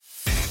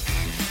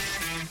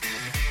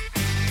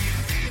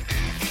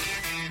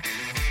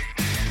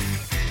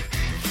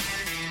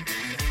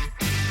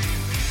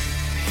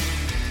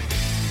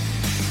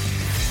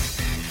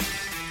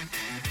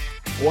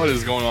What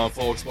is going on,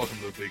 folks? Welcome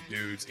to the Big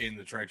Dudes in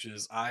the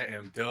Trenches. I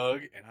am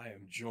Doug, and I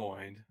am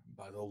joined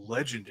by the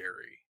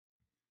legendary,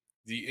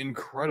 the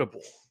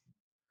incredible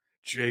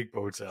Jake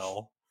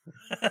Botel.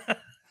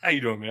 How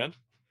you doing, man?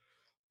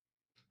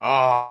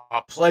 Oh,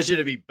 pleasure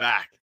to be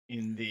back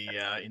in the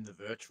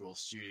virtual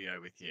studio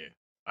with you.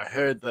 I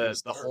heard the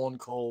Yes, sir. horn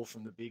call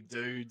from the big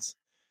dudes,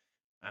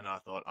 and I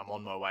thought I'm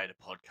on my way to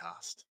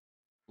podcast.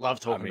 Love I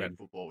talking about mean,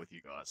 football with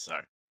you guys. So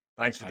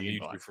thanks for I the need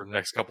you invite. for the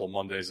next couple of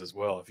Mondays as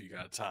well, if you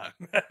got time.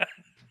 Uncle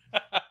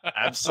Sam,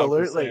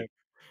 Absolutely.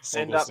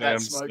 Send Uncle up that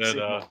Sam smoke said,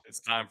 signal. "It's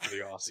time for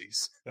the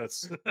Aussies."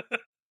 That's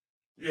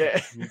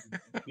Yeah, need,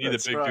 need the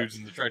that's big right. dudes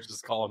in the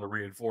trenches calling the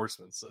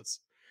reinforcements.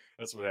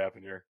 That's what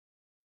happened here.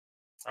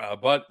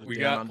 But The we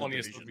down got under plenty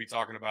of stuff to division. be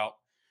talking about,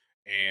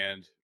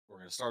 and we're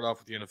going to start off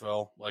with the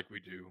NFL like we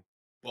do.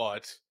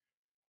 But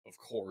of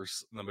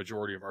course, the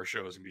majority of our show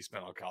is going to be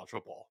spent on college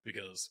football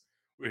because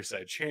we just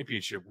had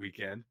championship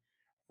weekend,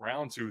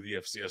 round 2 of the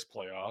FCS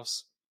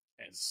playoffs,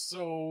 and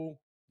so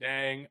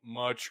dang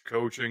much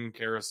coaching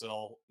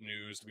carousel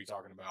news to be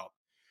talking about.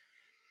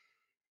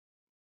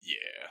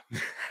 Yeah,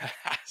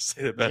 I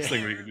say the best Yeah.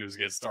 thing we can do is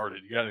get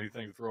started. You got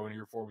anything to throw in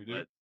here before we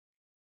do?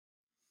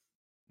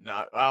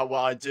 No, well,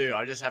 I do.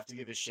 I just have to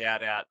give a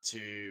shout out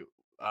to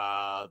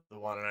the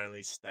one and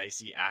only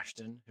Stacey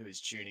Ashton, who is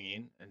tuning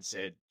in and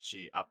said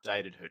she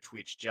updated her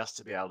Twitch just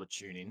to be able to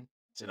tune in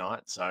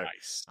tonight. So,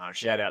 Nice.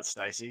 shout out,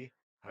 Stacey.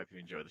 Hope you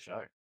enjoy the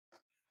show.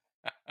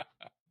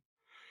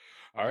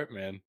 All right,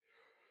 man.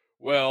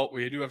 Well,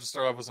 we do have to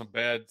start off with some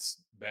bad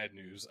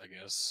news, I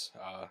guess,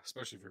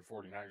 especially if you're a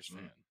 49ers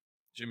fan.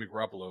 Jimmy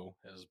Garoppolo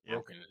has Yeah.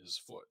 broken his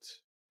foot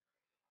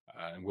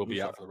and will be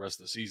Oofa. out for the rest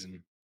of the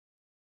season,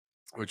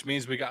 which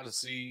means we got to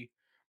see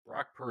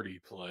Brock Purdy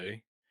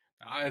play.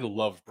 I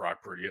loved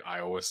Brock Purdy at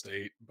Iowa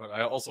State, but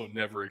I also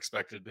never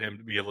expected him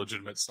to be a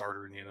legitimate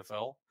starter in the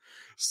NFL.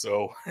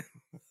 So,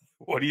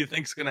 what do you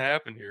think's going to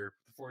happen here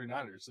with the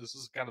 49ers? This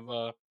is kind of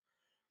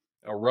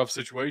a rough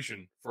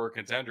situation for a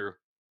contender.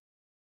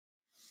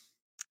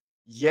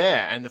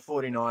 Yeah, and the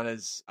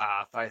 49ers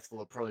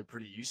faithful are probably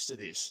pretty used to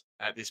this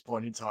at this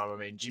point in time. I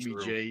mean, Jimmy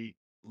True. G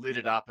lit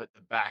it up at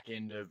the back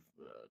end of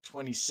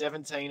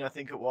 2017, I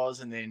think it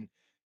was, and then,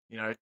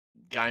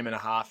 game and a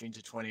half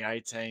into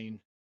 2018,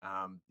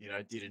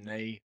 did a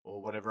knee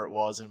or whatever it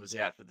was and was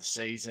out for the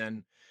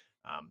season.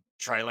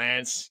 Trey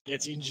Lance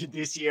gets injured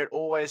this year. It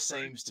always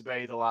Right. seems to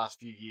be the last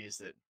few years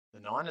that the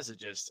Niners are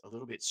just a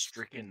little bit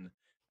stricken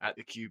at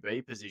the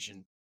QB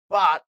position.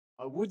 But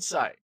I would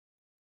say,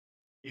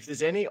 if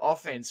there's any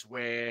offense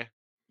where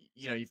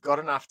you've got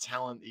enough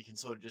talent that you can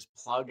sort of just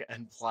plug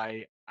and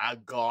play a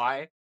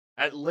guy,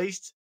 at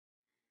least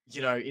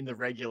in the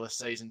regular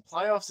season.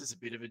 Playoffs is a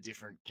bit of a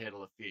different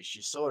kettle of fish.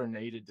 You sort of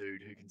need a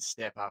dude who can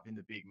step up in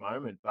the big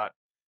moment. But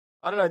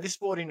I don't know, this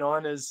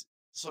 49ers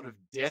sort of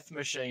death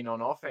machine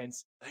on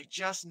offense, they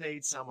just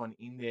need someone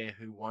in there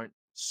who won't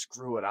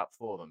screw it up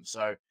for them.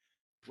 So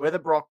whether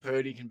Brock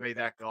Purdy can be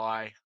that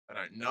guy, I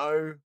don't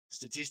know.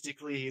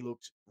 Statistically, he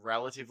looked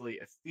relatively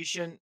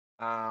efficient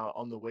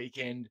on the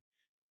weekend.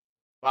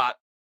 But,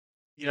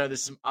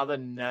 there's some other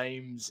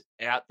names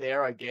out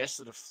there, I guess,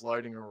 that are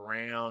floating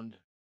around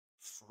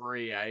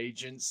free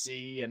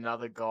agency.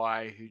 Another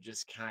guy who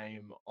just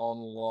came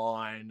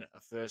online, a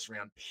first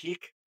round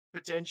pick,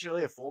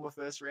 potentially, a former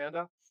first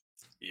rounder.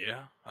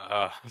 Yeah.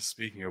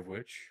 Speaking of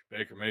which,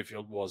 Baker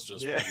Mayfield was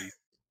just Yeah. released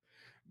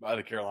by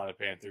the Carolina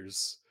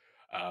Panthers.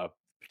 Uh,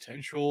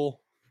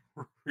 Potential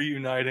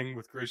reuniting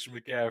with Christian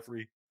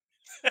McCaffrey.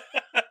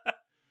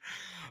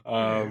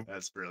 Yeah, um,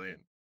 that's brilliant.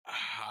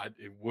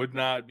 it would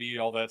not be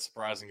all that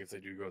surprising if they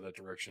do go that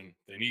direction.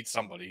 They need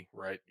somebody,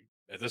 right?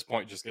 At this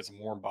point, just get some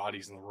warm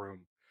bodies in the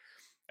room.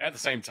 At the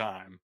same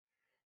time,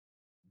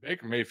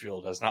 Baker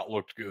Mayfield has not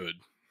looked good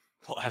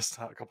the last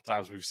couple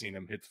times we've seen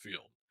him hit the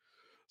field.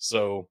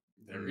 So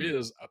there Mm.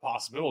 is a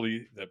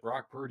possibility that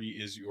Brock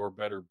Purdy is your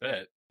better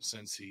bet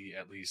since he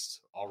at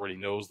least already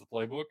knows the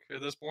playbook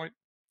at this point.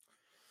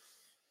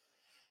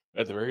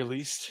 At the very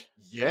least,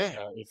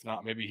 Yeah. if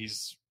not, maybe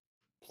he's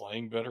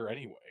playing better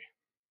anyway.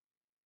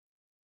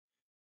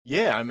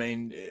 Yeah, I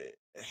mean,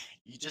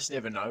 you just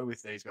never know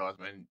with these guys.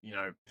 I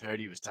mean,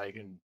 Purdy was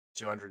taken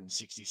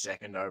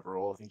 262nd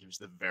overall. I think he was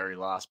the very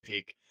last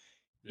pick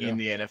Yeah, in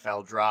the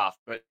NFL draft.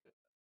 But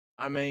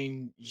I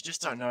mean, you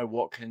just don't know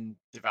what can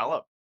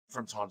develop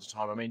from time to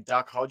time. I mean,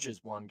 Duck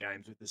Hodges won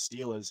games with the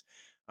Steelers,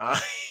 uh,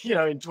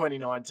 in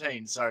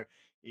 2019. So,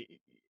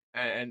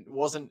 and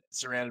wasn't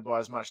surrounded by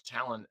as much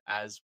talent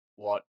as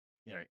what,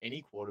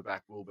 any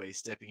quarterback will be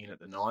stepping in at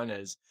the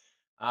Niners.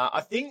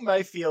 I think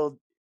Mayfield,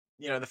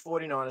 the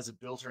 49ers are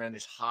built around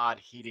this hard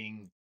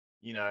hitting,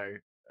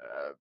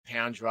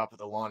 pound you up at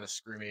the line of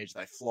scrimmage.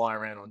 They fly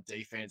around on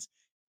defense.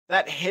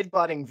 That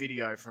headbutting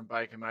video from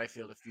Baker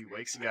Mayfield a few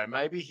weeks ago,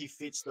 maybe he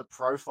fits the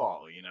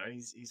profile.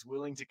 He's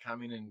willing to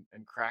come in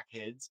and crack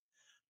heads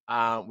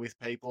with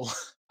people.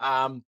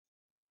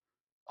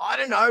 I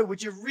don't know.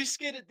 Would you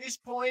risk it at this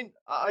point?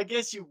 I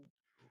guess you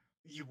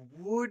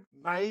would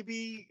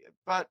maybe,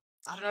 but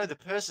I don't know the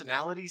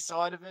personality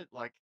side of it.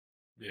 Like,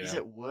 is yeah.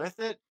 it worth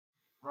it?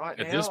 right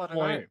At this now. I don't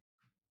know.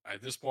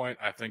 point,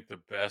 I think the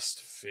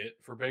best fit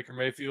for Baker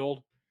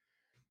Mayfield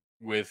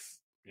with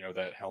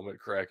that helmet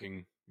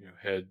cracking,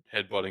 head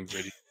butting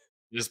video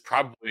is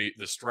probably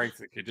the strength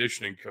and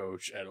conditioning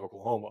coach at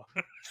Oklahoma.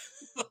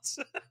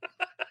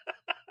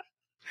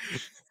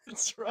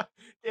 That's right.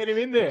 Get him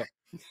in there.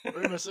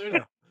 Boomer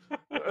sooner.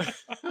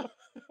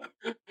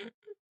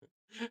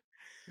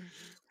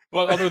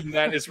 But other than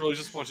that, it's really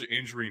just a bunch of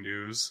injury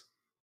news.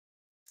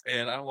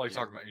 And I don't like Yeah.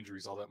 talking about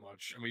injuries all that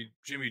much. I mean,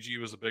 Jimmy G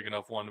was a big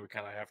enough one. We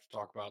kind of have to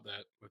talk about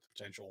that with the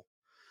potential.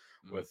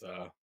 With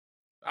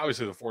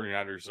obviously the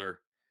 49ers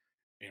are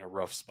in a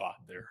rough spot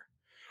there.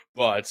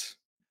 But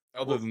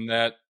other Well, than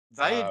that,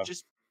 they had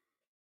just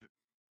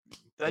what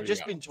they'd do you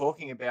just got? been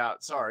talking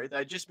about. Sorry,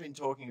 they'd just been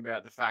talking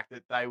about the fact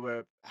that they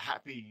were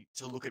happy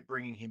to look at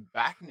bringing him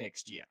back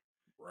next year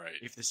Right.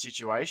 if the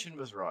situation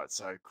was right.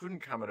 So it couldn't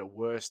come at a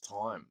worse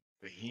time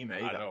for him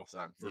I either. know.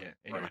 So yeah.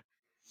 Anyway. Right.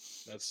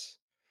 That's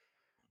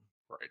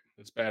right.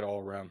 It's bad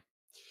all around.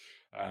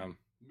 But,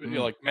 Mm.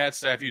 like Matt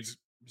Stafford's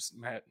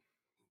Matt.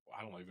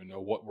 I don't even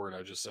know what word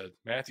I just said.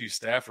 Matthew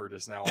Stafford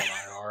is now on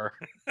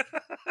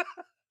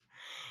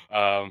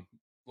IR.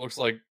 Looks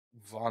like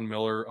Von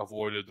Miller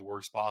avoided the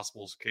worst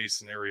possible case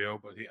scenario,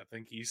 but I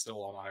think he's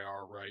still on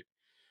IR, right?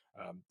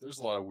 There's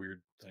a lot of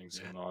weird things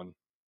going on.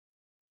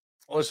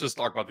 Let's just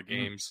talk about the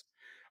games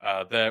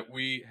that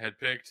we had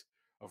picked.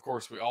 Of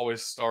course, we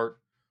always start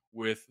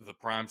with the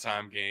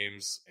primetime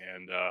games,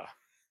 and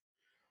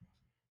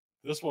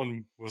this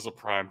one was a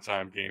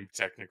primetime game,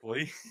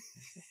 technically.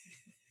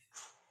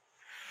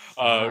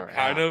 Far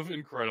Kind out. of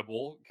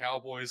incredible.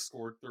 Cowboys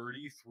scored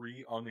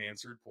 33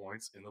 unanswered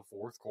points in the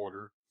fourth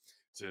quarter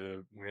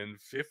to win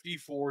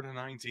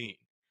 54-19,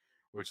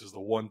 which is the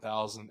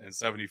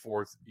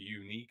 1,074th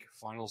unique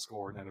final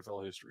score in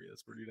NFL history.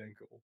 That's pretty dang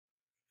cool.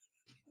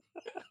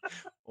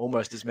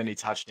 Almost as many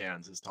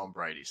touchdowns as Tom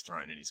Brady's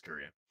thrown in his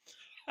career.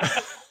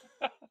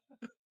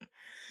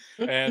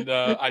 And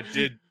I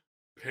did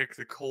pick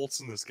the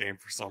Colts in this game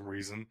for some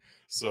reason,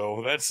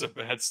 so that's a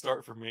bad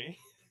start for me.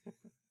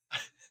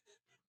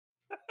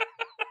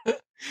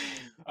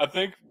 I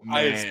think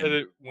I had said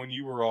it when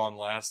you were on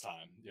last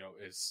time.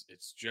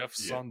 It's Jeff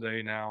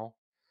Sunday now.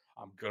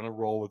 I'm gonna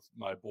roll with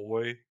my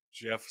boy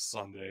Jeff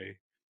Sunday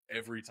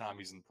every time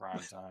he's in prime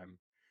time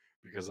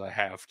because I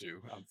have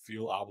to. I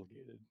feel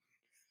obligated.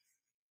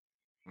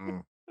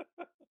 Mm.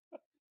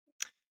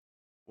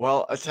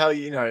 Well, I tell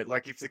you,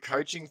 like if the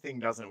coaching thing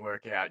doesn't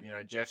work out,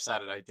 Jeff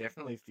Saturday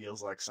definitely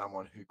feels like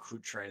someone who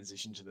could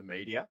transition to the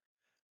media.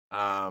 He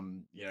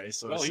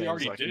sort of Well, he seems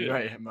already like did.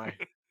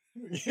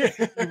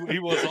 He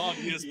was on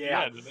ESPN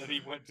Yeah. and then he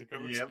went to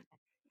coaching. Yep.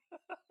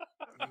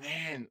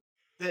 Man,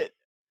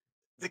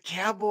 the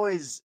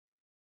Cowboys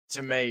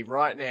to me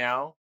right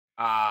now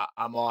are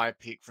my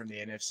pick from the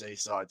NFC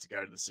side to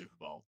go to the Super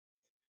Bowl.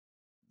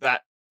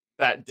 That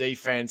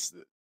defense,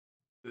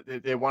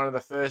 they're one of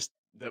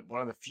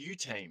the few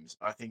teams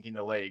I think in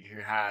the league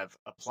who have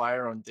a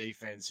player on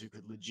defense who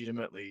could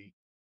legitimately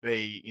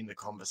be in the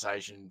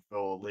conversation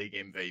for league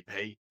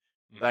MVP.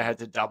 They had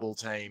to double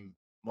team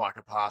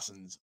Micah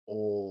Parsons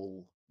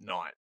all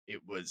night.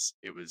 It was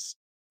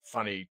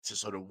funny to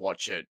sort of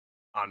watch it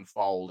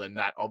unfold, and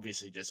that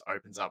obviously just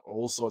opens up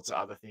all sorts of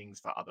other things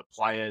for other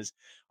players.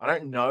 I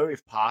don't know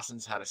if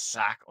Parsons had a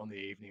sack on the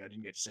evening. I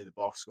didn't get to see the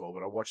box score,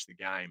 but I watched the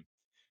game,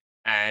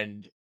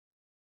 and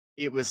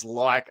it was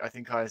like, I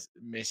think I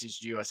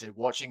messaged you. I said,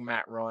 watching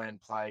Matt Ryan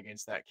play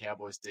against that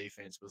Cowboys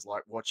defense was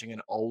like watching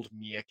an old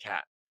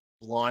meerkat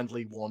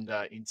blindly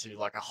wander into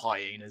like a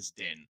hyena's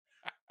den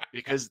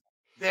because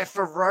they're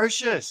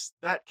ferocious.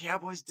 That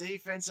Cowboys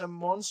defense are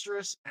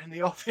monstrous, and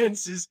the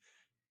offense is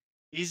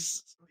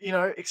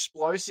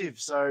explosive.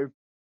 So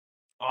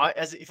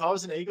if I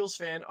was an Eagles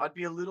fan, I'd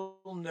be a little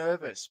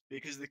nervous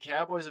because the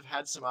Cowboys have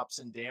had some ups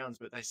and downs,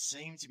 but they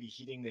seem to be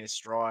hitting their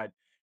stride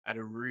at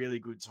a really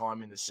good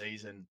time in the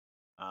season.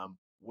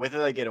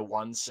 Whether they get a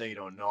 1 seed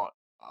or not,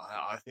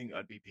 I think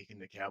I'd be picking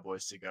the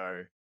Cowboys to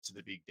go to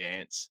the big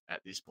dance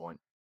at this point.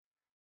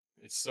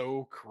 It's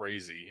so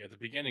crazy. At the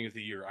beginning of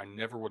the year, I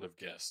never would have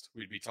guessed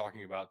we'd be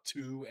talking about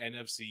two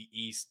NFC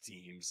East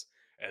teams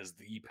as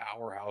the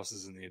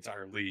powerhouses in the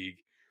entire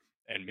league,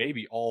 and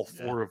maybe all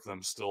four of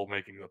them still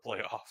making the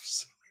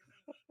playoffs.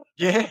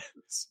 Yeah.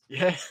 It's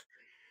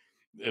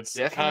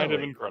Definitely kind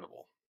of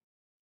incredible.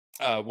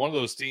 One of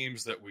those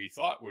teams that we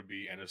thought would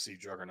be NFC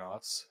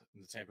juggernauts,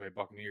 the Tampa Bay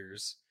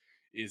Buccaneers,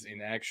 is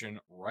in action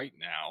right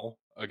now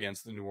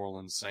against the New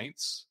Orleans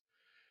Saints.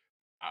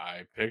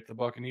 I picked the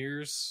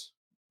Buccaneers.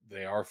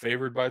 They are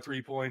favored by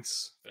 3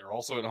 points. They're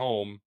also at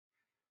home.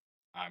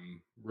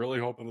 I'm really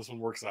hoping this one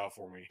works out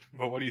for me.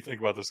 But what do you think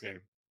about this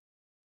game?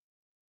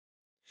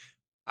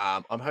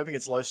 I'm hoping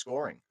it's low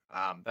scoring.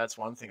 That's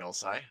one thing I'll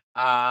say.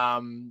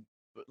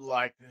 But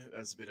like,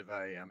 that's a bit of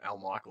a Al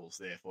Michaels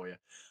there for you.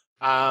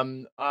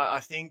 I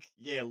think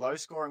low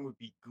scoring would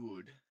be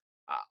good.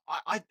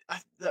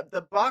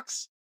 The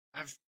Bucks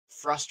have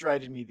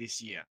frustrated me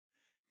this year.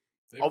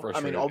 They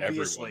frustrated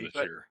obviously, everyone this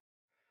but year.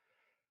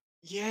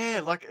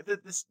 yeah, like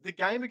the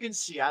game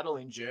against Seattle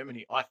in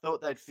Germany, I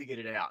thought they'd figured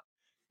it out.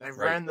 They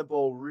Right. ran the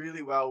ball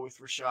really well with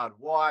Rashad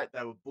White.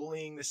 They were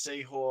bullying the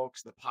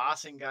Seahawks. The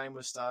passing game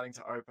was starting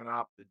to open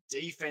up. The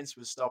defense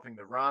was stopping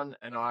the run.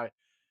 And on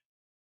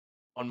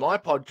my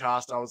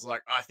podcast, I was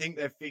like, I think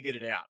they've figured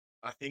it out.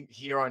 I think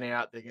here on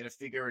out, they're going to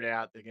figure it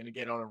out. They're going to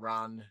get on a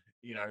run,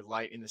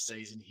 late in the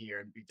season here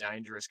and be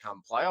dangerous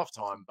come playoff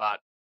time. But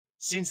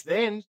since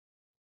then,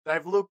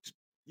 they've looked,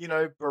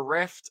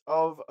 bereft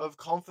of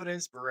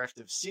confidence, bereft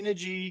of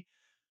synergy.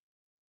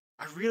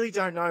 I really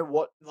don't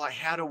know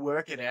how to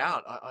work it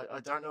out.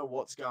 I don't know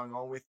what's going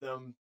on with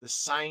them. The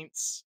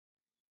Saints,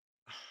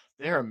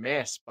 they're a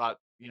mess, but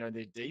their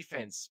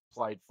defense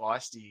played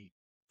feisty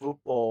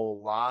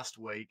football last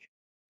week,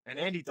 and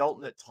Andy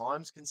Dalton at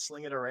times can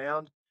sling it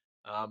around.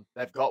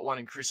 They've got one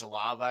in Chris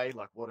Olave,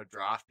 like what a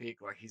draft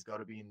pick. Like he's got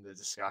to be in the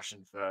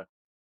discussion for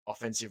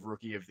offensive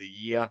rookie of the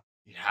year.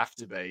 He'd have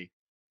to be,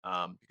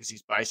 because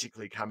he's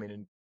basically come in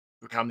and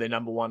become their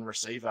number one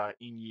receiver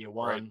in year Right.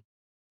 one.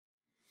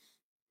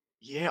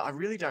 Yeah, I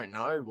really don't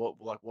know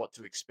what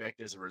to expect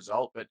as a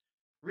result, but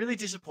really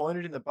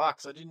disappointed in the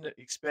Bucks. I didn't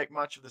expect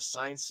much of the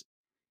Saints,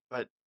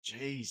 but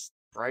geez,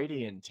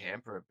 Brady and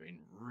Tampa have been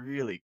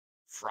really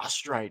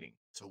frustrating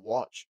to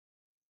watch.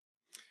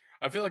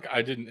 I feel like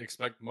I didn't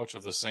expect much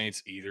of the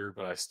Saints either,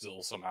 but I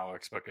still somehow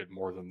expected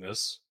more than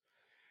this.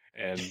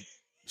 And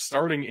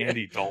starting Yeah.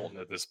 Andy Dalton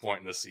at this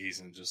point in the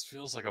season just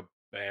feels like a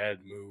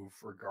bad move,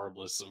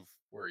 regardless of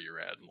where you're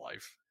at in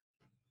life.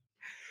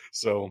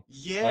 So I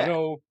Yeah.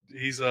 know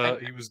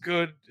And he was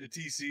good at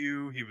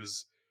TCU. He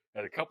was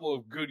had a couple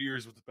of good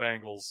years with the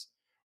Bengals,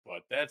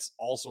 but that's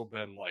also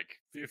been like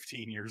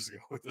 15 years ago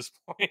at this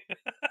point.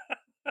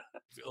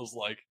 Feels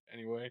like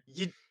anyway.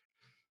 you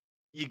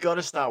you got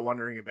to start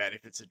wondering about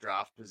if it's a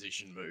draft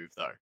position move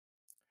though,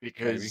 Maybe.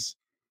 because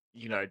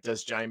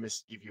does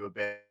Jameis give you a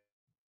better,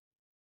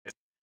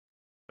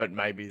 but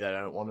maybe they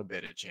don't want a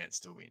better chance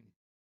to win.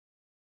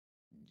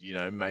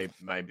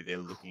 Maybe they're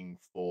looking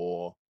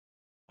for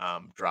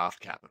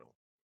draft capital.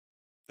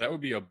 That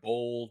would be a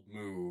bold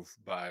move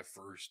by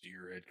first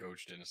year head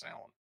coach Dennis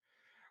Allen.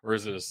 Or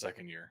is it his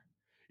second year?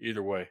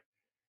 Either way,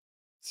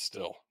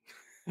 still.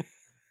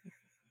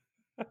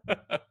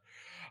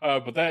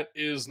 But that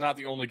is not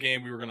the only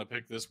game we were going to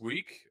pick this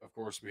week. Of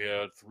course, we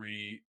had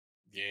 3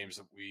 games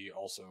that we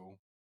also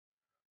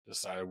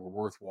decided were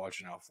worth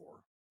watching out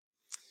for.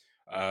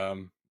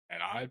 And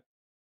I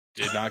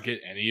did not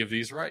get any of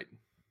these right.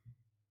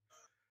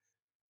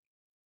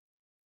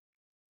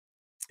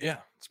 Yeah,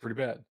 it's pretty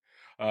bad.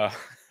 Uh,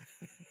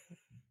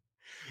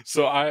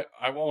 so I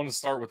want to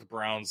start with the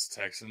Browns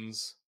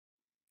Texans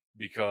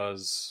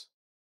because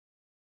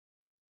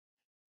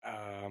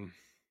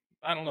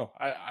I don't know.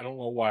 I don't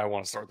know why I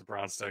want to start with the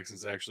Browns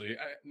Texans. Actually,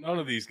 none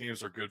of these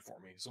games are good for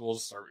me, so we'll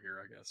just start here,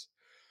 I guess.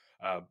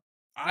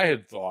 I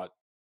had thought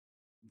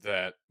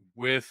that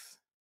with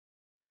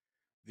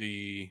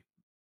the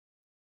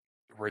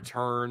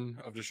return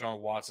of Deshaun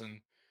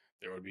Watson,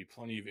 there would be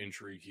plenty of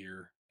intrigue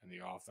here, and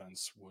the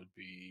offense would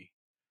be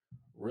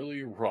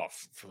really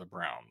rough for the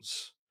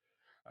Browns.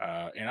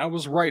 And I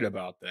was right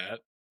about that.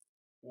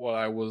 What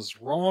I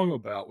was wrong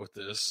about with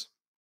this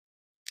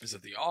is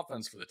that the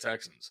offense for the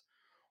Texans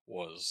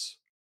was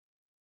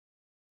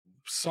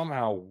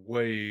somehow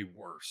way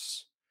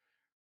worse.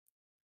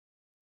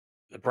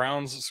 The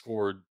Browns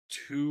scored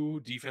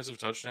 2 defensive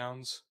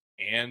touchdowns,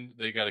 and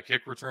they got a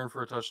kick return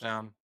for a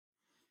touchdown.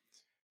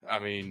 I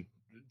mean,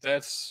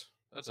 that's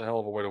a hell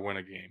of a way to win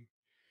a game.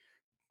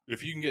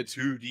 If you can get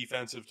 2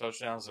 defensive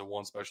touchdowns and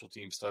 1 special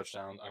teams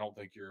touchdown, I don't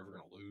think you're ever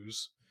going to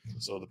lose.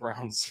 So the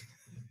Browns,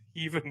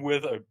 even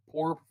with a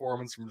poor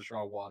performance from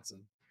Deshaun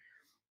Watson,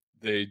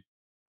 they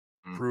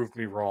proved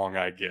me wrong,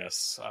 I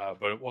guess.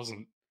 But it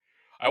wasn't.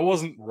 I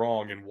wasn't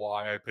wrong in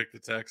why I picked the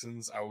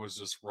Texans. I was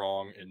just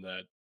wrong in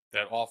that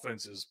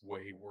offense is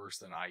way worse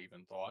than I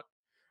even thought,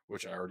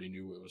 which I already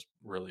knew it was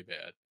really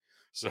bad.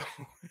 So,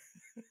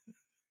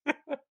 um,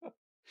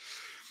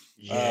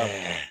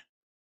 Yeah.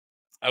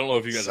 I don't know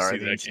if you got to Sorry,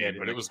 see the that game, internet in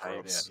but it the was cave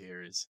out gross.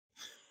 here is.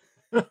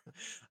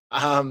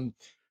 um,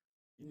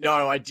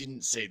 no, I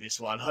didn't see this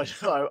one.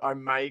 I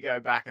may go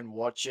back and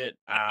watch it.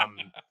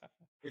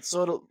 It's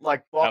sort of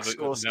like box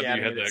score Now that you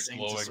scouting, had and it that seemed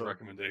to glowing sort of.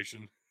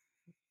 recommendation,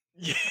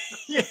 Yeah,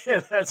 yeah,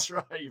 that's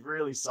right. You've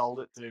really sold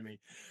it to me.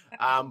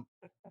 Um,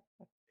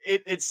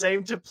 it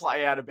seemed to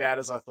play out about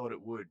as I thought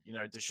it would.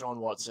 Deshaun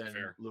Watson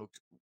fair. looked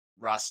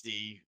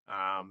rusty.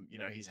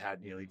 He's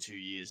had nearly 2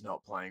 years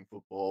not playing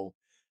football.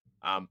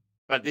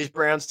 But this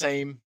Browns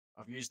team,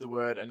 I've used the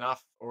word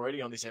enough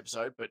already on this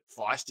episode, but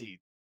feisty.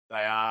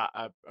 They are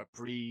a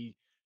pretty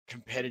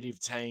competitive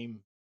team,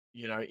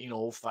 in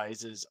all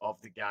phases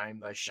of the game.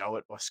 They show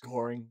it by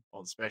scoring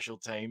on special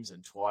teams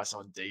and twice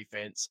on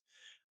defense.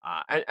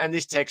 And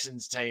this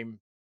Texans team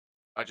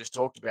I just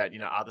talked about,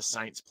 are the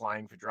Saints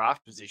playing for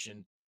draft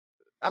position?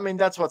 I mean,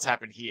 that's what's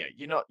happened here.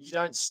 You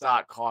don't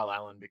start Kyle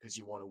Allen because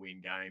you want to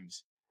win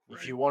games. If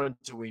Right. you wanted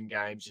to win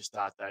games, you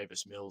start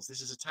Davis Mills.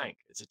 This is a tank.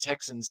 It's a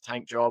Texans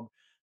tank job.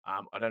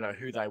 I don't know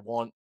who they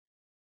want.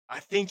 I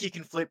think you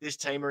can flip this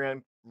team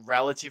around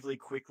relatively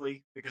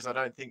quickly because I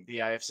don't think the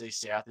AFC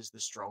South is the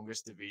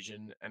strongest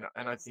division, and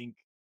I think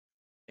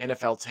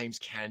NFL teams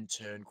can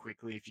turn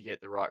quickly if you get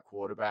the right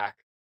quarterback,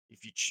 if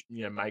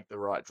you make the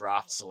right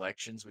draft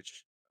selections,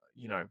 which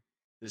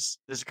there's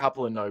a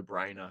couple of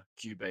no-brainer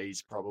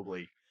QBs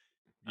probably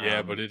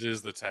Yeah, but it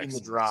is the in the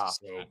Texans, draft.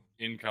 so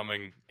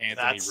incoming Anthony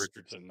That's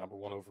Richardson, number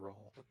 1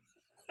 overall.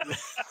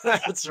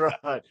 that's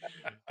right.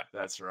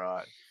 That's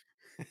right.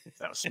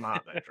 That was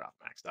smart. They draft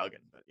Max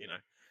Duggan, but yeah.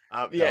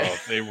 No,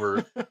 if they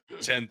were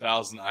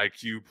 10,000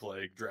 IQ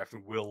plague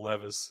drafting Will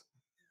Levis.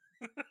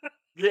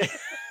 Yeah,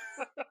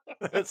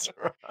 that's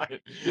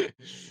right.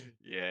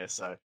 Yeah,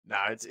 so no,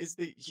 it's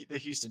the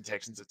Houston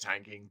Texans are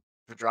tanking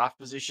for draft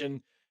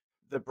position.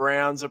 The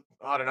Browns are,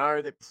 I don't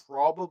know, they're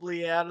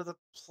probably out of the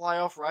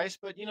playoff race,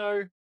 but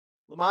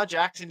Lamar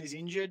Jackson is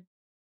injured.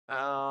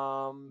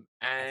 I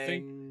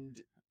think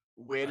And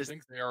where I does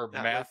think they are that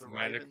leave the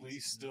mathematically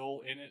Ravens?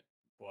 still in it,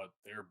 but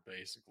they're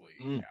basically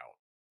Mm, out.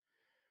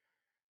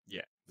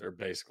 yeah. They're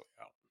basically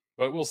out.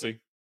 But we'll see.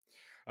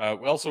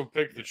 We also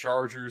picked the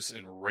Chargers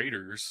and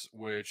Raiders,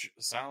 which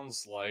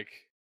sounds like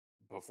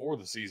before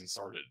the season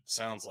started,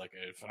 sounds like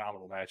a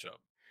phenomenal matchup.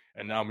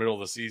 And now middle of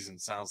the season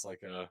sounds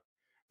like a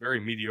very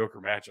mediocre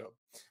matchup,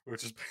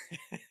 which is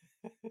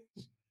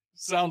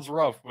sounds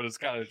rough, but it's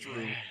kind of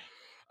true.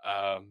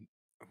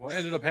 What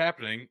ended up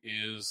happening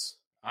is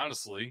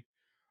honestly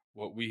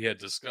what we had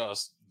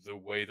discussed, the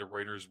way the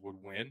Raiders would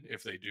win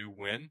if they do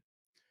win.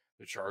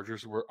 The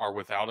Chargers are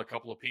without a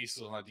couple of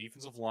pieces on the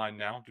defensive line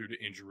now due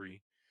to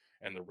injury,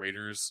 and the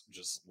Raiders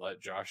just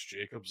let Josh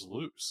Jacobs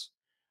loose.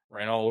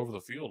 Ran all over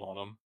the field on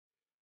him.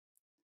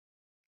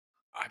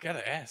 I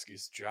gotta ask,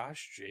 is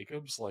Josh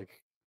Jacobs like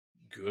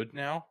good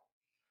now?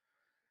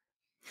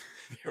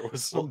 There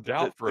was Well, some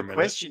doubt for the a minute.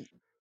 question,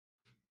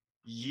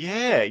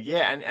 yeah,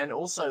 and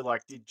also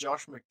like, did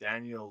Josh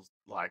McDaniels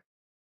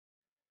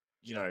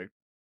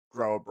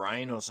grow a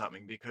brain or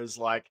something? Because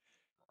like,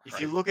 if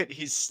you Right. look at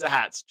his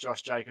stats,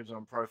 Josh Jacobs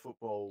on Pro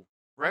Football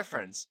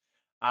Reference,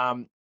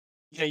 um,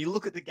 you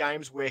look at the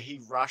games where he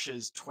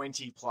rushes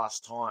 20 plus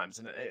times,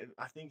 and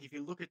I think if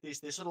you look at this,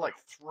 they're sort of like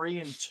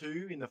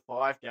 3-2 in the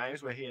 5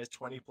 games where he has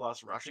 20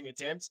 plus rushing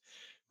attempts,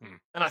 Hmm.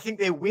 and I think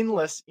they're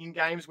winless in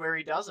games where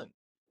he doesn't.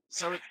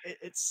 So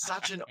it's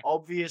such an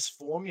obvious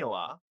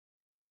formula.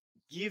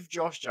 Give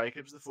Josh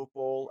Jacobs the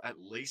football at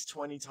least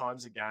 20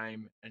 times a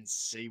game and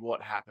see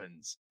what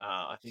happens.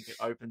 I think it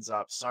opens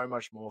up so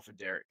much more for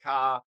Derek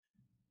Carr.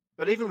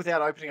 But even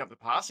without opening up the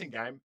passing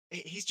game,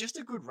 he's just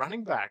a good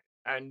running back,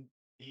 and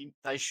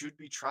they should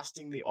be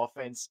trusting the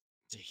offense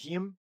to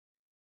him,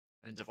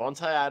 and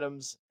Devontae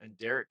Adams and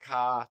Derek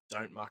Carr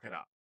don't muck it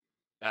up.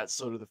 That's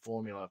sort of the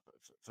formula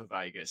for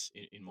Vegas,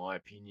 in my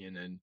opinion.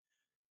 And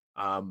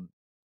um,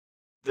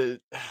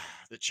 the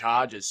the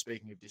Chargers,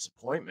 speaking of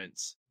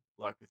disappointments,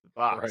 like with the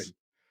Right. Bucks,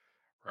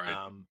 Right.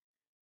 um,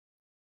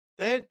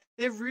 they're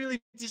really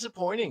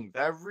disappointing.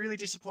 They're really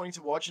disappointing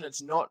to watch, and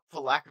it's not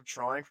for lack of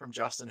trying from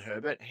Justin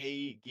Herbert.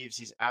 He gives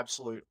his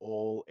absolute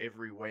all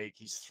every week.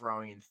 He's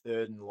throwing in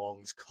third and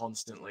longs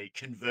constantly,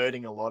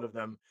 converting a lot of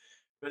them,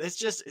 but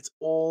it's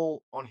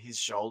all on his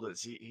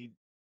shoulders.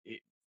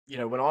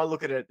 When I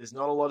look at it, there's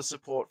not a lot of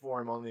support for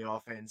him on the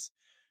offense.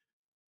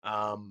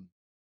 Um,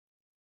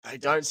 they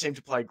don't seem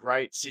to play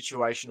great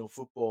situational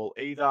football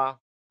either,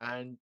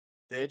 and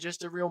they're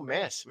just a real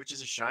mess, which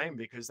is a shame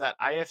because that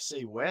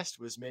AFC West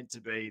was meant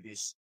to be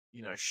this,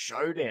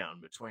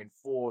 showdown between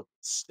four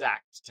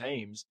stacked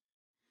teams,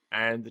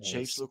 and the Well,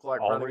 Chiefs it's look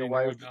like running already away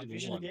narrowed with the down to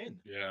division one. again.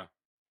 Yeah,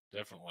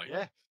 definitely.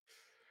 Yeah.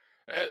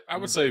 I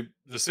would say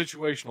the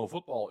situational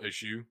football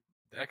issue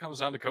that comes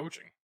down to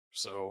coaching.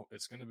 So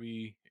it's going to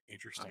be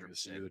interesting to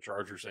see 100%. who the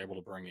Chargers are able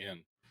to bring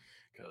in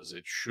because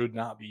it should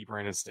not be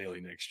Brandon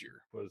Staley next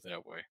year. Put it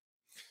that way.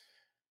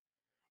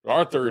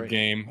 Our third Agree.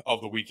 game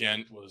of the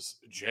weekend was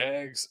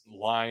Jags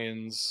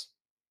Lions.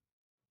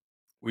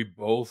 We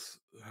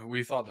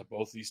thought that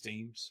both these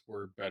teams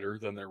were better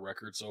than their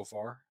record so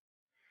far,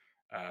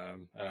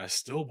 and I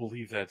still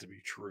believe that to be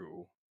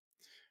true.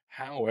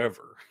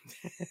 However,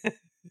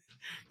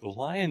 the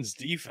Lions'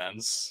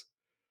 defense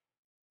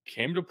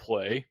came to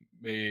play,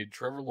 made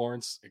Trevor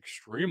Lawrence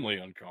extremely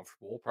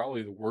uncomfortable,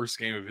 probably the worst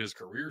game of his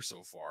career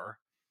so far.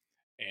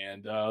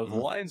 And the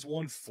Lions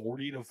won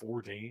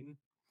 40-14.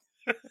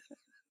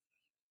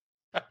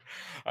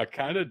 I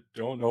kind of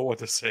don't know what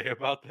to say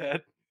about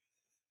that.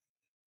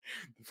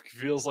 It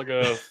feels like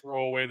a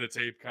throw away the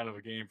tape kind of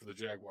a game for the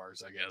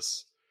Jaguars, I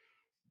guess.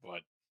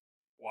 But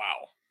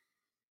wow.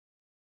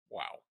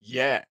 Wow.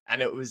 Yeah,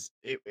 and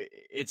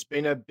it's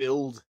been a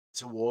build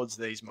towards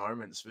these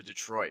moments for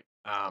Detroit.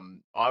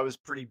 I was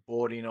pretty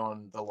bought in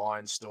on the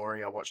Lions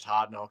story. I watched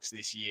Hard Knocks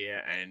this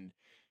year, and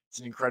it's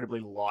an incredibly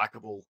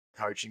likable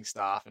coaching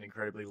staff, an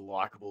incredibly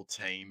likable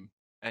team.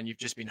 And you've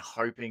just been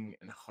hoping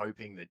and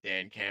hoping that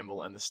Dan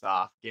Campbell and the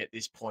staff get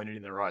this pointed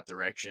in the right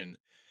direction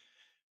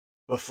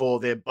before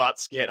their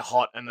butts get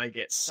hot and they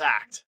get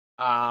sacked.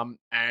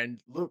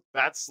 And look,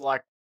 that's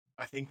like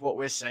I think what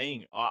we're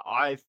seeing.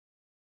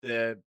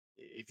 The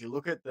if you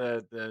look at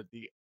the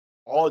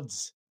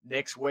odds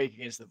next week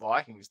against the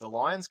Vikings. The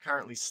Lions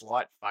currently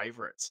slight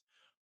favorites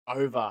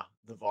over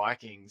the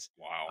Vikings.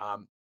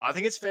 Wow. I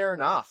think it's fair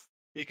enough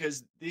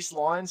because this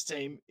Lions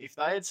team, if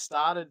they had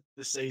started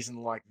the season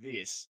like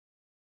this,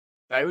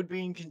 they would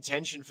be in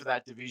contention for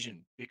that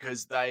division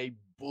because they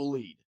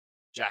bullied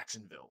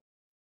Jacksonville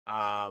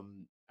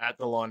at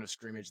the line of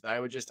scrimmage. They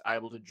were just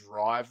able to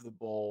drive the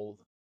ball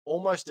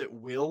almost at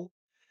will.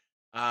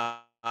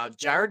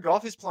 Jared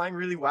Goff is playing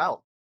really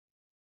well.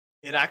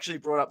 It actually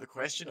brought up the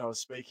question. I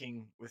was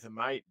speaking with a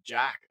mate,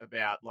 Jack,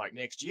 about like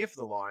next year for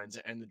the Lions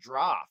and the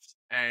draft.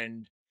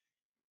 And,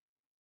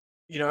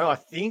 I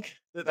think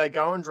that they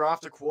go and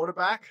draft a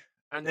quarterback.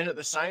 And then at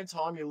the same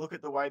time, you look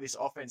at the way this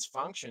offense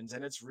functions,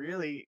 and it's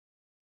really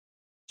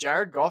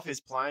Jared Goff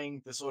is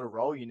playing the sort of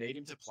role you need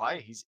him to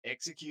play. He's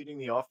executing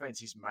the offense.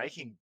 He's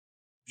making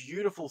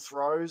beautiful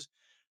throws,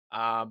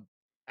 and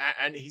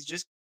he's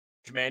just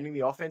commanding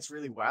the offense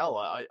really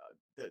well.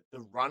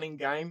 The running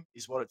game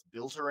is what it's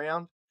built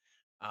around,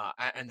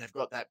 and they've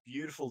got that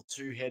beautiful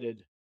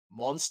two-headed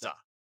monster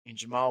in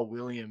Jamal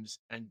Williams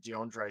and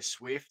DeAndre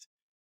Swift.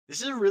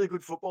 This is a really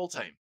good football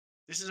team.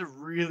 This is a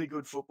really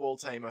good football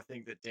team, I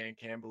think, that Dan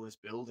Campbell is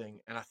building,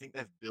 and I think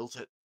they've built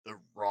it the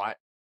right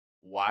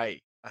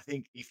way. I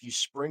think if you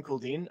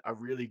sprinkled in a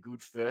really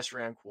good first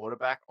round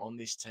quarterback on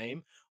this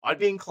team, I'd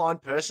be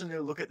inclined personally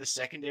to look at the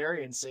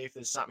secondary and see if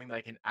there's something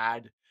they can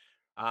add,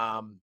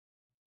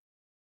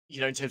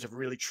 in terms of a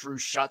really true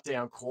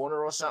shutdown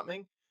corner or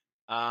something.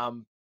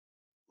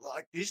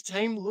 Like this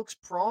team looks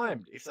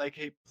primed if they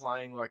keep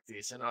playing like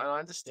this. And I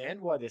understand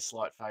why they're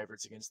slight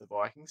favorites against the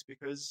Vikings,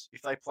 because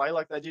if they play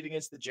like they did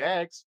against the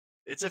Jags,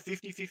 it's a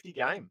 50-50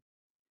 game.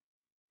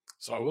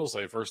 So I will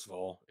say, first of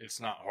all,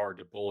 it's not hard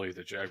to bully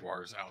the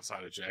Jaguars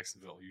outside of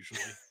Jacksonville usually.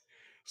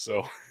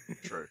 So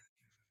True.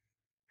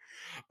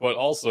 But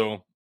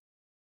also,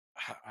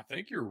 I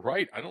think you're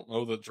right. I don't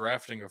know that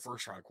drafting a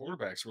first round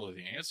quarterback is really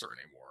the answer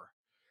anymore.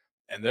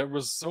 And there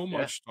was so Yeah.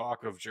 much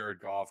talk of Jared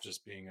Goff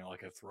just being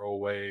like a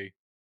throwaway.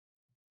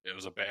 It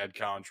was a bad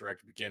contract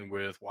to begin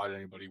with. Why did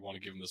anybody want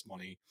to give him this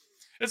money?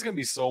 It's going to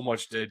be so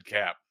much dead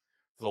cap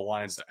for the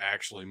Lions to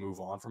actually move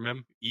on from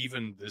him,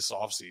 even this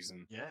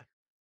offseason. Yeah.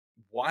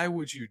 Why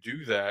would you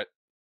do that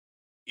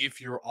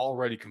if you're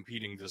already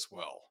competing this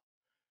well?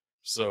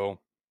 So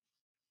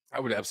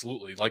I would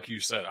absolutely, like you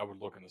said, I would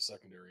look in the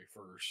secondary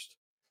first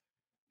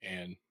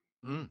and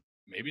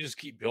maybe just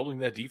keep building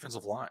that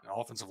defensive line and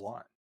offensive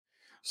line.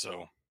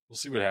 So we'll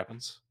see what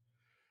happens.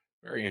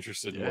 Very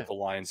interested in what the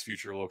Lions'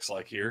 future looks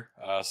like here.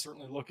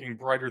 Certainly looking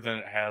brighter than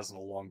it has in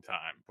a long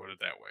time, put it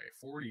that way.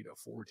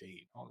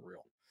 40-14,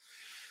 unreal.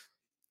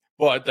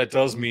 But that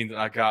does mean that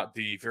I got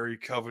the very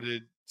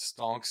coveted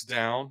Stonks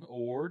Down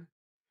award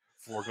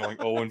for going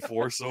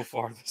 0-4 so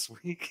far this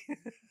week.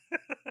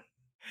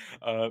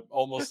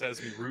 Almost has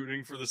me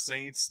rooting for the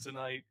Saints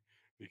tonight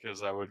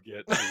because I would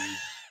get the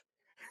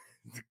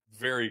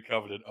very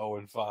coveted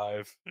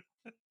 0-5.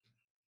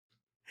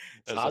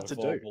 It's hard to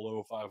do.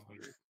 Below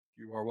 500.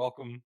 You are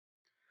welcome.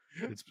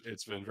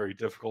 It's been very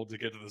difficult to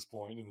get to this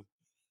point, and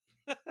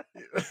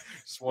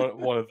just want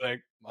to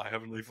thank my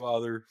Heavenly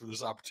Father for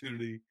this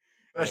opportunity.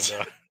 That's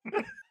right.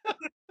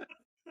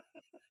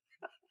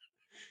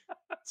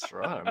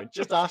 I mean,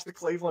 just ask the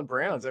Cleveland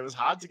Browns. It was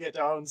hard to get to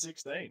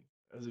 0-16.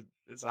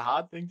 It's a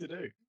hard thing to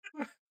do.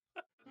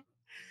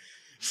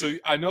 So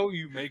I know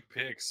you make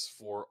picks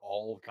for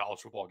all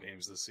college football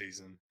games this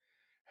season.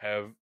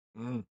 Have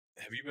you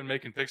been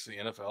making picks for the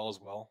NFL as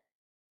well?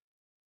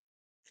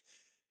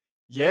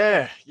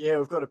 Yeah,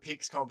 we've got a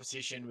picks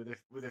competition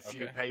with a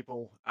few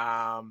people.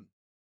 I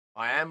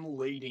am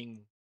leading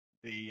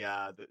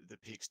the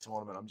picks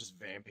tournament. I'm just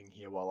vamping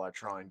here while I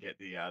try and get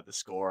the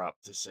score up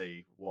to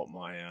see what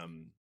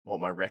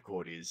my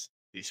record is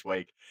this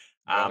week.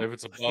 Well, if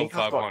it's above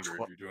 500,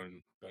 you're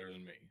doing better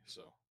than me.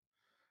 So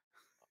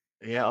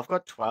yeah, I've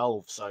got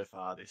 12 so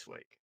far this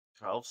week.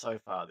 12 so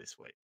far this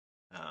week.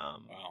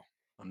 Wow.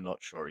 I'm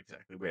not sure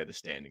exactly where the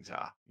standings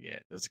are. Yeah,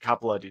 there's a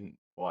couple I didn't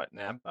quite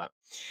nab, but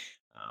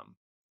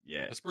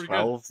yeah, that's pretty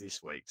 12 good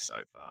this week so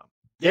far.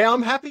 Yeah,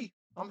 I'm happy.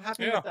 I'm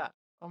happy with that.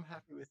 I'm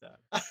happy with that.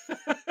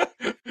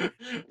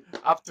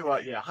 Up to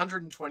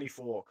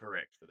 124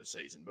 correct for the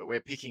season, but we're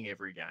picking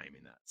every game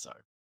in that. So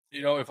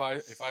if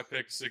I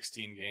picked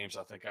 16 games,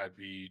 I think I'd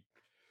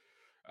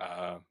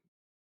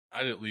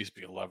at least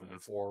be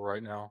 11-4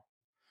 right now.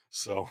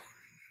 So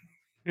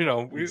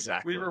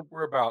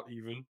we're about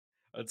even,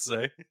 I'd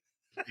say.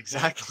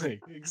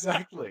 Exactly.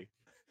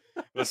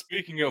 But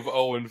speaking of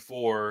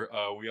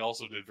 0-4, we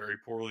also did very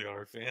poorly on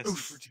our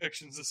fantasy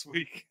projections this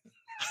week.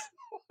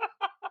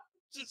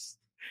 Just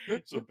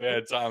it's a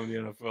bad time in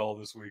the NFL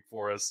this week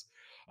for us.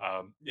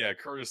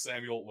 Curtis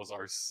Samuel was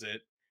our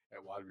sit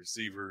at wide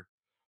receiver.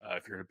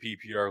 If you're in a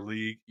PPR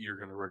league, you're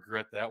going to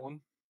regret that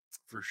one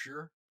for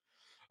sure.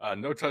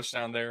 No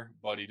touchdown there,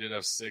 but he did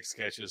have 6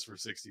 catches for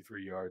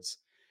 63 yards.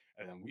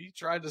 And then we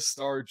tried to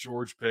start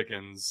George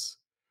Pickens.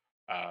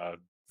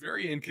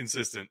 Very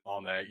inconsistent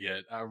on that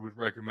yet. I would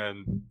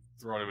recommend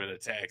throwing him in a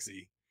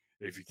taxi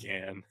if you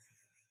can.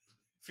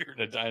 If you're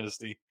in a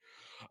dynasty.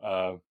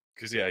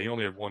 because he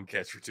only had one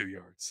catch for 2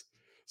 yards.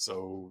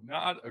 So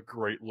not a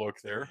great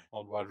look there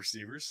on wide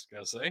receivers,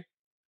 gotta say.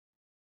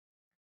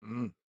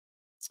 Mm.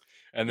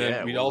 And then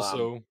Yeah, we'd well,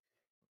 also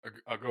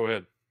I'll go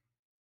ahead.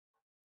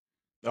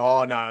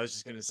 oh no, I was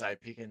just gonna say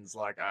Pickens.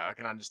 Like, I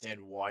can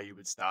understand why you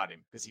would start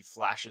him because he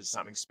flashes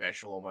something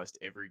special almost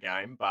every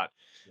game. But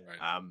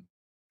Right. um,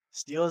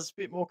 Steelers a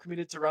bit more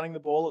committed to running the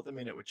ball at the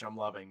minute, which I'm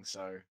loving.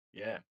 So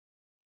yeah,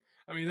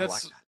 I mean, I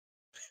like that's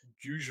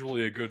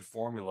usually a good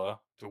formula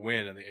to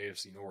win in the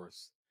AFC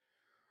North,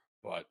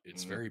 but that.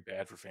 it's very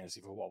bad for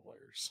fantasy football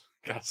players,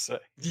 gotta say.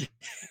 Yeah.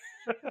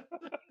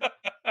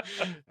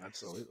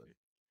 Absolutely.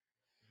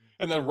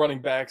 And then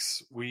running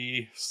backs,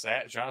 we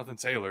sat Jonathan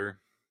Taylor,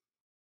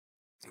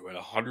 who had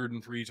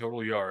 103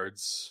 total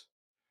yards,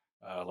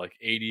 like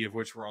 80 of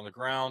which were on the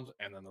ground,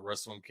 and then the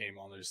rest of them came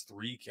on those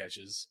 3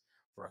 catches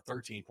for a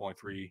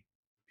 13.3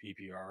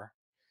 PPR,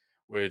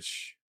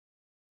 which,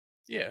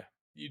 yeah,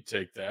 you'd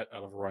take that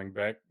out of a running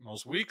back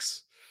most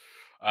weeks.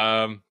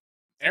 Aaron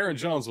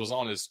Jones was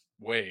on his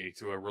way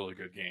to a really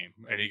good game,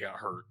 and he got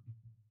hurt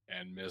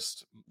and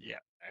missed Yeah.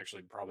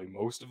 actually probably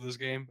most of this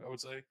game, I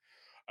would say.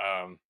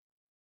 Um,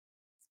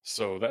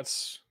 so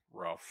that's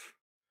rough.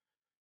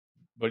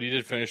 But he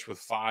did finish with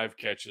 5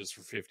 catches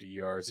for 50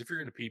 yards. If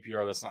you're in a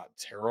PPR, that's not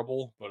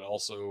terrible, but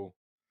also,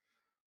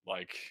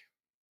 like,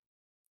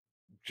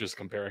 just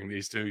comparing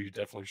these two, you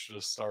definitely should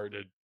have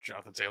started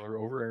Jonathan Taylor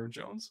over Aaron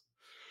Jones.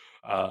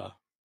 Uh,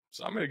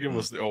 so I'm going to give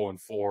us the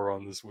 0-4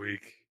 on this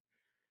week,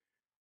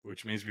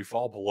 which means we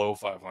fall below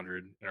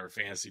 500 in our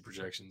fantasy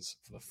projections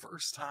for the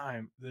first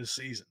time this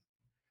season.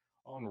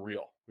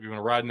 Unreal. We've been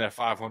riding that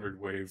 500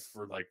 wave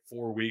for like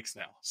 4 weeks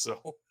now.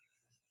 So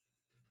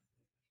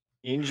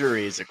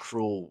Injury is a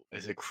cruel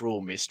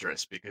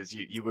mistress because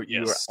you were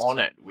yes, on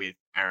it with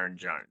Aaron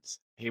Jones.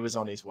 He was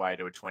on his way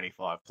to a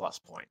 25 plus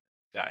point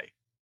day.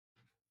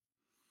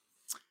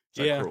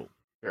 So yeah, cruel,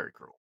 very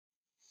cruel.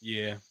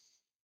 yeah.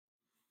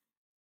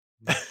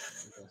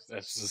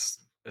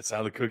 That's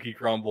how the cookie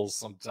crumbles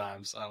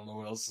sometimes. I don't know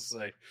what else to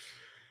say.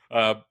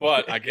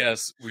 But I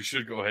guess we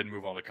should go ahead and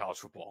move on to college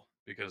football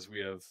because we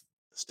have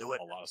Let's do it.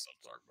 a lot of stuff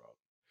to talk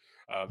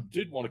about.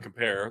 Did want to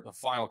compare the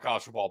final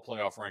college football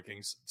playoff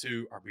rankings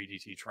to our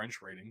BDT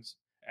trench ratings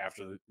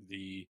after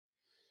the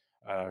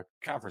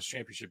conference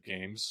championship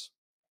games.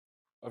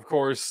 Of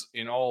course,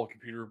 in all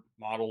computer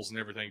models and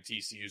everything,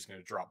 TCU is going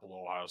to drop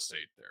below Ohio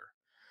State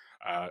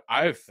there.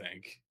 I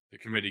think the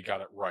committee got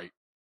it right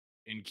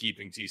in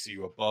keeping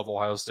TCU above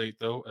Ohio State,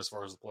 though, as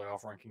far as the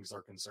playoff rankings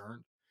are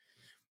concerned.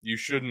 You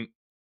shouldn't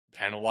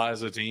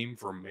penalize a team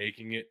for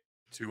making it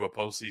to a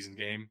postseason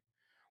game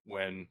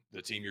when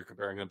the team you're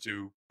comparing them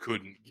to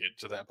couldn't get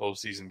to that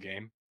postseason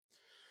game.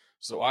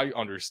 So I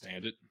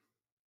understand it.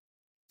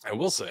 I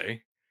will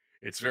say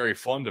it's very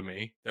fun to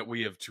me that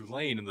we have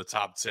Tulane in the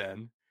top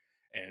 10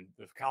 and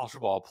the College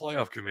Football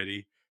Playoff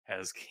Committee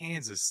has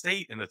Kansas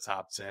State in the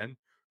top 10,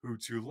 who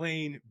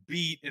Tulane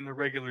beat in the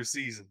regular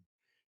season.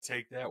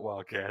 Take that,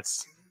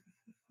 Wildcats.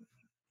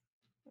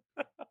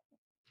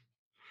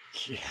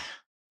 Yeah.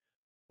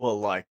 Well,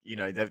 like,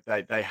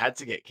 they had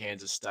to get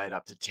Kansas State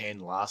up to 10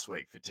 last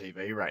week for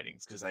TV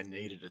ratings because they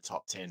needed a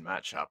top 10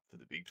 matchup for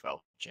the Big 12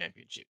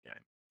 championship game.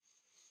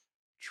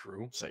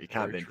 True. So you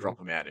can't Very then true. drop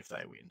them out if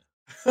they win.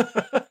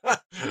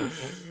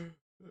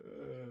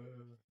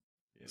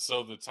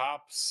 So the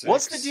top 6.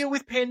 What's the deal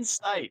with Penn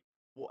State?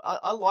 Well,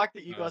 I like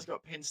that you guys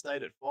got Penn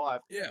State at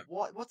 5. Yeah.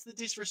 What's the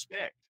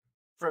disrespect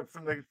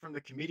from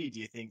the committee, do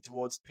you think,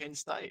 towards Penn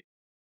State?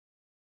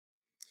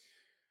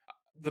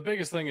 The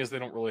biggest thing is they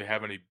don't really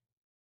have any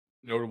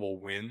notable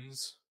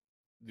wins.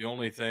 The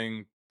only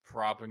thing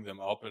propping them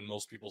up, in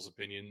most people's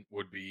opinion,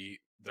 would be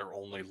their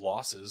only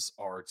losses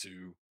are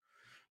to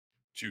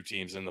 2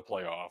 teams in the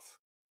playoff.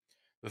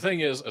 The thing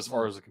is, as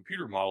far as the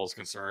computer model is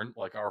concerned,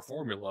 like our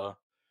formula,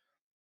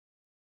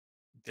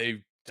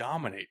 they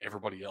dominate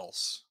everybody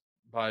else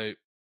by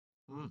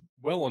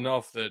well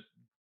enough that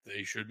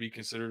they should be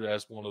considered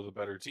as one of the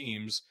better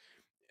teams.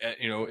 I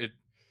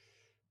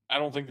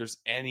don't think there's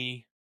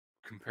any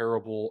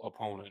comparable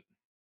opponent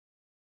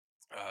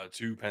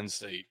to Penn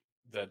State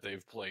that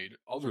they've played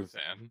other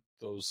than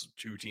those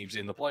 2 teams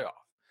in the playoff.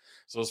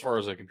 So as far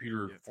as a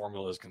computer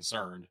formula is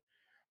concerned,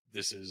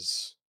 this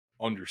is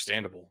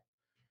understandable.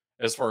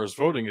 As far as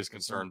voting is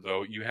concerned,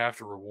 though, you have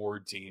to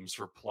reward teams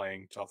for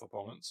playing tough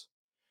opponents.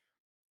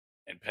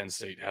 And Penn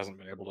State hasn't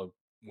been able to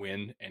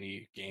win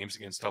any games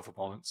against tough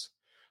opponents.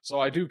 So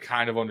I do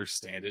kind of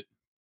understand it.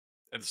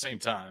 At the same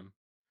time,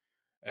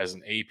 as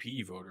an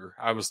AP voter,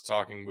 I was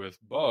talking with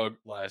Bug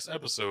last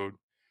episode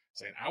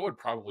saying I would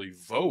probably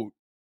vote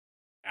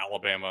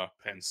Alabama,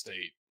 Penn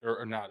State,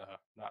 or not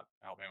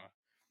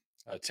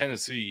Alabama,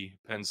 Tennessee,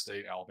 Penn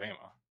State,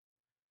 Alabama,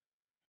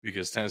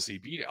 because Tennessee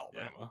beat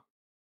Alabama,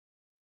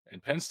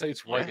 and Penn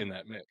State's right in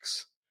that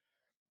mix.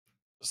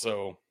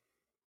 So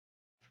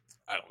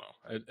I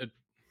don't know.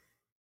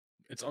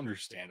 It's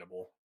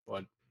understandable,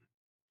 but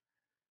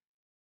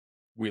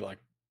we like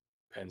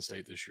Penn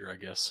State this year, I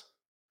guess.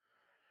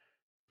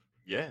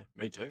 Yeah,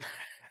 me too.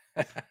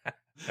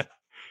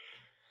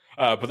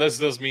 But this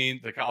does mean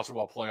the college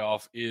football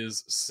playoff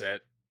is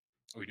set.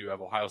 We do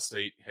have Ohio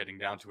State heading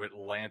down to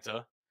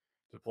Atlanta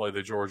to play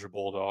the Georgia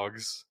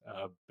Bulldogs.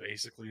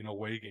 Basically an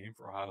away game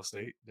for Ohio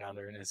State down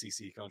there in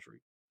SEC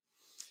country.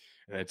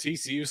 And then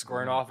TCU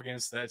squaring off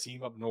against that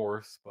team up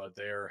north, but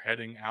they're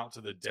heading out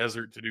to the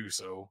desert to do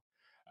so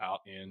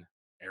out in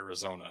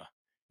Arizona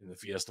in the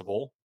Fiesta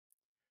Bowl.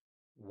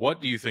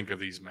 What do you think of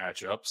these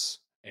matchups?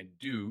 And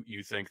do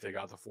you think they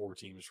got the 4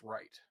 teams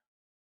right?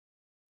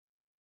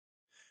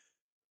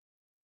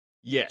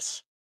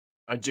 Yes,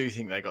 I do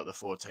think they got the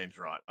 4 teams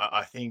right.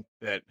 I think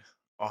that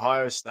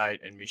Ohio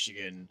State and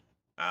Michigan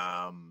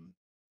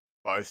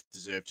both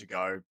deserve to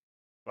go,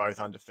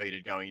 both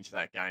undefeated going into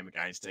that game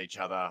against each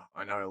other.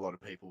 I know a lot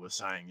of people were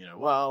saying,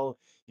 well,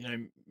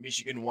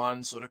 Michigan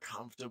won sort of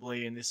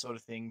comfortably and this sort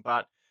of thing,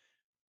 but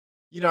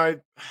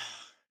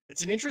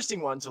it's an interesting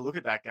one to look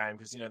at that game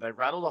because they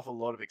rattled off a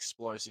lot of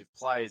explosive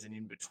plays, and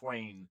in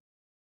between,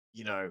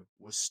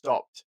 was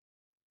stopped,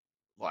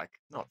 like,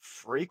 not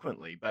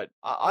frequently, but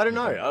I don't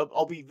know.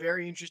 I'll be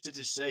very interested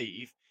to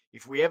see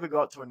if we ever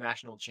got to a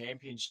national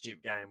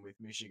championship game with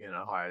Michigan and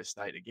Ohio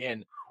State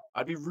again.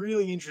 I'd be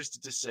really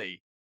interested to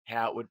see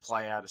how it would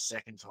play out a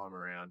second time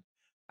around.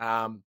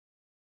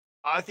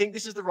 I think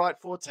this is the right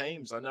 4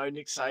 teams. I know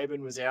Nick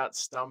Saban was out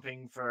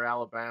stumping for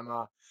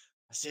Alabama.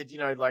 I said,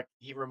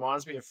 he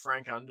reminds me of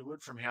Frank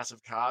Underwood from House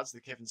of Cards, the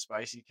Kevin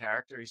Spacey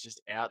character. He's just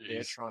out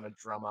there trying to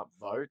drum up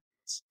votes.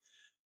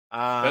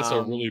 That's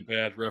a really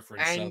bad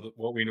reference. And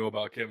What we know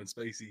about Kevin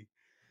Spacey,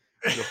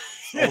 yeah,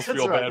 almost that's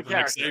feel right. bad for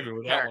Nick Saban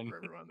with that one.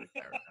 Everyone, the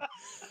character.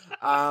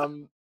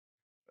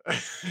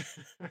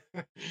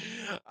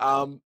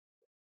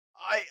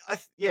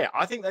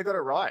 I think they got it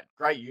right.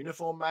 Great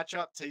uniform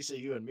matchup,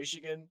 TCU and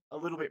Michigan. A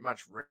little bit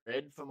much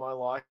red for my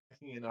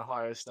liking in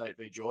Ohio State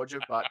v Georgia,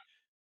 but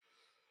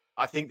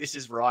I think this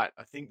is right.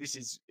 I think this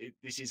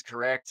is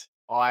correct.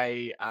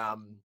 I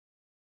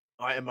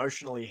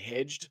emotionally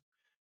hedged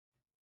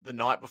the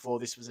night before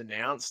this was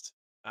announced.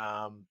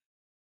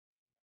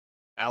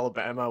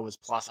 Alabama was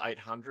plus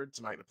 800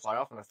 to make the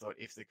playoff, and I thought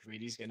if the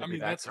committee's going to be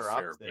that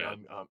corrupt,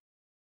 then I'm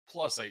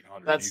plus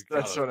 800. That's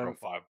what throw $5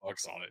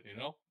 on it,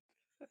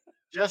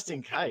 just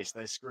in case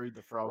they screwed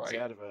the Frogs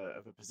out of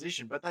a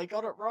position, but they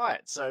got it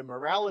right. So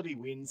morality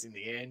wins in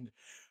the end.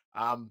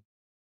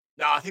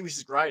 No, I think this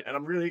is great, and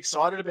I'm really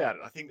excited about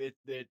it. I think that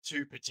they're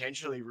 2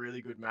 potentially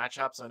really good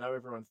matchups. I know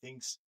everyone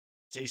thinks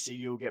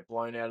TCU will get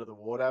blown out of the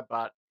water,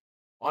 but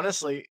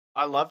honestly,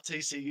 I love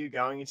TCU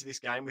going into this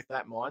game with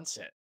that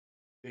mindset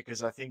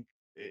because I think,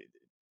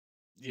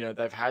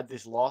 they've had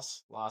this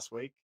loss last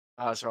week,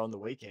 on the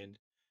weekend.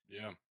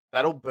 Yeah.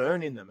 That'll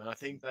burn in them, and I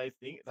think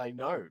they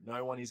know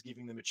no one is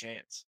giving them a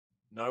chance.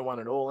 No one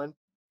at all. And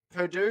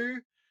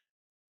Purdue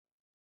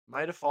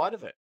made a fight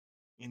of it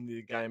in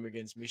the game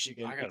against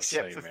Michigan,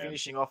 except for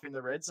finishing off in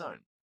the red zone.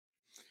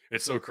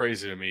 It's so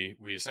crazy to me.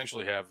 We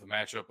essentially have the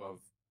matchup of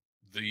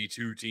the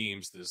 2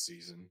 teams this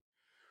season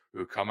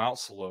who come out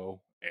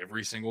slow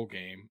every single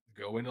game,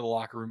 go into the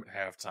locker room at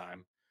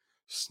halftime,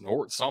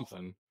 snort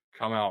something,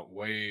 come out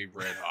way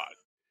red hot.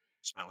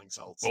 Smelling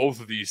salts.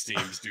 Both of these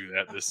teams do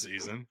that this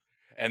season.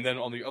 And then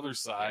on the other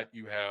side,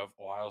 you have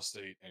Ohio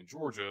State and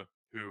Georgia,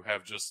 who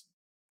have just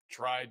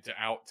tried to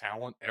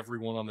out-talent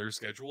everyone on their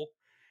schedule.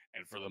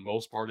 And for the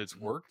most part, it's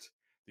worked.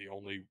 The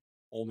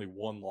only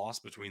one loss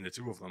between the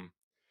 2 of them.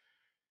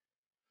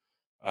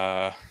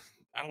 I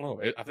don't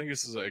know. I think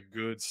this is a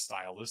good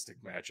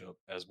stylistic matchup,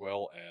 as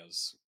well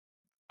as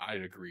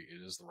I'd agree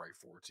it is the right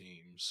 4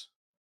 teams.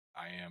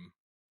 I am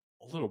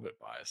a little bit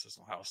biased as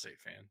an Ohio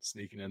State fan,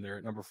 sneaking in there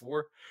at number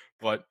 4.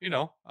 But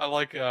I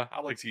like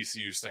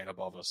TCU staying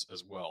above us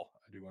as well.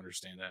 I do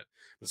understand that.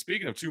 But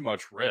speaking of too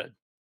much red,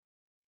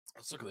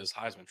 let's look at this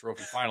Heisman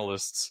Trophy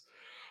finalists.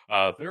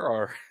 There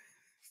are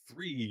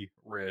 3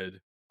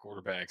 red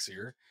quarterbacks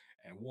here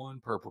and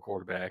 1 purple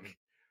quarterback.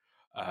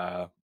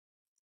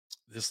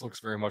 This looks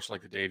very much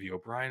like the Davey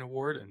O'Brien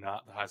Award and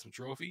not the Heisman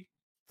Trophy,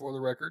 for the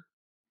record.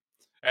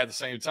 At the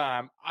same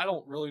time, I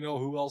don't really know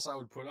who else I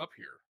would put up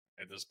here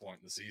at this point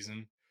in the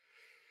season.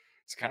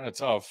 It's kind of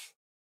tough.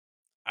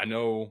 I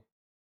know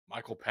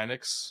Michael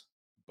Penix,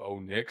 Bo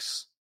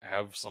Nix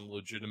have some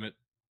legitimate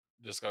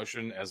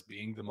discussion as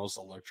being the most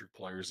electric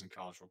players in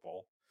college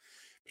football,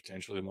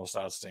 potentially the most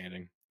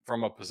outstanding.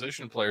 From a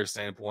position player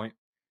standpoint,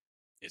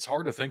 it's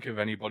hard to think of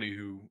anybody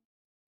who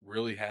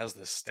really has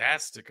the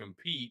stats to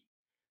compete.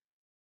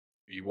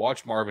 You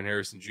watch Marvin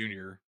Harrison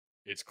Jr.,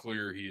 it's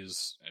clear he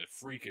is a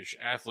freakish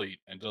athlete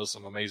and does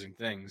some amazing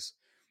things.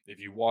 If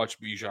you watch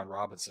Bijan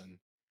Robinson,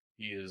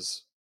 he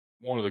is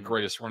one of the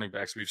greatest running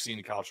backs we've seen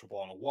in college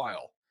football in a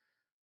while.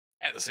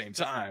 At the same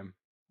time,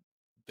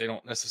 they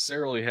don't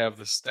necessarily have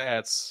the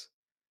stats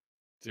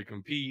to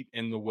compete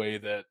in the way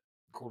that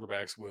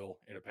quarterbacks will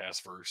in a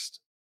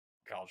pass-first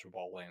college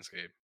football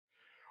landscape.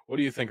 What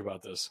do you think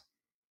about this?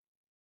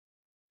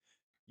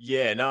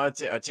 Yeah, no,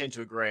 I tend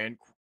to agree. And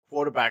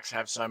quarterbacks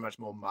have so much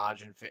more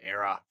margin for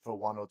error for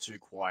 1 or 2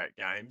 quiet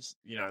games.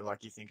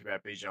 Like you think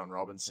about Bijan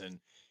Robinson,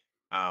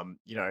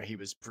 he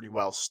was pretty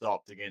well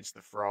stopped against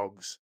the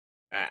Frogs.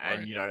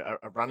 And Right.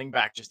 a running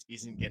back just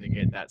isn't going to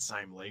get that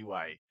same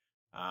leeway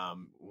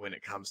when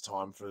it comes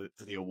time for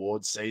the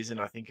awards season.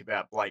 I think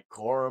about Blake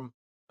Corum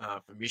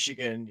for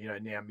Michigan,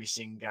 now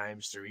missing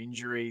games through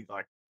injury,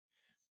 like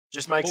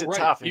just makes Well, it right.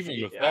 tough. If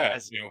Even with that,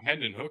 as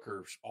Hendon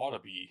Hooker ought to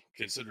be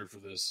considered for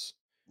this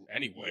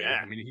anyway. yeah,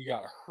 I mean, he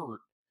got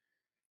hurt.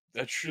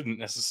 That shouldn't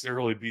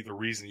necessarily be the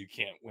reason you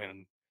can't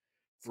win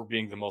for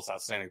being the most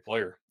outstanding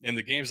player. In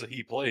the games that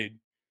he played,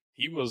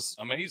 he was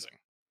amazing.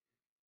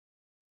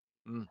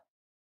 mm,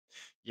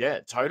 yeah,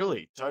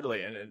 totally,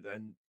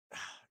 and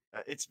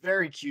it's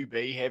very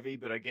QB heavy,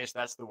 but I guess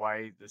that's the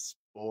way the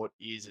sport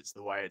is. It's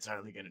the way it's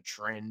only going to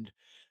trend.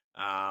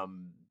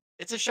 Um,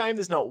 it's a shame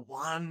there's not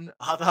one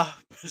other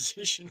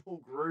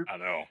positional group, I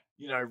know.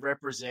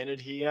 represented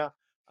here.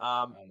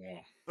 Um, I know.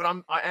 but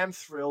I am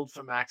thrilled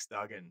for Max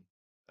Duggan.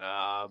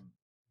 Um,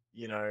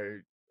 it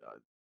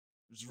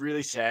was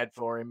really sad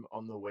for him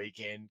on the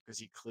weekend because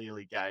he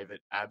clearly gave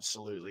it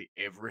absolutely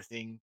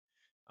everything.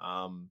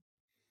 Um,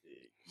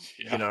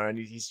 Yeah. and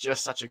he's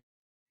just such a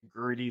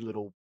gritty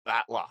little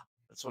battler.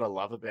 That's what I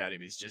love about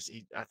him. He's just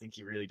I think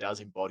he really does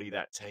embody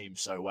that team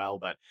so well.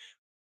 But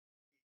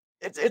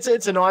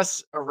it's a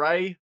nice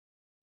array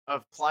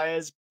of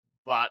players,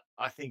 but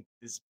I think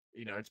there's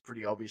it's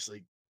pretty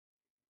obviously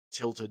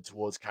tilted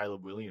towards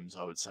Caleb Williams,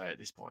 I would say at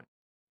this point.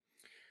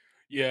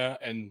 Yeah,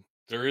 and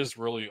there is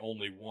really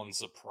only one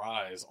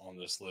surprise on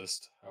this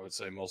list. I would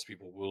say most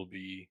people will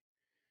be,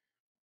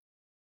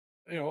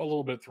 a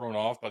little bit thrown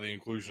off by the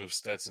inclusion of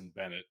Stetson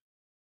Bennett.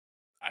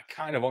 I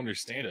kind of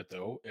understand it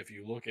though. If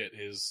you look at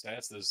his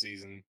stats this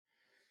season,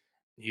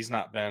 he's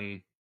not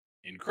been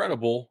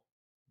incredible,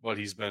 but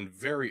he's been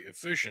very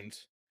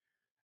efficient.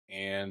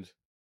 And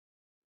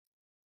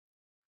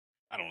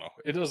I don't know,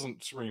 it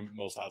doesn't scream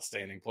most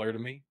outstanding player to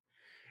me.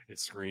 It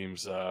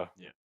screams Yeah.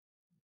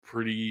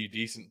 pretty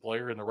decent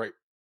player in the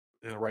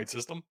right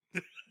system.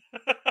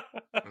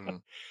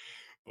 Mm,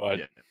 But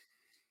yeah.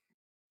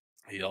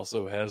 he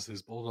also has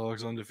his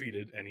Bulldogs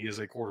undefeated, and he is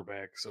a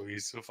quarterback, so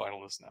he's a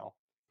finalist now.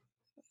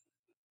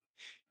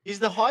 Is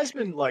the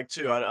Heisman like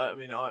too? I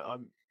mean,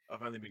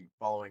 I've only been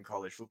following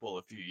college football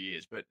a few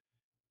years, but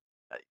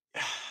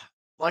uh,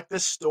 like the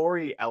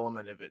story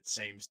element of it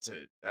seems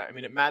to. I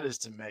mean, it matters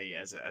to me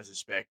as a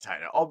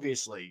spectator.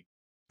 Obviously,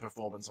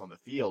 performance on the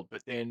field,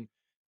 but then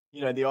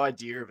the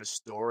idea of a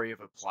story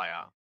of a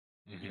player,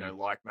 Hmm.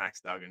 like Max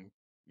Duggan,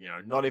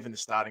 not even the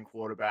starting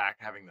quarterback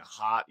having the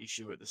heart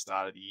issue at the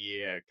start of the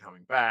year,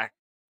 coming back,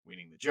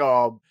 winning the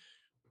job,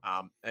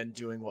 and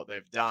doing what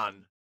they've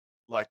done,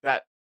 like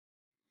that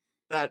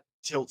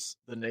tilts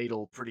the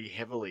needle pretty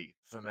heavily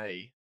for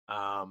me.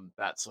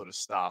 That sort of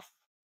stuff.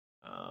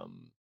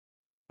 Um,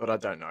 but I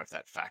don't know if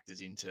that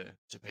factors into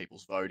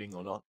people's voting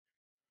or not.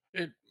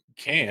 It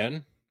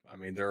can. I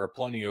mean, there are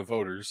plenty of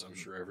voters. I'm Mm.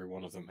 sure every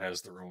one of them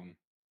has their own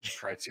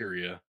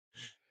criteria.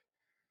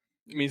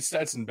 I mean,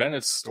 Stetson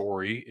Bennett's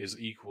story is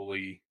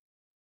equally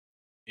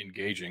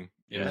engaging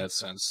in Yeah, that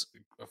sense.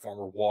 A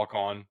former walk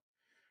on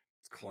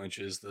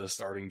clinches the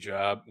starting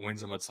job,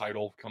 wins him a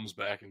title, comes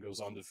back and goes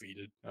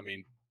undefeated. I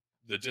mean,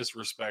 the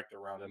disrespect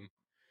around him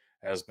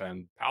has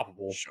been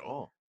palpable,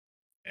 sure.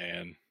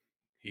 and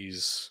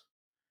he's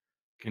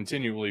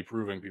continually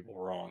proving people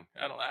wrong.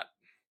 I don't know.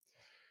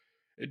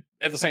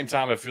 At the same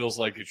time, it feels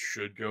like it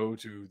should go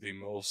to the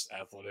most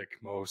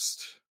athletic,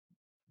 most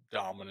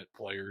dominant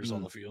players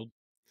on Mm. the field.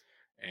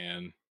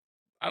 And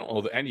I don't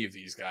know that any of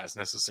these guys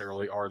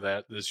necessarily are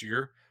that this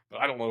year, but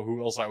I don't know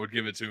who else I would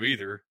give it to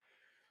either.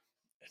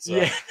 It's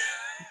Yeah,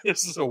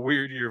 this is a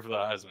weird year for the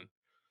Heisman.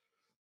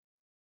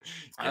 yeah,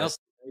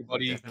 Honestly,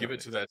 anybody give it definitely.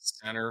 to that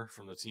center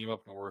from the team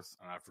up north,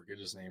 and I forget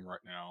his name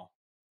right now.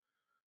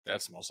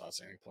 That's the most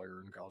outstanding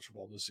player in college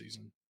football this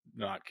season.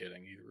 Not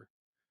kidding either.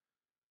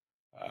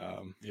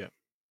 Um, Yeah.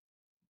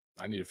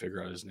 I need to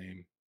figure out his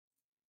name.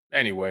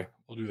 Anyway,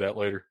 we'll do that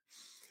later.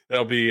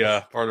 That'll be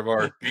part of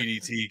our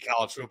BDT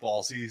College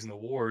Football Season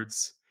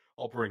Awards.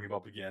 I'll bring him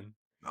up again.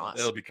 That'll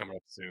Nice. be coming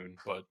up soon,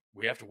 but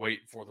we have to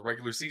wait for the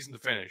regular season to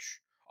finish.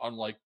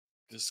 Unlike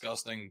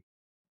disgusting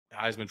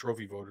Heisman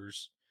Trophy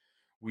voters,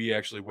 we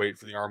actually wait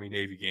for the Army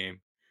Navy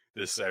game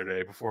this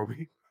Saturday before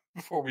we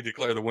before we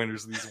declare the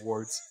winners of these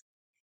awards.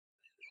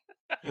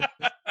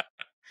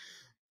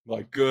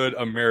 Like good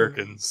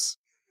Americans.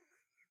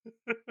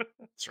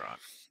 That's right.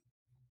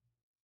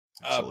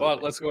 But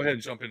Absolutely. let's go ahead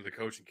and jump into the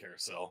coaching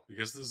carousel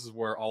because this is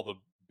where all the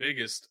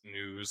biggest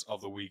news of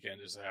the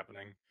weekend is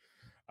happening.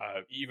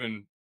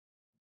 Even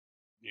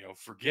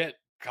forget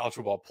college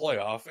football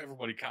playoff.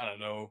 Everybody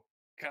kind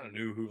of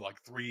knew who like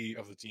three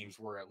of the teams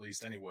were at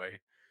least anyway.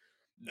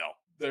 No,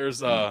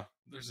 Mm.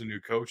 there's a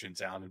new coach in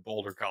town in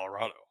Boulder,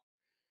 Colorado.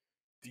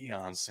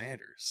 Deion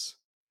Sanders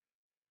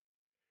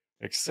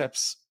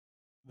accepts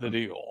the Mm.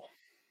 deal.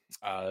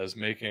 Is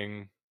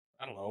making,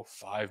 I don't know,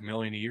 5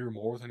 million a year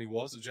more than he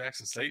was at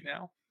Jackson State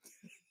now.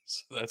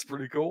 So that's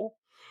pretty cool.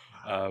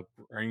 Wow.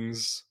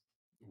 Brings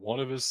one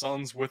of his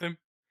sons with him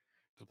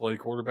to play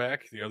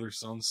quarterback. The other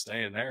son's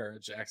staying there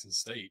at Jackson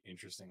State,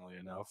 interestingly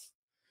enough.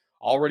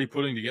 Already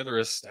putting together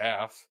a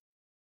staff.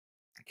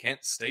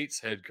 Kent State's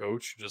head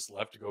coach just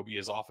left to go be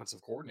his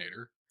offensive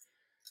coordinator.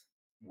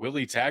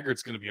 Willie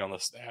Taggart's going to be on the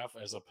staff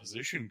as a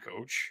position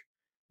coach.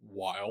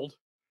 Wild.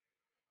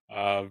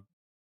 Uh,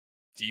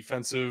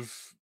 Defensive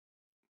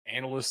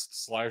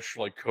analyst slash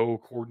like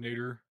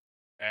co-coordinator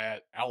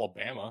at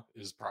Alabama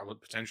is probably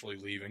potentially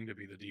leaving to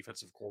be the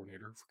defensive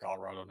coordinator for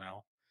Colorado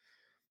now.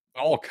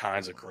 All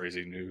kinds of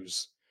crazy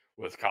news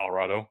with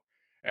Colorado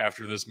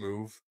after this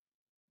move.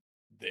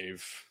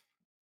 They've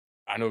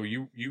I know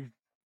you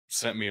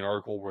sent me an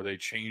article where they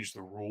changed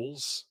the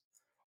rules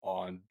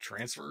on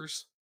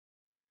transfers.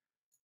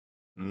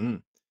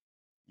 Mm.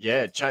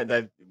 Yeah,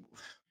 they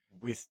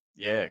with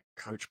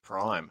Coach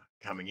Prime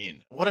coming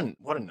in. What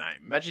a name!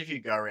 Imagine if you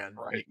go around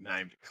Right.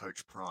 nicknamed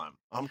Coach Prime.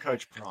 I'm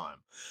Coach Prime.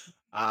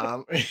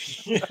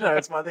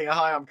 It's my thing.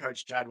 Hi, I'm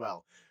Coach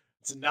Chadwell.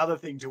 It's another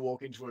thing to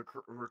walk into a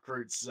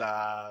recruit's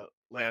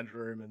lounge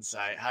room and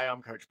say, "Hey,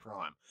 I'm Coach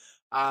Prime."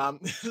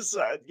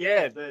 So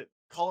yeah, the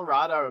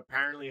Colorado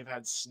apparently have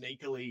had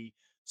sneakily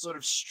sort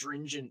of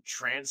stringent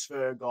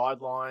transfer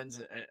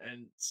guidelines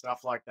and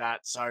stuff like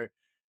that. So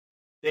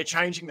they're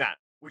changing that,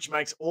 which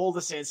makes all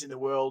the sense in the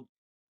world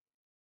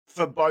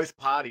for both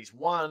parties.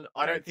 One,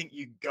 I Right. don't think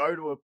you go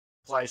to a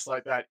place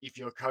like that if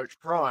you're Coach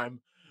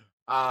Prime,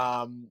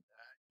 um,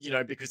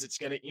 because it's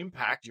going to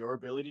impact your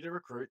ability to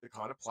recruit the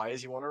kind of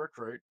players you want to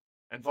recruit,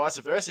 and vice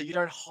versa. You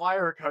don't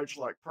hire a coach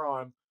like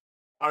Prime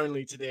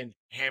only to then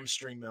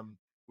hamstring them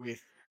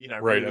with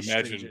Right. really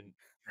stringent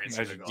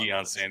transfer Imagine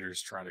Deion guidelines.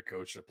 Sanders trying to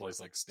coach a place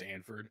like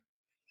Stanford.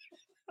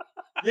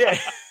 Yeah,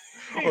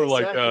 Or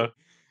like exactly.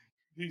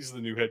 he's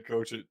the new head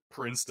coach at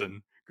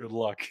Princeton. Good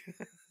luck.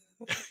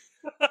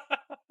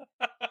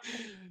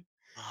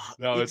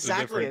 No, it's a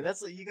Exactly, different and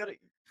that's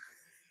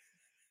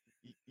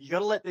you got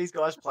to let these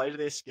guys play to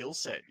their skill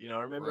set. I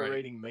remember right.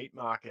 reading Meat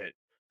Market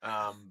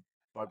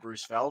by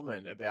Bruce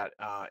Feldman about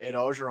Ed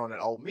Orgeron at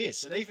Ole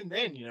Miss, and even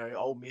then,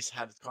 Ole Miss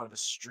had kind of a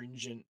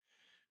stringent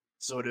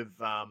sort of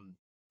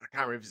I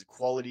can't remember if it's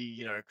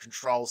quality,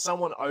 control,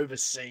 someone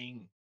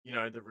overseeing,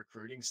 the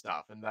recruiting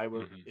stuff, and they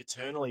were Hmm.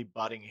 eternally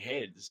butting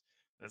heads.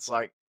 And it's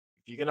like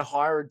if you're gonna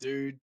hire a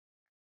dude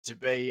to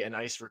be an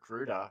ace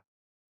recruiter,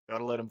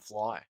 gotta let him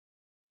fly.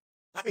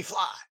 Let me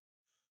fly.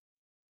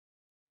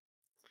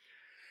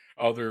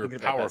 Other Thinking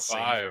about Power that scene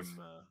Five.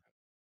 from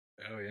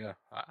Oh yeah,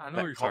 I know what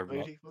that you're cop talking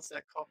about. movie. What's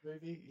that cop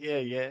movie? Yeah,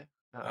 yeah.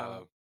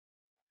 Uh,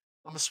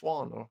 I'm a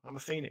swan or I'm a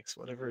phoenix,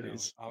 whatever it you know,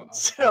 is. I'm a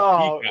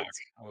peacock. It's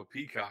I'm a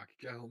peacock.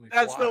 You gotta help me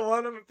that's the fly.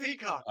 one. I'm a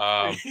peacock.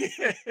 Um,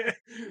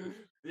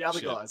 The other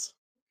Shit. guys,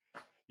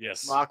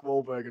 Yes. Mark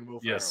Wahlberg and Will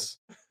Ferrell. Yes.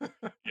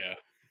 Yeah.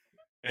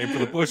 Aim for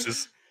the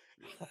bushes.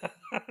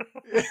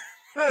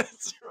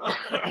 That's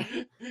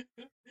right.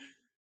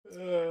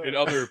 In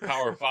Uh, other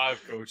Power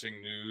Five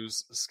coaching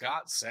news,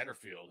 Scott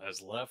Satterfield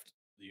has left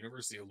the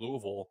University of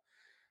Louisville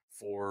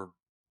for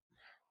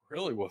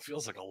really what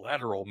feels like a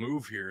lateral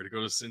move here to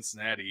go to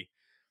Cincinnati.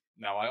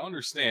 Now, I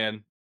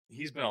understand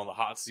he's been on the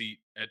hot seat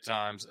at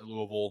times at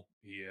Louisville.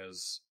 He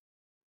has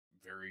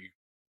very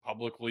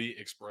publicly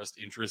expressed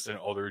interest in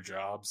other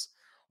jobs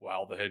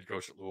while the head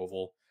coach at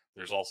Louisville.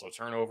 There's also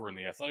turnover in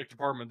the athletic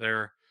department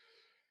there.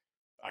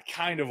 I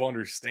kind of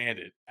understand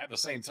it. At the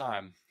same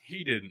time,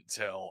 he didn't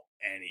tell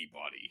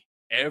anybody.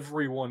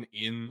 Everyone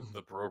in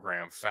the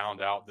program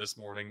found out this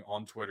morning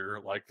on Twitter,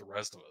 like the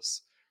rest of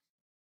us.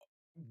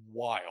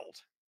 Wild.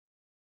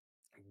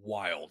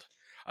 Wild.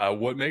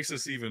 What makes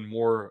this even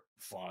more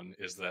fun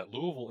is that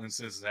Louisville and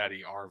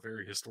Cincinnati are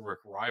very historic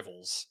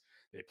rivals.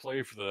 They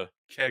play for the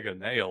keg of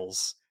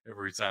nails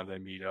every time they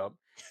meet up.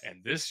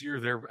 And this year,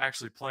 they're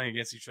actually playing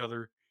against each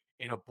other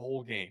in a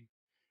bowl game,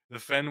 the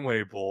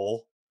Fenway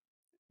Bowl,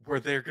 where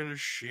they're going to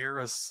share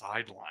a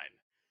sideline.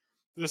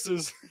 This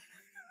is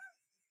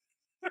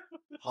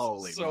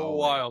Holy so moly.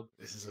 wild.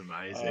 This is Uh,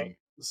 amazing.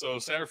 so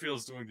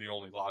Satterfield's doing the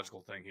only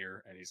logical thing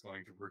here, and he's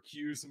going to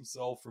recuse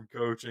himself from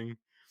coaching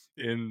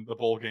in the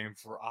bowl game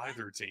for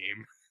either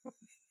team.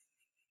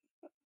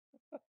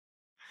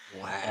 Um,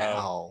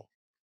 Wow.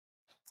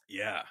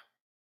 yeah,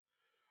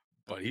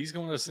 but he's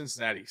going to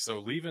Cincinnati. So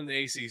leaving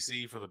the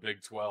ACC for the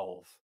Big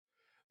 12,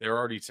 they're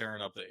already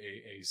tearing up the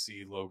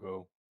AAC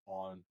logo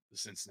on the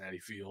Cincinnati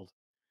field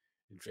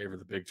in favor of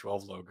the Big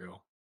 12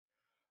 logo.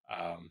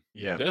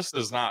 Yeah. This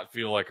does not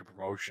feel like a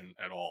promotion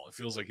at all. It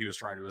feels like he was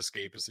trying to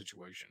escape a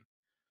situation.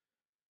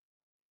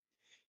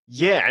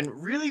 Yeah, and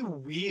really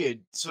weird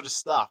sort of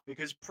stuff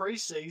because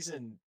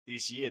preseason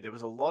this year there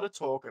was a lot of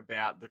talk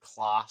about the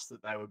class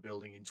that they were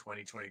building in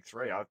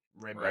 2023. I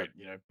remember,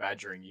 Right.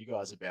 badgering you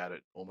guys about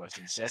it almost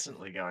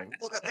incessantly, going,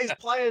 "Look at these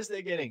players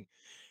they're getting."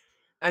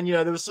 And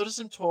there was sort of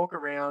some talk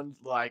around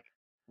like,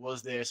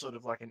 was there sort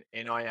of like an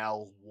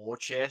NIL war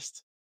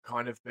chest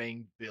kind of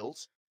being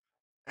built?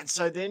 And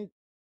so then,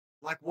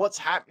 like, what's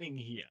happening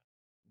here?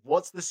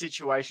 What's the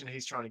situation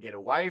he's trying to get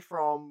away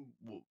from?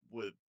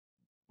 Were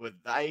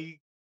they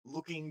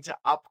looking to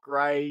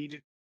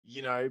upgrade?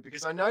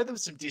 Because I know there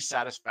was some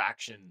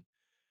dissatisfaction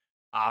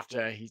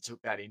after he took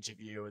that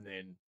interview, and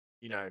then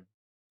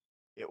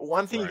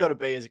one thing you got Right. to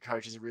be as a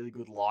coach is a really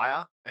good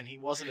liar, and he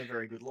wasn't a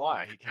very good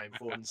liar. He came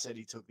forward and said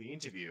he took the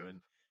interview,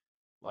 and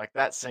Like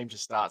that seemed to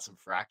start some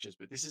fractures,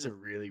 but this is a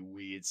really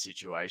weird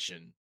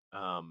situation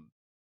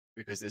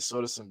because there's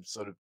sort of some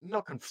sort of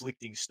not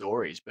conflicting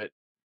stories, but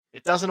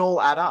it doesn't all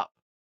add up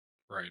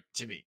Right.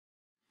 to me.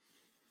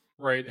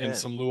 Right. And Yeah.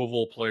 some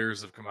Louisville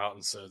players have come out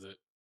and said that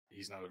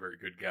he's not a very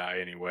good guy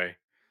anyway.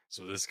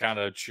 So this kind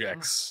of Mm,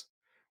 checks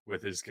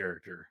with his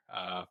character.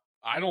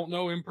 I don't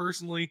know him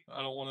personally.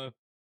 I don't want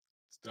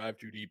to dive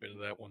too deep into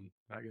that one.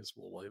 I guess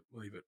we'll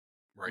leave it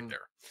right mm,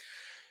 there.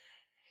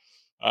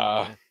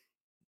 Uh, yeah.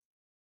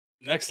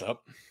 Next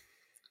up,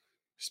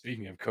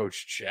 speaking of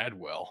Coach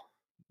Chadwell,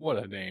 what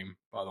a name,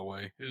 by the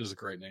way. It is a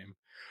great name.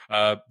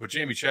 But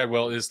Jamie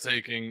Chadwell is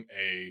taking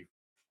a,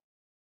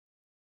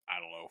 I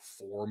don't know,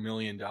 $4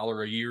 million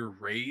a year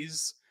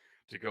raise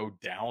to go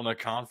down a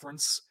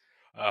conference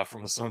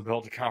from the Sun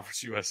Belt to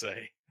Conference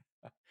USA.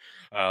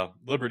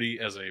 Liberty,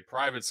 as a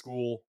private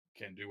school,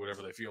 can do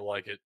whatever they feel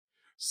like it.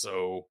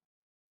 So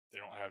they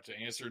don't have to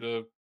answer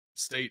to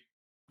state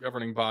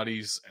governing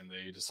bodies, and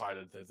they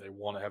decided that they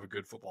want to have a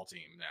good football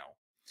team now.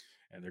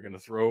 And they're going to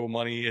throw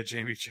money at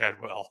Jamie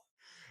Chadwell.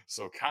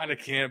 So kind of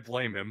can't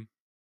blame him.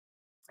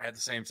 At the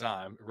same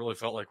time, it really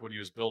felt like what he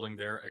was building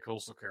there at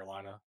Coastal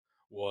Carolina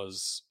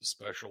was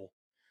special.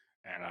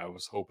 And I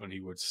was hoping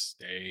he would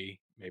stay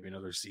maybe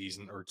another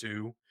season or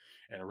two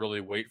and really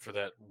wait for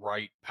that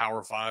right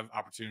Power Five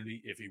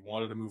opportunity if he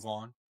wanted to move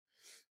on.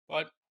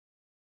 But,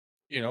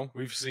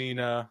 we've seen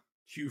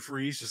Hugh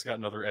Freeze just got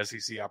another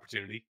SEC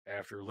opportunity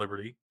after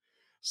Liberty.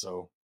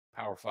 So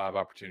Power Five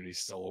opportunities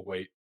still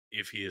await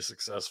if he is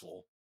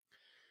successful.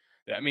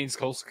 That means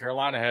Coastal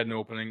Carolina had an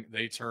opening.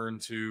 They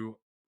turned to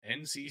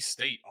NC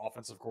State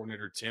offensive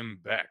coordinator Tim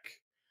Beck.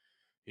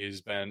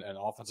 He's been an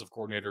offensive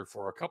coordinator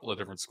for a couple of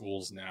different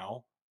schools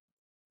now,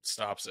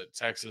 stops at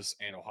Texas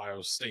and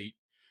Ohio State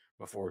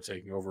before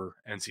taking over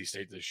NC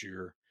State this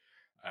year.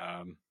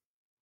 Um,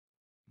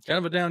 Kind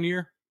of a down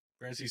year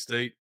for NC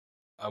State.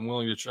 I'm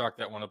willing to chalk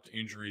that one up to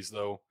injuries,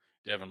 though.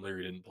 Devin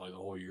Leary didn't play the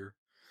whole year.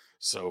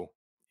 So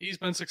he's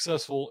been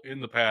successful in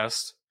the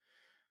past.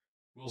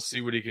 We'll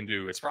see what he can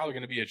do. It's probably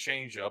going to be a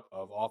change up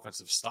of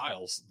offensive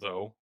styles,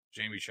 though.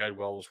 Jamie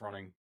Chadwell was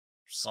running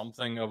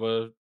something of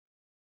a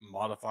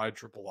modified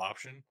triple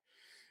option,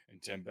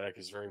 and Tim Beck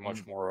is very much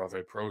Mm. more of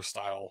a pro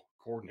style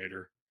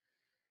coordinator.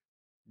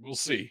 We'll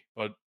see.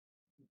 But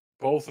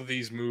both of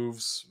these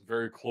moves,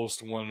 very close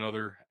to one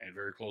another and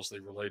very closely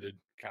related,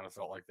 kind of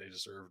felt like they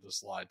deserved to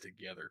slide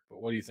together.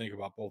 But what do you think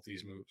about both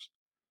these moves?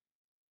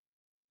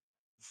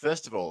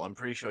 First of all, I'm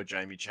pretty sure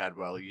Jamie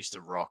Chadwell used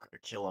to rock a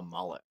killer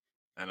mullet,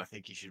 and I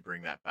think he should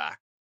bring that back.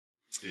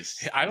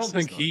 This I don't this is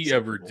think not he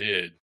ever acceptable.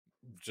 did.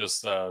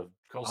 Just Coastal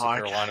Oh,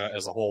 okay. Carolina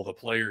as a whole, the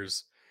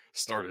players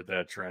started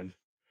that trend.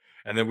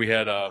 And then we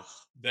had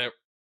that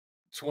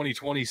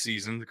 2020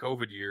 season, the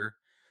COVID year,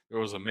 there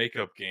was a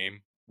makeup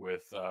game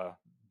with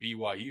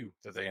BYU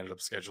that they ended up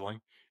scheduling.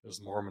 It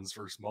was Mormon's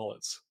versus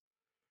Mullets.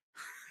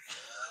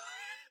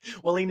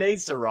 Well, he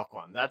needs to rock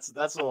one. That's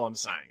all I'm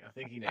saying. I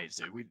think he needs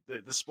to.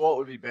 The sport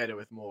would be better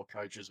with more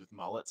coaches with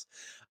mullets.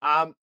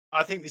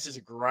 I think this is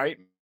a great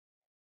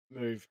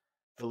move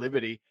for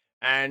Liberty,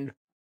 and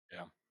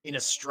Yeah, in a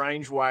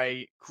strange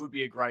way, could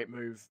be a great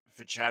move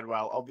for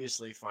Chadwell.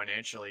 Obviously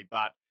financially,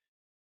 but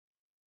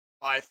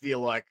I feel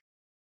like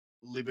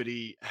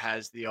Liberty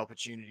has the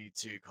opportunity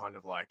to kind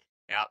of like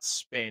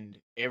outspend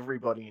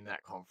everybody in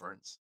that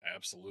conference.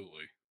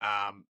 absolutely.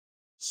 Um,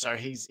 so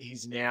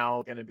he's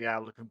now going to be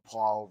able to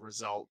compile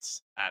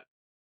results at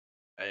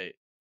a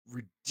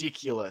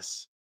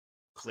ridiculous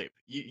clip.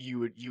 You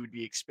would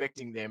be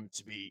expecting them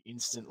to be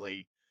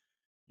instantly,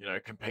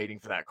 competing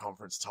for that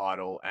conference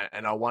title,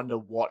 and I wonder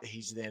what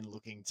he's then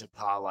looking to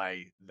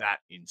parlay that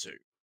into.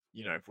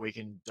 If we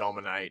can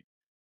dominate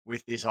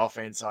with this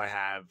offense, I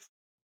have,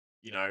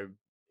 you know,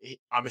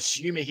 I'm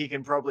assuming he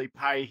can probably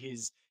pay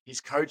his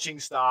coaching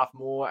staff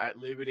more at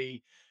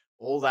Liberty,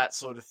 all that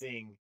sort of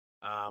thing.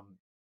 Um,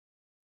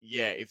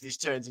 yeah, if this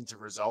turns into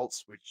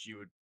results, which you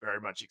would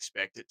very much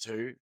expect it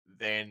to,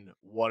 then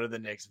what are the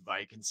next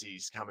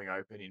vacancies coming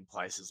open in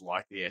places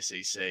like the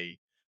SEC,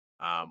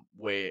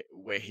 where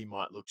he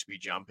might look to be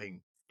jumping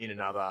in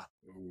another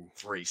Ooh,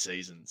 3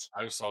 seasons?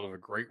 I just thought of a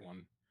great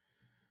one.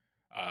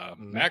 Mm,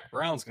 Mac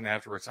Brown's going to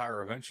have to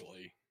retire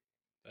eventually.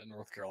 That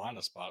North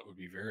Carolina spot would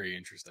be very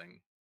interesting.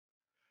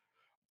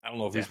 I don't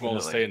know if he's willing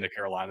to stay definitely. in the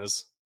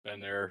Carolinas. Been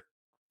there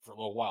for a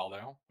little while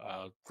now.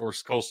 Of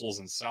course, Coastal's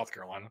in South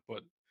Carolina,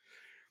 but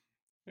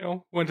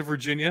went to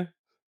Virginia,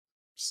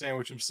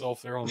 sandwich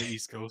himself there on the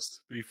East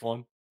Coast. Be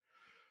fun.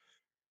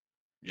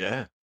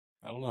 Yeah.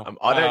 I don't know.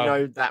 I don't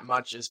know that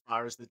much as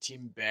far as the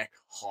Tim Beck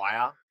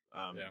hire.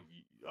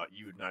 Yeah,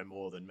 You would know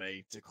more than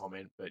me to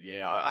comment, but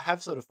yeah, I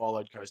have sort of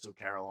followed Coastal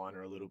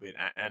Carolina a little bit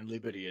and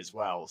Liberty as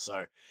well.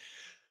 So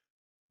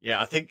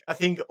yeah, I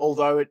think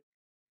although it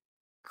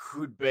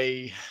could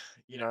be,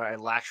 a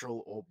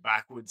lateral or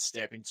backward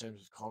step in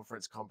terms of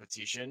conference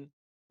competition,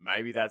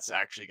 maybe that's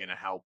actually going to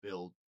help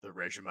build the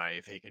resume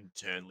if he can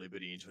turn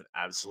Liberty into an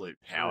absolute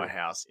true.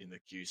 powerhouse in the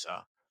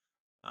CUSA.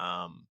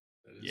 Um,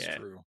 That is yeah,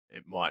 true.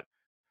 it might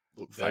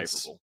look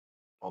That's favorable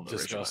on the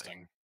resume.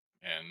 disgusting.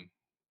 And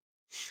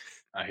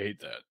I hate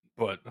that,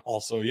 but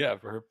also, yeah,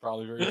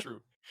 probably very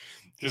true.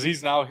 Because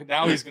he's now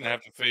he's going to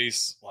have to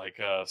face like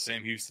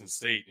Sam Houston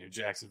State and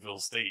Jacksonville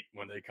State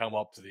when they come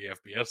up to the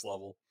FBS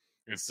level,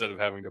 instead of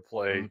having to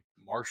play Mm,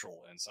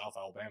 Marshall and South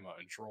Alabama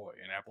and Troy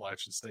and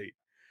Appalachian State.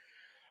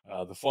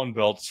 The Fun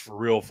Belt's for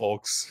real,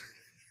 folks.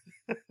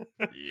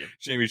 yeah,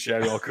 Jamie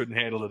Chadwell couldn't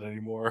handle it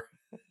anymore.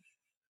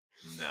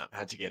 no,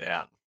 had to get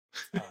out.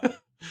 Uh,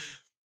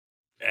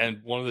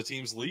 and one of the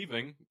teams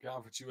leaving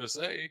Conference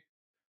USA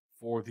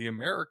for the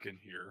American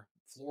here,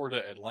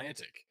 Florida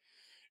Atlantic,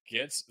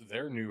 gets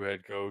their new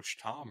head coach,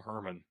 Tom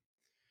Herman,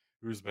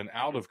 who's been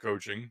out of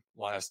coaching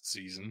last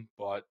season,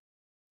 but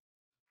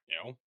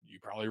you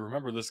probably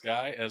remember this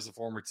guy as the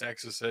former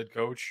Texas head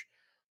coach.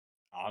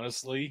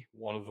 Honestly,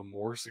 one of the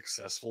more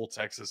successful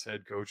Texas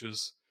head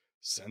coaches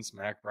since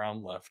Mac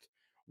Brown left.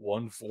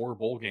 Won 4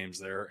 bowl games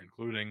there,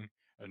 including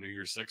a New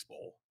Year's Six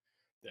bowl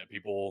that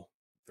people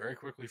very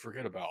quickly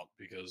forget about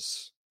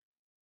because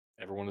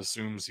everyone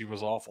assumes he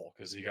was awful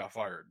because he got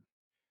fired.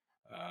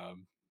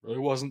 Really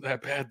wasn't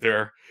that bad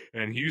there.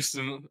 And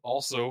Houston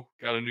also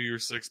got a New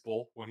Year's Six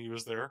bowl when he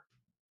was there.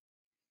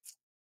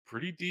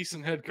 Pretty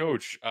decent head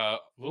coach. A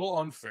little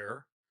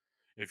unfair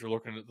if you're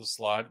looking at the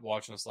slide,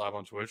 watching this live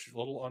on Twitch. A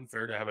little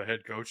unfair to have a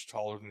head coach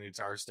taller than the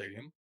entire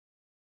stadium,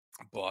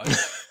 but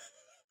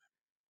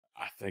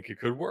I think it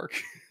could work.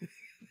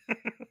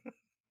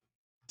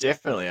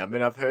 Definitely. I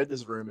mean, I've heard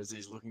there's rumors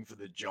he's looking for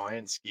the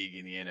Giants gig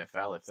in the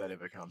NFL if that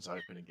ever comes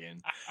open again.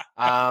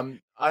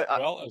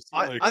 Well, it's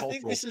certainly a I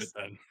think cultural this fit is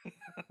then.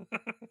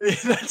 yeah,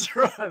 that's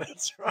right.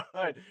 That's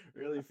right.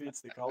 Really fits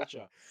the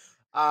culture.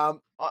 I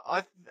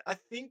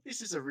think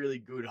this is a really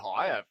good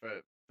hire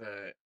for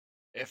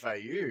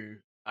FAU.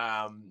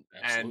 And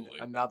Absolutely.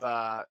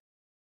 another,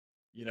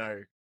 you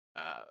know,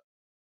 uh,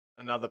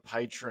 another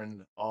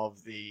patron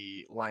of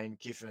the Lane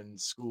Kiffin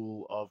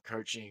School of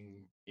Coaching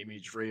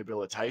Image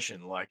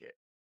Rehabilitation. Like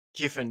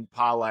Kiffin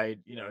parlayed,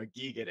 a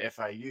gig at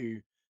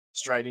FAU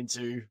straight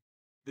into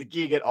the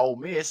gig at Ole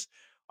Miss.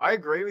 I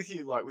agree with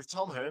you. Like with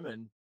Tom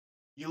Herman,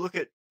 you look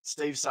at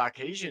Steve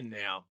Sarkisian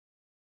now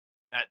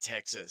at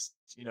Texas,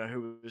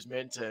 who was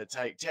meant to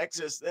take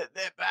Texas. They're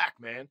back,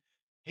 man.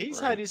 He's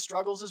had Right. his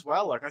struggles as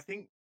well. Like I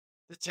think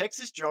the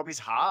Texas job is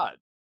hard.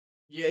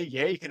 Yeah,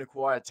 you can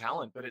acquire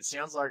talent, but it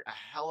sounds like a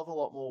hell of a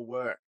lot more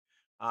work.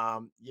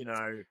 Um, you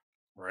know,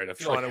 Right. I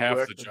feel like trying to half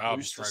work the the job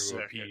is booster trying to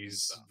circuit and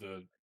appease stuff.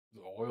 the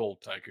oil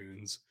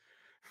tycoons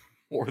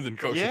more than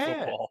coaching Yeah,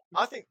 football.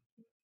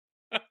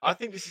 I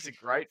think this is a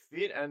great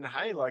fit. And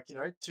hey,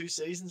 2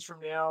 seasons from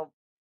now,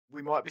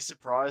 we might be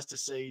surprised to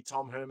see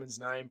Tom Herman's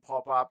name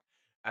pop up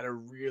at a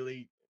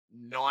really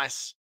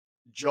nice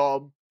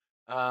job,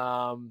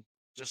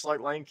 just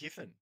like Lane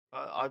Kiffin.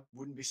 I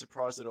wouldn't be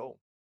surprised at all.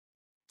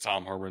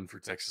 Tom Herman for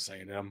Texas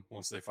A&M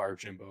once they fire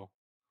Jimbo.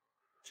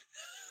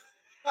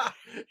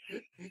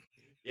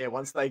 Yeah,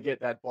 once they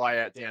get that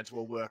buyout down to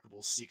a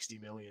workable 60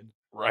 million.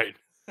 Right.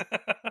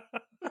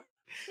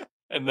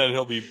 And then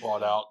he'll be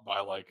bought out by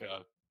like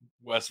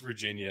West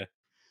Virginia.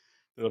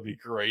 That'll be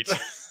great.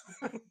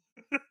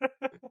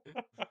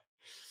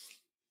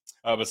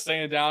 But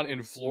staying down in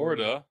Mm.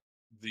 Florida,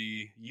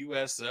 the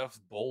USF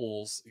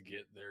Bulls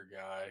get their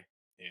guy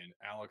in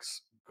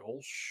Alex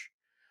Golsh.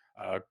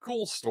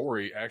 Cool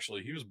story,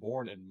 actually. He was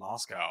born in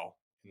Moscow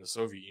in the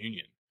Soviet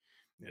Union.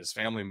 His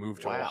family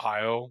moved to Wow.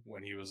 Ohio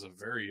when he was a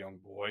very young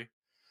boy.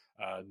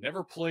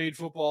 Never played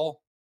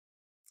football,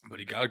 but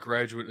he got a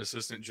graduate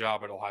assistant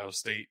job at Ohio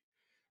State,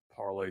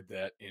 parlayed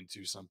that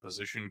into some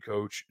position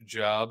coach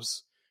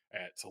jobs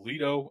at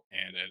Toledo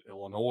and at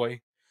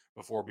Illinois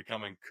before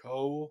becoming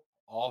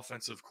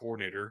co-offensive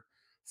coordinator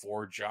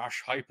for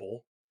Josh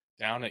Heupel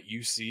down at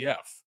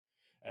UCF,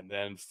 and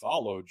then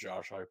followed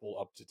Josh Heupel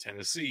up to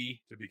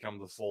Tennessee to become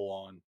the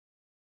full-on,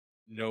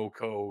 no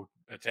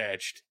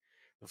co-attached,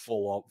 the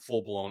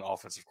full-blown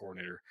offensive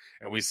coordinator.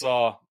 And we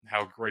saw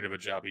how great of a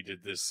job he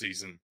did this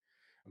season.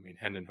 I mean,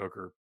 Hendon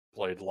Hooker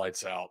played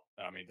lights out.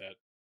 I mean, that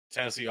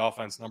Tennessee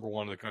offense,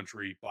 #1 in the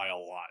country by a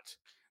lot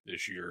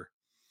this year.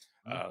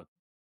 Mm. Uh,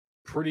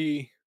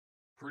 pretty,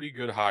 pretty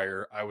good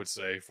hire, I would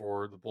say,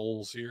 for the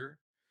Bulls here.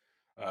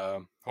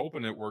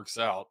 Hoping it works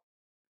out.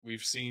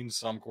 We've seen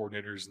some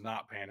coordinators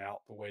not pan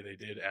out the way they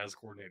did as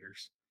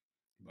coordinators,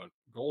 but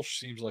Golsh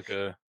seems like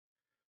a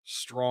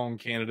strong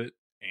candidate,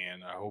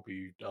 and I hope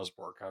he does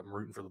work. I'm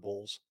rooting for the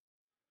Bulls.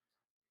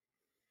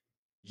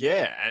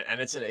 Yeah,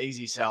 and it's an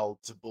easy sell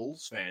to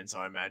Bulls fans,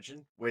 I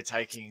imagine. We're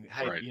taking,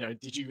 hey, Right.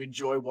 did you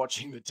enjoy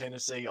watching the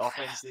Tennessee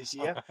offense this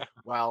year?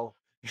 Well,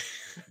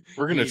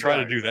 We're here gonna you try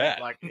to go. do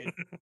that. Like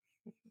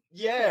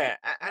yeah,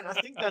 and I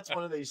think that's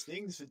one of these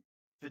things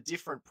for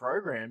different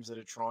programs that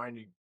are trying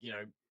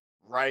to,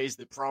 raise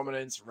the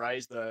prominence,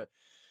 raise the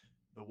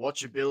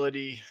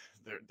watchability,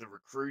 the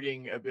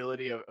recruiting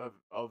ability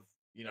of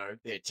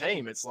their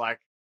team. It's like,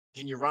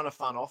 can you run a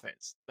fun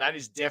offense? That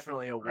is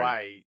definitely a Right.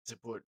 way to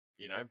put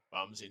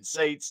bums in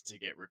seats to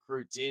get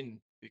recruits in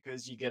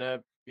because you're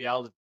gonna be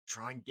able to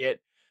try and get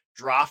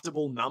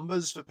draftable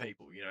numbers for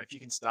people. If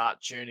you can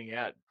start churning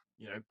out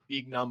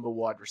big number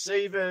wide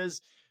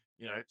receivers,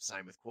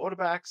 same with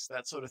quarterbacks,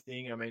 that sort of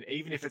thing. I mean,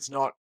 even if it's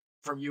not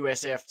from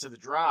USF to the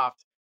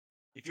draft,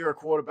 if you're a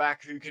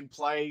quarterback who can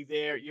play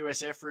there at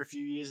USF for a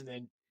few years and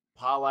then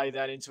parlay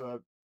that into a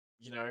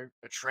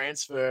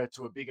transfer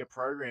to a bigger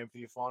program for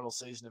your final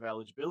season of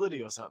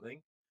eligibility or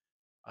something,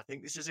 I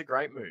think this is a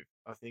great move.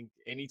 I think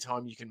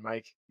anytime you can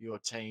make your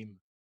team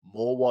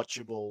more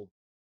watchable,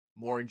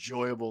 more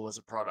enjoyable as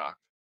a product,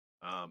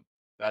 um,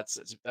 that's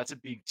a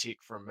big tick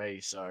from me.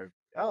 So,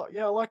 oh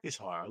yeah, I like this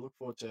hire. I look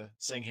forward to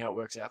seeing how it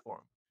works out for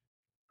him.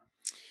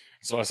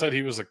 So I said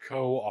he was a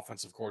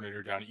co-offensive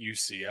coordinator down at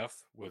UCF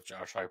with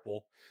Josh Heupel.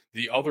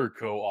 The other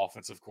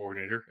co-offensive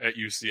coordinator at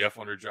UCF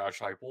under Josh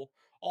Heupel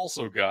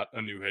also got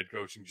a new head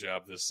coaching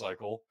job this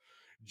cycle.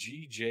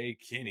 G.J.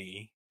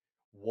 Kinney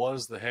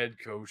was the head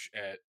coach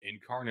at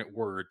Incarnate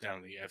Word down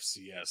in the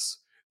FCS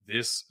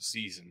this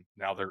season.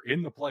 Now they're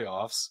in the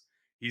playoffs.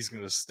 He's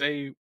going to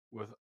stay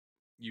with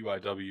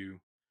UIW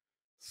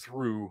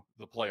through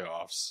the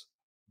playoffs,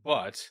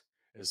 but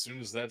as soon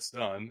as that's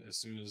done, as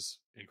soon as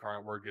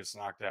Incarnate Word gets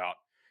knocked out,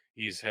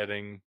 he's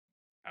heading,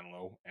 I don't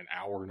know, an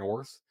hour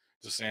north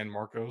to San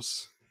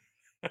Marcos,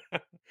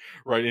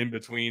 right in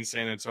between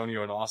San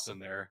Antonio and Austin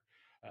there,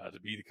 to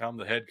become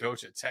the head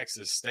coach at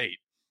Texas State.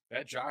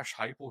 That Josh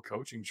Heupel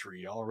coaching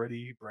tree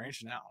already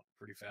branching out.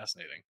 Pretty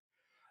fascinating.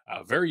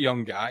 Very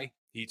young guy.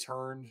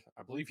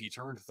 I believe he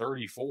turned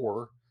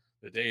 34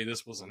 the day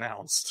this was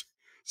announced.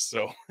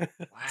 So Wow.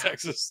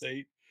 Texas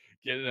State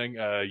getting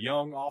a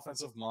young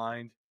offensive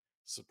mind,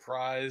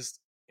 surprised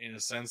in a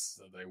sense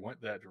that they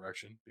went that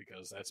direction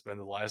because that's been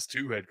the last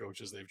two head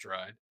coaches they've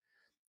tried.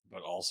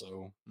 But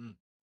also,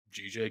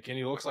 GJ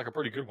Kinney looks like a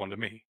pretty good one to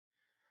me.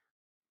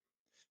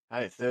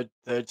 Hey,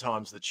 third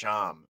time's the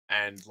charm,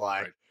 and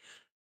like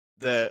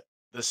Right.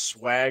 the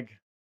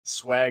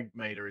swag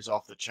meter is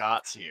off the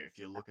charts here. If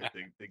you look at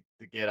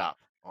the get up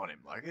on him,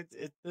 like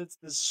it's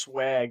the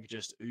swag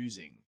just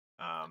oozing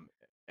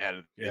out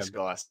of Yeah, this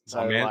guy. my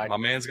So man, like my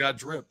man's got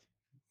drip.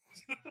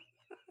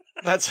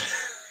 that's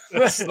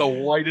That's the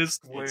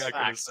whitest way it's I could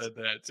have facts. said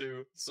that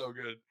too. So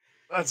good.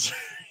 That's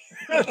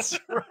that's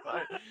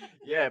right.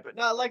 Yeah, but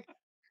no, like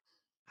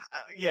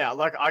yeah,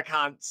 like I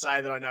can't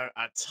say that I know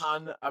a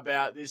ton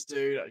about this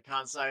dude. I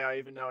can't say I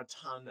even know a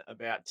ton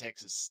about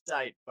Texas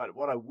State. But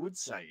what I would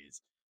say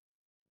is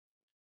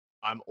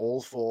I'm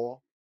all for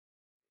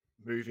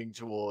moving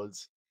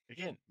towards,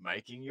 again,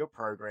 making your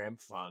program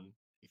fun.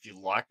 If you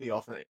like the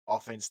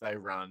offense they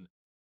run,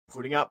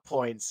 putting up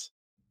points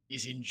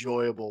is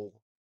enjoyable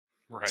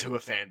Right. to a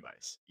fan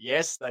base.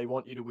 Yes, they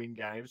want you to win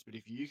games, but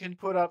if you can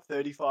put up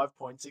 35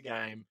 points a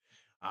game,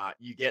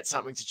 you get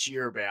something to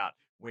cheer about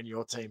when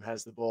your team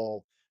has the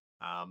ball.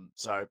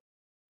 So,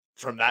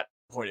 from that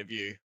point of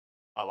view,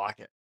 I like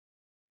it.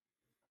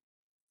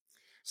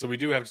 So we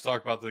do have to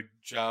talk about the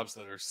jobs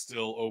that are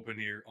still open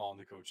here on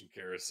the coaching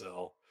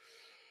carousel.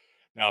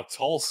 Now,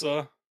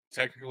 Tulsa,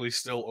 technically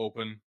still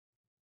open.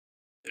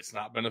 It's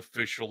not been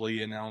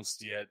officially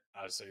announced yet.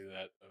 I say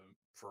that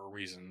for a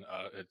reason.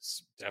 It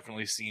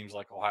definitely seems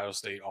like Ohio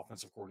State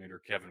offensive coordinator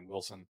Kevin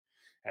Wilson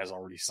has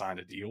already signed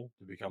a deal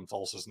to become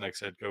Tulsa's next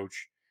head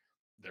coach.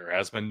 There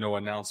has been no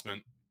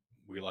announcement.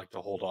 We like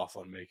to hold off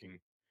on making,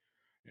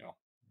 you know,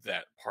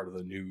 that part of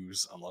the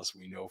news unless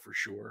we know for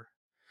sure.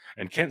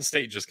 And Kent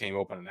State just came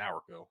open an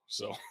hour ago,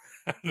 so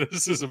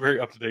this is a very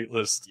up to date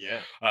list.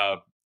 Yeah.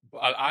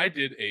 But I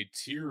did a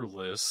tier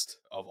list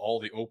of all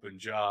the open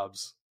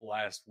jobs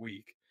last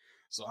week,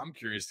 so I'm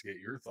curious to get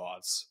your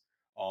thoughts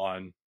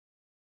on,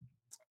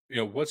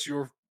 what's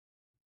your,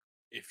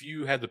 if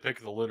you had the pick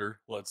of the litter,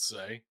 let's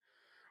say,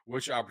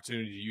 which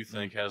opportunity do you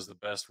think has the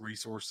best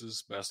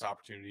resources, best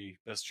opportunity,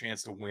 best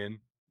chance to win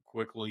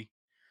quickly?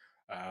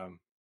 Um,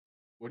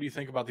 what do you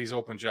think about these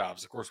open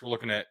jobs? Of course, we're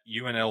looking at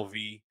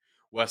UNLV,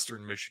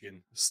 Western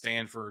Michigan,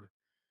 Stanford,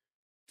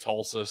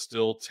 Tulsa,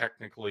 still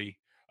technically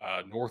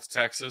North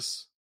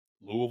Texas,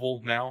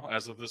 Louisville now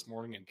as of this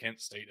morning, and Kent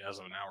State as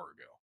of an hour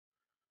ago.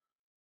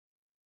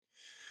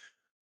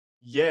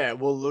 Yeah,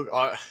 well, look,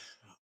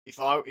 if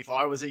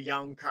I was a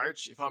young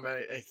coach, if I'm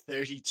a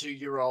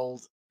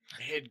 32-year-old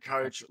head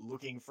coach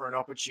looking for an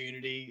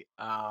opportunity,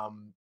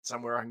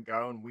 somewhere I can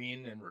go and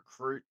win and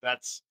recruit,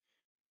 that's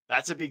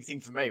a big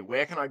thing for me.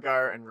 Where can I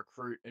go and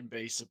recruit and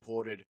be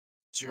supported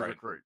to Right.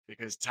 recruit?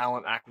 Because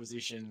talent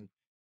acquisition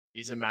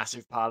is a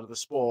massive part of the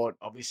sport.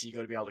 Obviously, you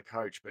got to be able to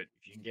coach, but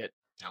if you can get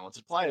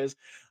talented players,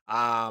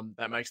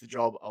 that makes the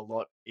job a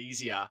lot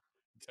easier.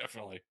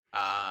 Definitely.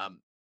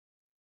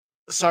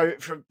 So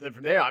from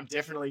there, I'm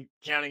definitely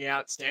counting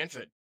out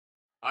Stanford.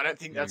 I don't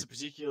think that's a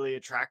particularly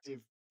attractive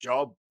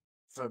job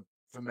for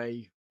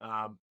me.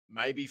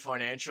 Maybe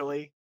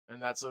financially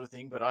and that sort of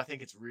thing, but I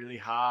think it's really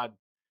hard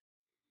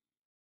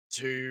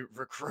to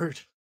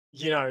recruit,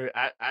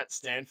 at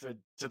Stanford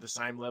to the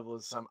same level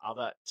as some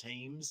other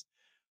teams.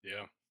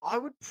 Yeah. I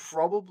would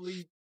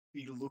probably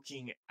be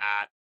looking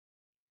at.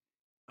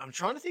 I'm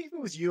trying to think if it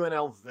was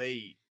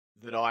UNLV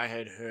that I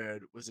had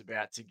heard was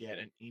about to get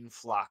an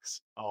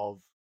influx of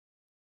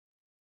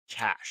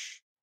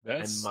cash and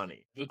That's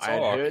money. the I had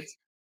talk. heard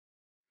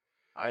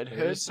I had There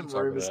heard is some some talk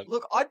of rumors. that.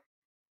 Look,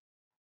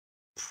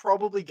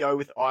 probably go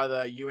with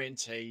either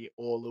UNT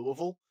or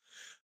Louisville.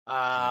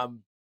 Mm.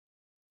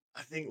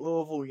 I think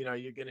Louisville,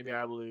 you're going to be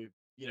able to,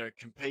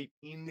 compete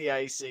in the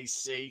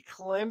ACC.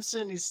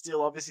 Clemson is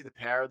still obviously the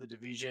power of the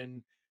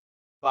division,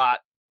 but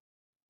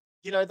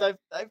they've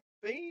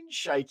been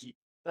shaky.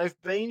 They've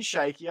been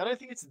shaky. I don't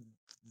think it's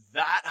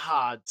that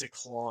hard to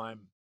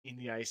climb in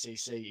the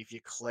ACC if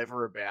you're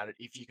clever about it,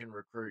 if you can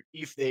recruit,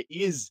 if there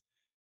is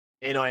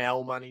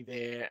NIL money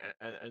there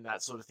and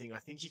that sort of thing. I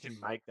think you can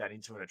make that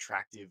into an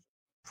attractive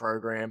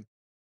program.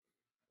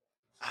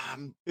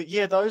 But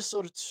yeah, those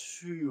sort of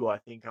two I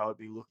think I would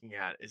be looking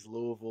at is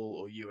Louisville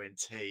or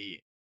UNT,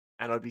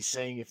 and I'd be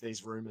seeing if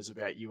these rumors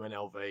about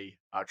UNLV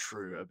are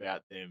true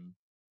about them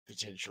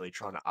potentially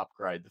trying to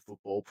upgrade the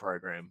football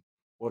program.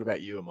 What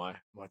about you? Am I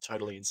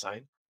totally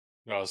insane?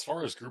 Now, as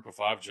far as Group of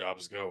Five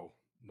jobs go,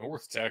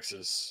 North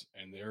Texas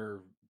and their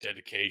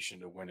dedication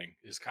to winning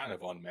is kind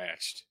of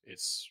unmatched.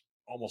 It's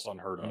almost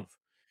unheard Mm, of.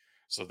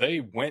 So they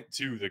went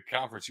to the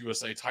Conference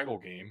USA title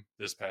game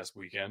this past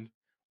weekend,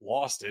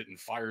 lost it, and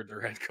fired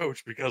their head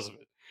coach because of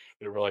it.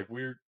 They were like,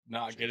 "We're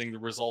not jeez. getting the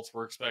results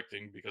we're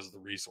expecting because of the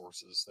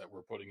resources that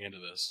we're putting into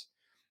this.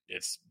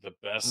 It's the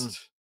Mm,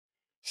 best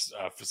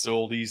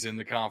facilities in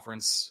the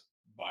conference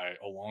by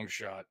a long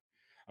shot.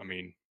 I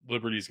mean,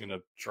 Liberty's going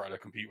to try to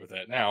compete with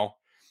that now,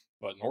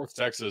 but North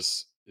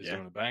Texas is yeah.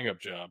 doing a bang up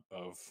job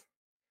of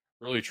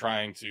really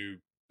trying to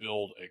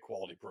build a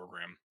quality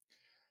program.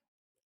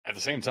 At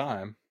the same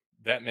time,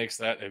 that makes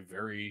that a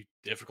very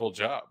difficult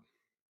job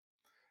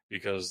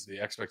because the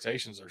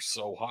expectations are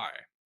so high.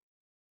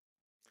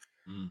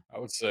 Mm, I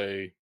would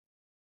say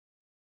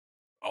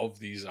of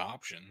these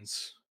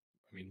options,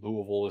 I mean,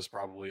 Louisville is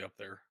probably up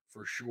there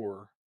for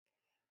sure.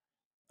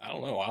 I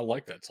don't know. I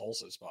like that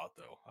Tulsa spot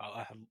though.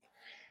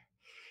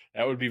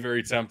 That would be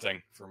very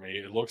tempting for me.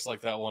 It looks like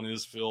that one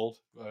is filled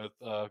with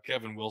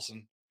Kevin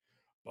Wilson,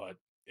 but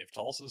if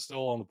Tulsa's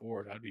still on the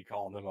board, I'd be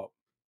calling them up.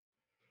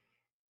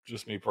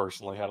 Just me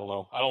personally. I don't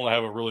know. I don't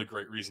have a really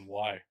great reason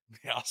why, to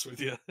be honest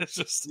with you. It's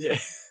just, yeah.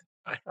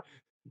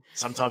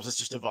 Sometimes it's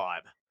just a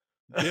vibe.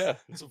 yeah,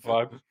 it's a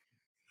vibe.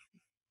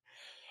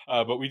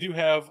 But we do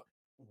have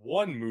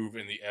one move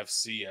in the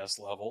FCS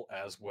level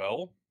as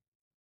well.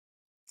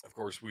 Of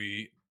course,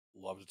 we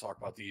love to talk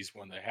about these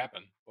when they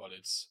happen, but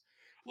it's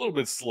a little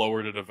bit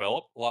slower to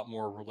develop. A lot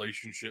more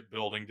relationship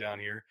building down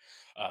here.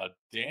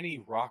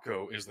 Danny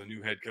Rocco is the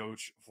new head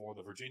coach for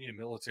the Virginia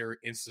Military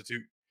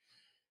Institute.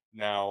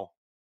 Now,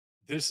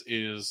 this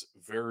is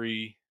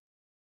very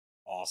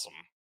awesome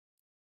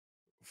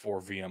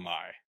for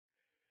VMI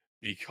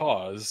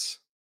because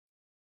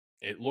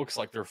it looks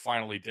like they're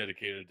finally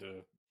dedicated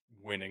to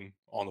winning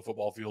on the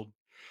football field.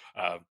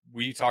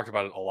 We talked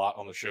about it a lot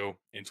on the show.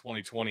 In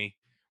 2020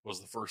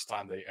 was the first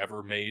time they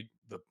ever made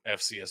the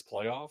FCS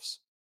playoffs,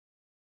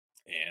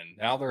 and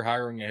now they're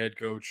hiring a head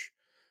coach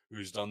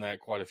who's done that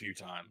quite a few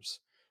times.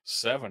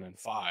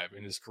 7-5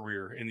 in his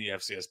career in the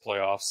FCS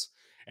playoffs,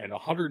 and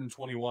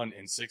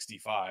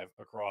 121-65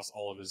 across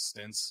all of his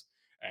stints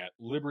at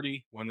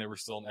Liberty when they were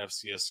still an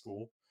FCS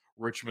school,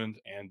 Richmond,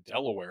 and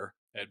Delaware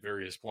at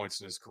various points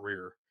in his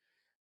career.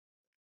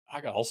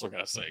 Also got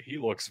to say, he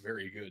looks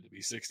very good to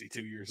be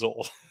 62 years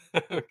old.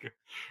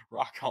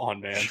 Rock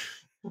on, man.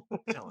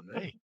 Telling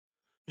me.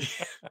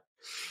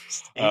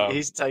 Um,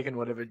 He's taken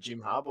whatever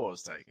Jim Harbaugh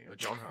is taking, or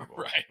John Harbaugh,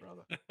 right.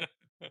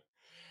 rather.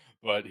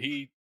 But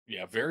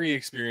yeah, very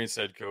experienced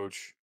head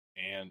coach.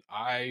 And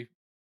I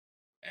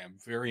am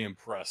very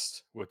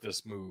impressed with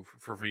this move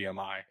for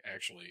VMI,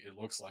 actually. It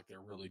looks like they're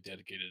really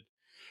dedicated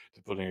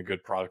to putting a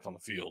good product on the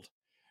field.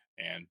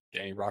 And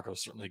Danny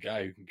Rocco's certainly a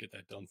guy who can get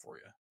that done for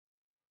you.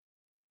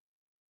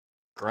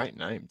 Great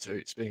name,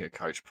 too. Speaking of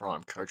Coach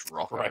Prime, Coach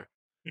Right. Rocco.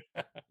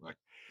 Like,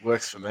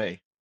 works for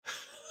me.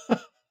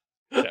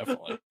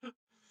 Definitely. Yeah.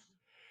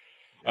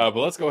 But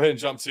let's go ahead and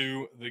jump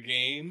to the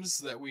games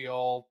that we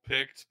all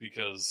picked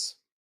because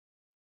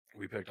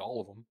we picked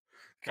all of them.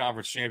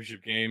 Conference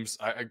championship games.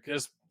 I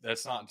guess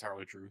that's not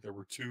entirely true. There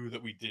were two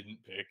that we didn't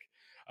pick.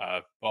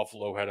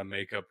 Buffalo had a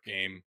makeup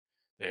game.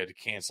 They had to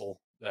cancel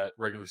that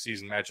regular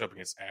season matchup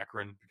against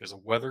Akron because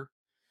of weather,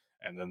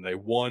 and then they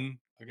won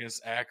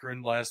against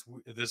Akron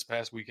this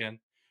past weekend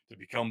to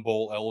become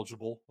bowl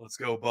eligible. Let's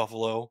go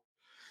Buffalo.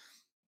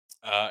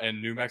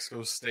 And New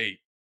Mexico State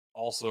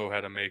also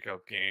had a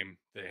makeup game.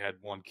 They had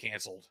one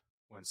canceled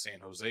when San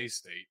Jose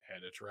State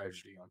had a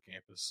tragedy on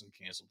campus and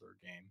canceled their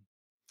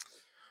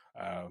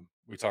game.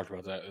 We talked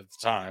about that at the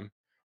time,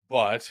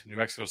 but New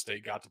Mexico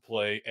State got to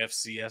play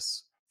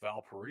FCS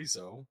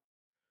Valparaiso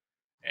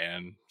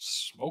and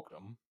smoked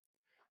them.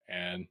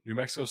 And New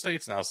Mexico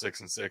State's now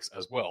 6-6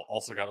 as well.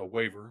 Also got a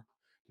waiver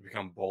to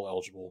become bowl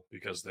eligible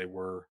because they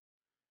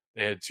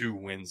had two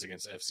wins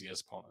against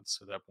FCS opponents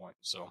at that point.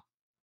 So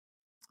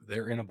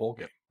they're in a bowl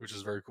game, Yep. which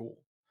is very cool.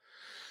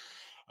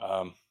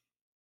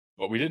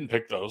 But we didn't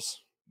pick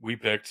those. We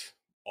picked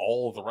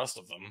all of the rest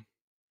of them.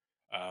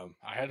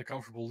 I had a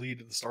comfortable lead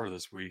at the start of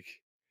this week.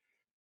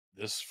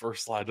 This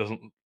first slide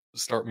doesn't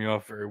start me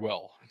off very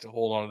well to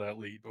hold on to that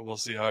lead, but we'll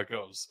see how it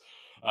goes.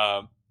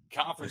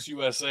 Conference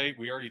USA,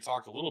 we already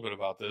talked a little bit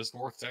about this.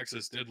 North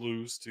Texas did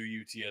lose to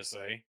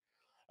UTSA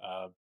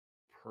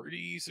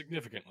pretty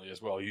significantly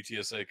as well.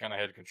 UTSA kind of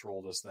had control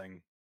of this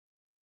thing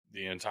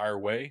the entire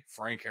way.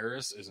 Frank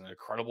Harris is an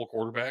incredible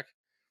quarterback.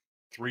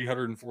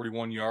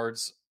 341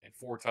 yards and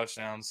 4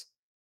 touchdowns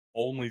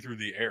only through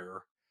the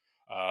air.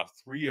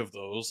 3 of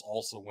those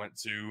also went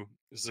to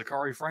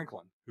Zachary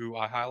Franklin, who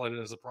I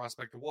highlighted as a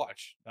prospect to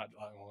watch not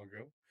long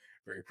ago.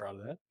 Very proud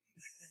of that.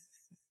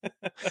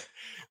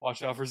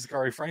 Watch out for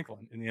Zachary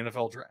Franklin in the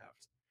NFL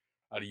draft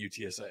out of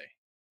UTSA.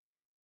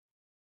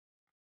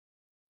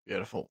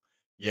 Beautiful.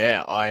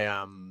 Yeah,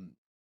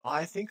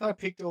 I think I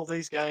picked all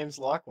these games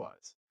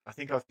likewise. I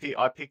think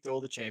I picked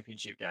all the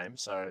championship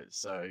games,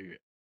 so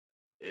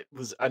it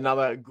was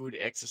another good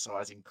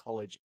exercise in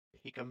college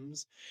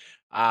pick'ems.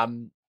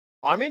 I'm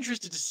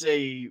interested to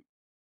see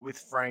with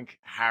Frank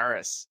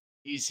Harris,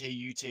 is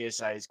he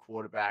UTSA's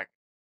quarterback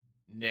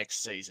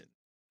next season?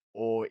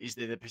 Or is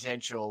there the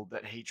potential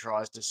that he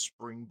tries to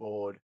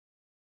springboard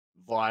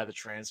via the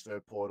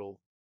transfer portal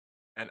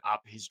and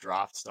up his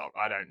draft stock?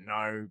 I don't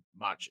know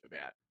much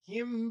about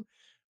him,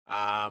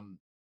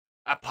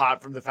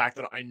 apart from the fact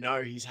that I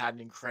know he's had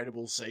an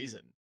incredible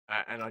season.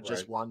 And I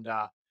just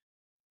wonder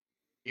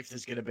if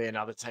there's going to be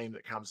another team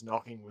that comes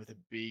knocking with a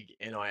big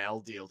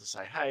NIL deal to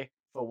say, hey,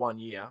 for 1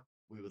 year,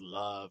 we would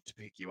love to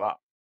pick you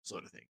up,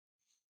 sort of thing.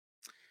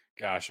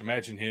 Gosh,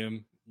 imagine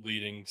him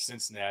leading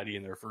Cincinnati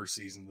in their first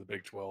season of the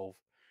Big 12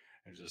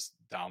 and just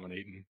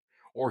dominating.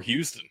 Or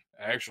Houston,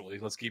 actually.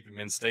 Let's keep him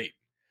in state.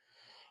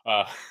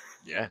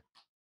 Yeah.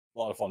 A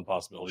lot of fun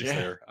possibilities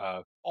there.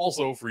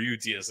 Also, for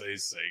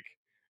UTSA's sake,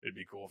 it'd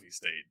be cool if he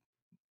stayed.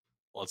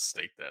 Let's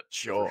state that.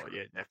 Sure.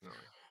 Yeah,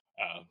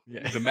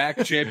 definitely. The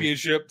MAC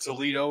championship,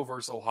 Toledo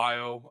versus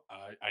Ohio.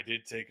 I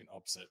did take an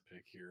upset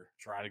pick here,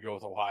 trying to go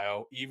with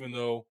Ohio, even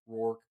though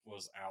Rourke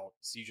was out.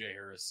 CJ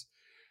Harris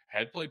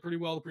had played pretty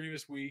well the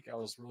previous week. I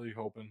was really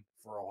hoping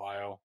for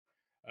Ohio.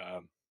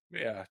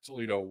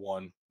 Toledo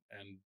won,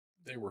 and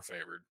they were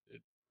favored.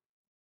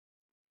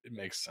 It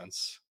makes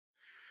sense.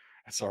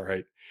 That's all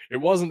right. It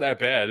wasn't that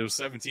bad. It was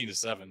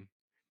 17-7.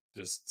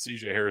 Just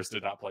CJ Harris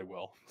did not play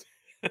well.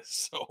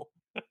 So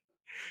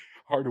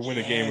hard to win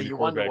a game when your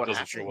quarterback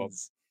doesn't show up.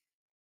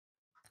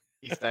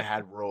 If they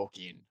had Rourke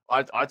in,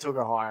 I took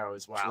Ohio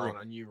as well, and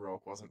I knew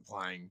Rourke wasn't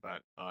playing,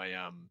 but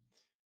I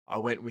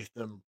went with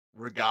them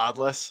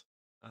regardless.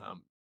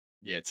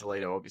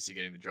 Toledo obviously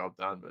getting the job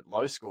done, but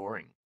low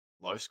scoring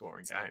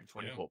game,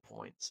 24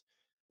 points.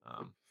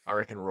 I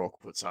reckon Rourke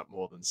puts up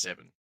more than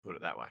 7. Put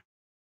it that way.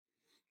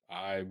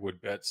 I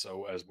would bet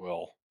so as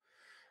well.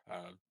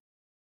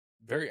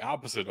 Very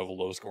opposite of a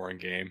low scoring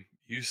game.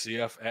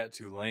 UCF at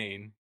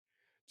Tulane.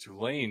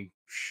 Tulane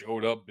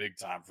showed up big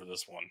time for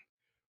this one.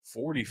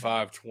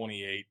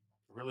 45-28.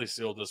 Really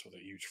sealed this with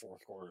a huge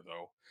fourth quarter,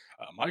 though.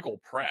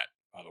 Michael Pratt,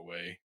 by the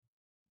way,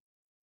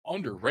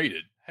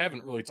 underrated.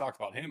 Haven't really talked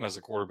about him as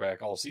a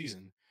quarterback all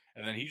season.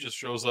 And then he just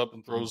shows up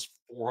and throws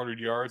 400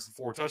 yards and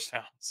 4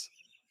 touchdowns.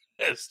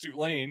 As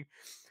Tulane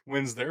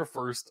wins their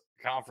first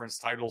conference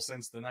title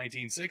since the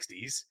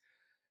 1960s.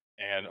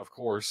 And, of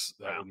course,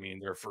 that would mean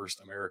their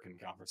first American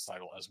conference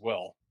title as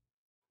well.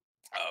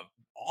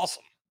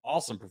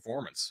 Awesome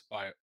performance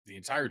by the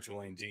entire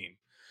Tulane team.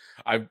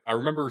 I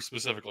remember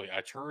specifically,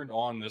 I turned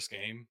on this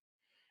game,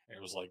 and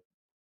it was like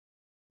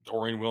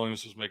Dorian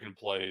Williams was making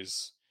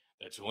plays.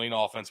 The Tulane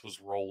offense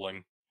was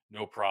rolling,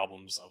 no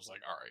problems. I was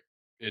like, all right,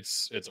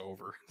 it's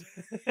over.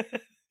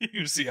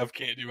 UCF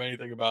can't do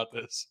anything about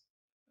this.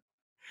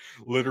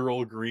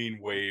 Literal green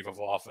wave of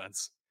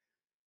offense.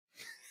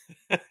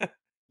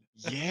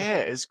 Yeah,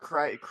 it's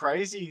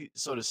crazy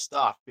sort of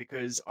stuff,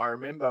 because I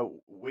remember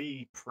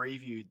we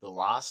previewed the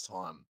last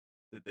time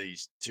that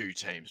these two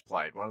teams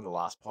played, one of the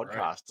last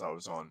podcasts I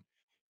was on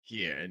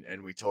here,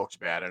 and we talked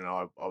about it, and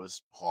I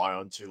was high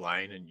on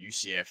Tulane, and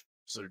UCF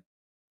sort of,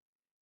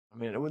 I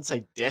mean, I wouldn't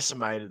say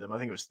decimated them. I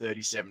think it was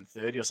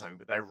 37-30 or something,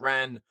 but they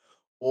ran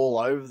all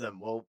over them.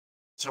 Well,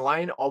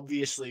 Tulane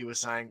obviously was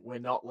saying, we're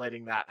not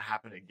letting that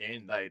happen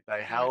again.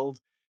 They held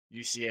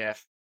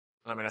UCF.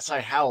 I mean, I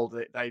say held,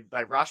 they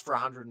rushed for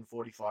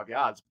 145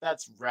 yards, but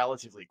that's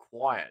relatively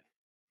quiet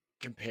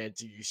compared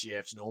to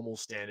UCF's normal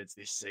standards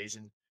this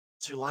season.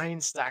 Tulane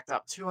stacked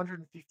up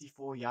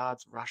 254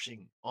 yards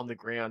rushing on the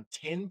ground,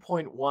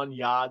 10.1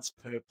 yards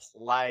per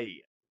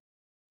play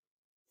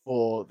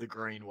for the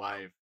Green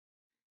Wave.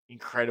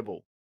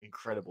 Incredible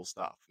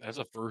stuff. That's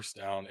a first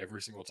down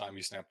every single time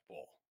you snap the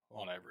ball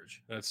on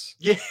average. That's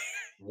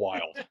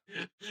wild.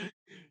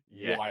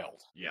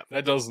 Wild. Yeah.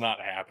 That does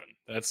not happen.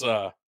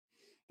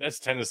 That's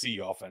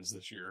Tennessee offense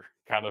this year,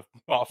 kind of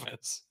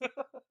offense.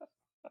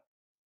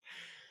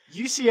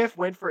 UCF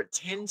went for it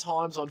 10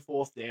 times on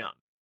 4th down.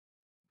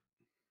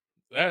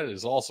 That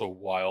is also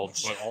wild,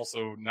 but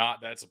also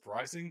not that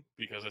surprising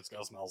because it's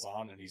Gus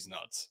Malzahn and he's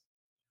nuts.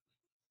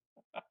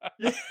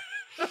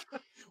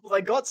 Well,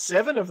 they got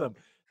 7 of them.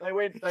 They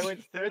went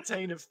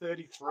 13 of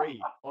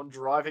 33 on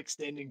drive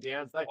extending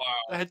downs. They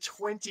had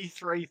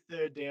 23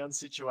 third down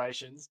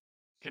situations,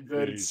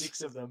 converted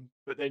 6 of them,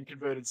 but then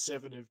converted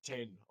 7 of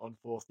 10 on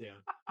 4th down.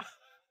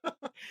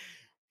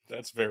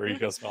 That's very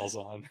Gus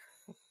Malzahn.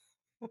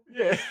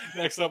 Yeah.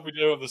 Next up, we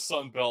do have the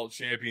Sun Belt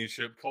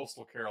Championship,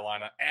 Coastal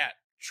Carolina at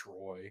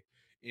Troy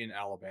in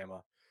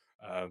Alabama.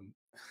 Um,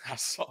 I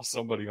saw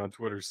somebody on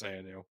Twitter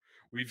saying,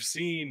 we've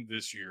seen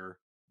this year,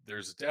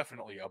 there's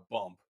definitely a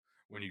bump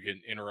when you get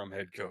an interim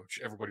head coach.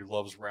 Everybody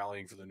loves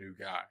rallying for the new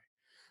guy.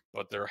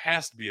 But there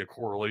has to be a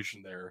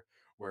correlation there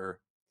where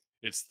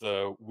it's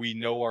we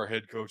know our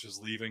head coach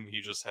is leaving,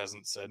 he just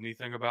hasn't said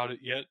anything about it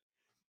yet.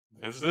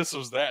 If this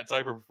was that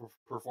type of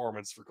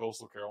performance for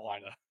Coastal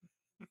Carolina,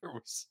 there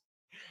was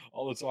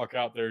all the talk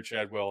out there.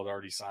 Chadwell had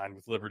already signed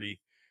with Liberty,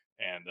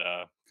 and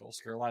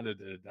Coastal Carolina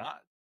did not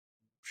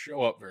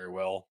show up very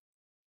well.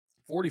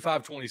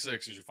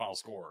 45-26 is your final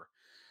score.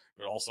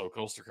 But also,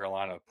 Coastal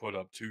Carolina put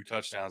up 2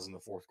 touchdowns in the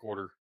fourth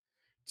quarter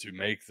to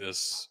make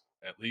this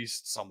at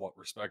least somewhat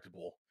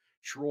respectable.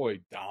 Troy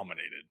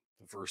dominated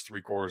the first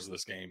 3 quarters of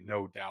this game,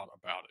 no doubt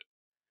about it.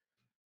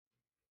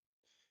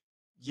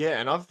 Yeah,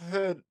 and I've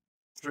heard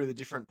through the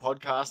different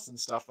podcasts and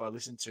stuff I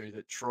listen to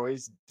that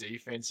Troy's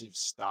defensive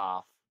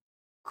staff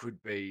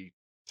could be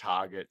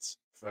targets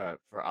for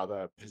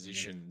other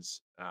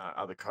positions,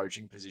 other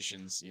coaching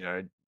positions,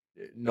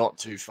 not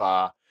too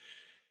far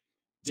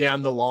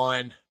down the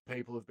line.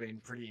 People have been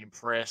pretty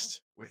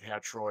impressed with how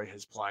Troy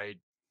has played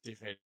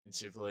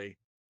defensively.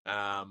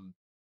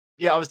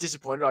 Yeah, I was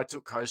disappointed. I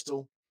took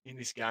Coastal in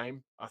this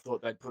game. I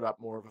thought they'd put up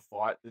more of a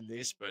fight than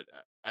this, but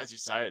as you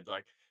say,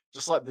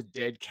 just like the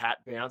dead cat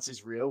bounce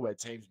is real, where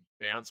teams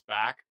bounce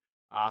back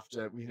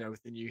after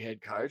with the new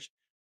head coach.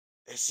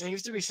 There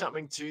seems to be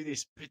something to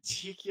this,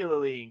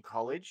 particularly in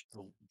college.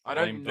 I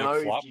don't know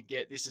if you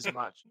get this as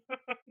much.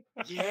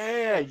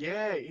 Yeah.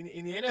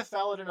 In the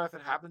NFL, I don't know if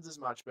it happens as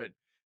much, but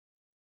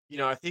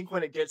I think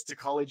when it gets to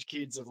college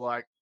kids of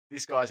like,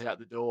 this guy's out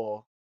the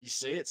door, you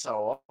see it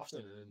so often.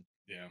 And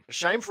yeah, a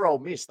shame for Ole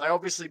Miss. They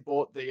obviously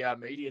bought the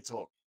media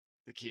talk,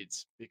 the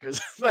kids,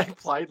 because they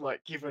played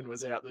like Kiffin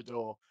was out the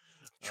door.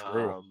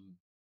 True.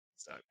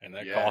 And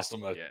that cost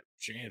them a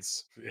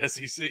chance for the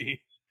SEC.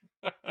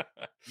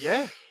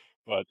 Yeah.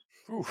 But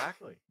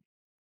exactly.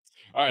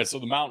 All right, so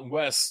the Mountain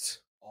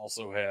West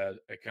also had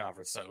a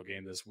conference title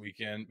game this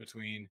weekend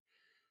between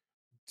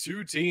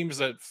 2 teams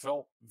that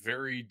felt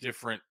very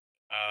different.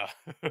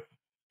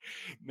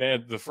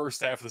 Man, the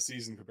first half of the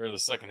season compared to the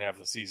second half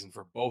of the season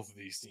for both of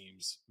these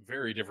teams,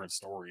 very different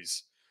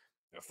stories.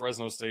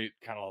 Fresno State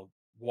kind of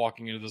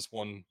walking into this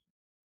one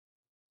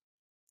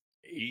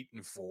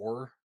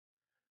 8-4,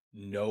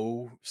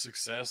 no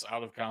success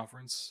out of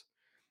conference.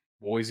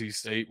 Boise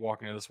State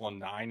walking into this one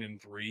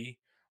 9-3,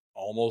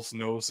 almost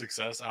no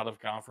success out of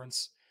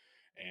conference.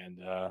 And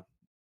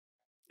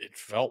it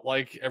felt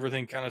like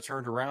everything kind of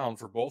turned around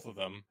for both of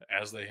them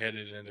as they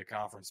headed into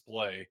conference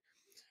play.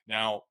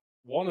 Now,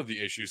 one of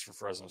the issues for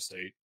Fresno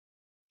State,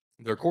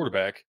 their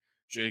quarterback,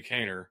 Jake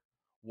Haener,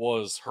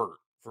 was hurt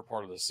for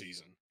part of the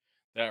season.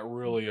 That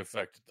really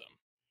affected them.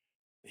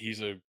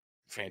 He's a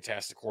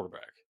fantastic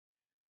quarterback.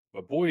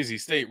 But Boise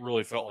State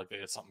really felt like they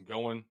had something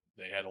going.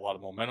 They had a lot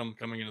of momentum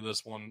coming into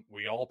this one.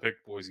 We all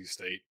picked Boise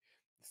State.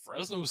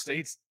 Fresno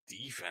State's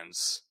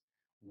defense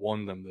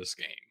won them this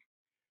game.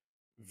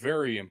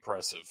 Very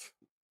impressive.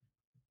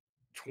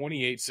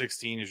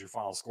 28-16 is your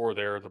final score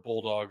there. The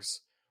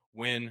Bulldogs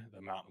win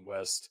the Mountain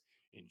West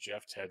in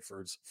Jeff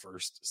Tedford's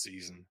first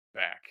season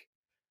back.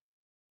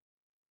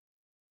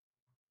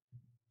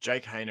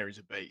 Jake Haener is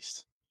a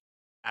beast.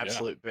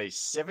 Absolute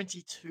beast.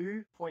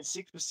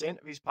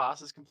 72.6% of his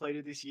passes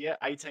completed this year,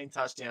 18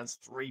 touchdowns,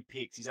 3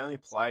 picks. He's only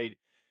played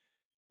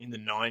in the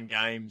 9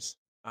 games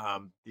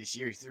this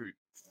year. He threw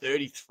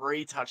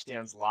 33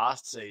 touchdowns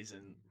last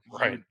season.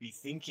 Right. You would be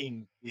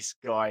thinking this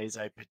guy is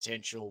a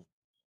potential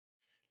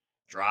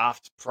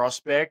draft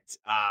prospect.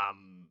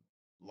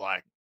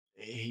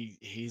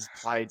 He's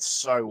played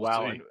so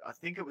well. And I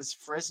think it was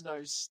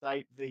Fresno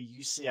State v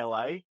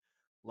UCLA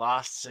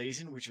last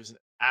season, which was an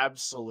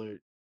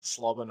absolute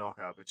slobber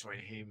knocker between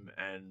him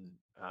and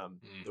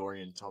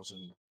Dorian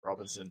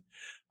Thompson-Robinson.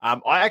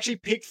 I actually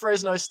picked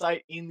Fresno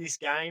State in this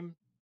game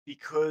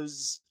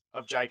because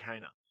of Jake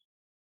Haener.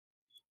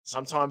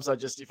 Sometimes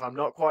if I'm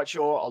not quite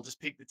sure, I'll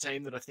just pick the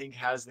team that I think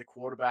has the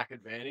quarterback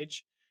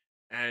advantage.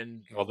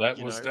 And that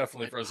was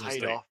definitely Fresno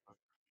State. Off.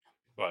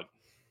 But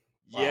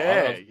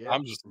yeah,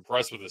 I'm just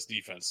impressed with this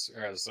defense,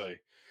 I gotta say.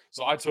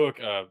 So I took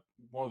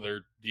one of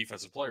their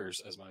defensive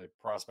players as my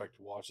prospect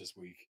to watch this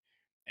week.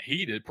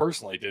 He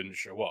personally didn't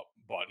show up,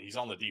 but he's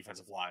on the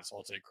defensive line, so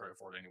I'll take credit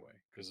for it anyway,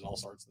 because it all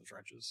starts in the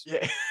trenches.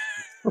 Yeah.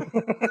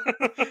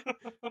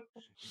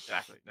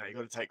 Exactly. No, you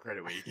got to take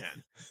credit where you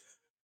can.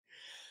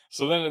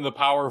 So then in the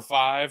Power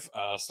 5,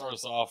 start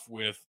us off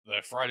with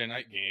the Friday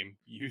night game,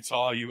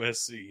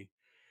 Utah-USC.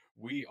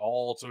 We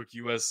all took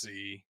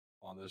USC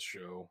on this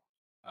show.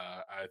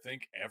 I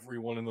think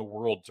everyone in the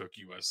world took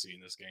USC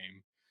in this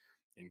game,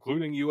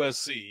 including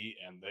USC,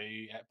 and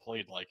they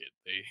played like it.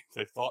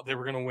 They thought they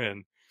were going to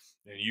win,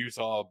 and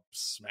Utah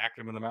smacked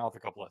them in the mouth a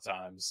couple of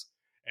times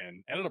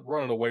and ended up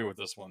running away with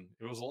this one.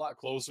 It was a lot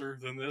closer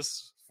than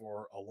this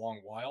for a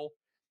long while,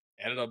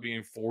 ended up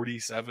being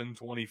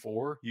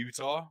 47-24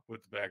 Utah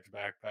with the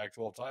back-to-back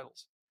Pac-12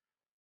 titles.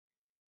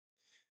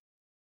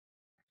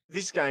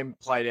 This game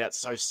played out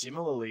so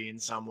similarly in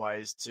some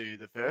ways to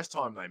the first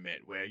time they met,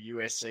 where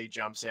USC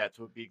jumps out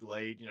to a big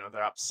lead.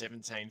 They're up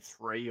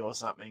 17-3 or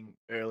something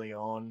early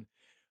on.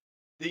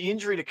 The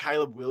injury to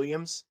Caleb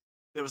Williams,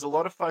 there was a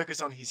lot of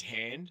focus on his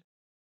hand.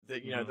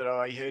 That he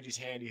hurt his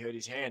hand, he hurt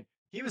his hand.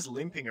 He was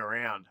limping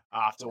around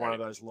after one of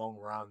those long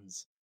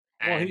runs.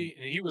 Well, And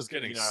he was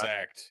getting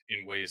sacked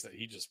in ways that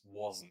he just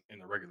wasn't in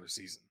the regular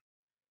season.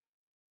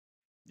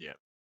 Yeah.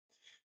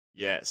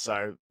 Yeah,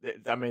 so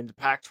I mean, the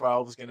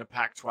Pac-12 is going to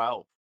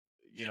Pac-12.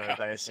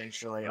 They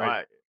essentially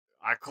Right.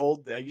 I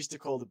used to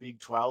call the Big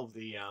 12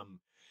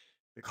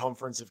 the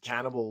Conference of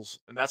Cannibals,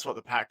 and that's what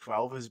the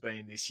Pac-12 has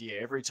been this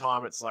year. Every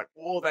time it's like,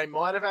 oh, they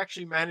might have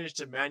actually managed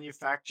to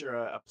manufacture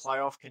a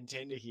playoff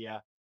contender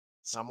here.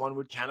 Someone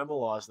would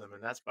cannibalize them,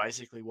 and that's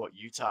basically what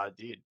Utah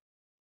did.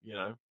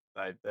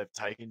 They've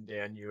taken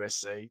down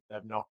USC.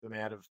 They've knocked them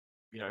out of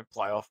the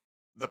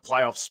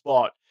playoff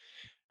spot.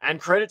 And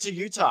credit to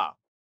Utah,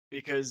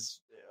 because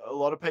a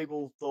lot of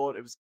people thought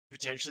it was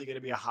potentially going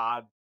to be a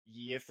hard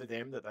year for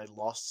them, that they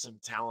lost some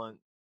talent.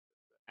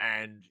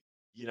 And,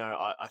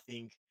 I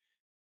think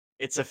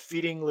it's a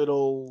fitting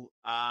little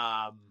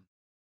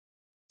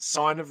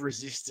sign of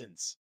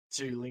resistance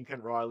to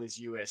Lincoln Riley's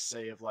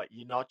USC of like,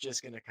 you're not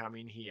just going to come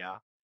in here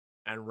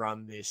and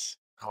run this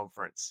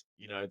conference.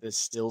 There's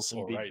still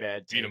some big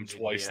bad teams. Beat them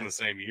twice in the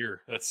same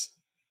year. That's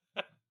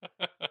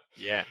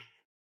yeah.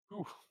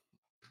 Whew.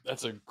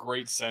 That's a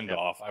great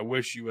send-off. Yep. I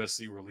wish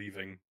USC were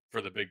leaving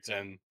for the Big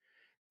Ten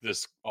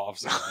this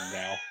offseason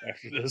now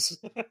after this.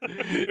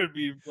 It would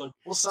be like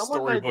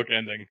storybook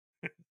ending.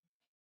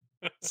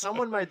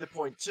 Someone made the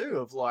point too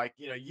of like,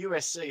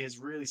 USC has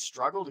really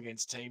struggled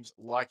against teams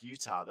like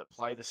Utah that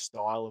play the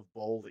style of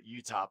ball that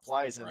Utah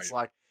plays. And it's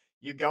like,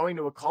 you're going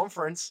to a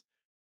conference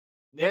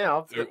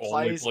now that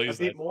plays a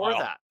bit more of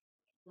that.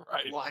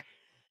 Right. Like,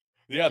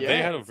 yeah, they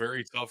had a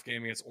very tough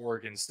game against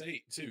Oregon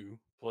State too,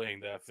 playing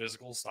that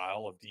physical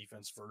style of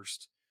defense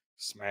first,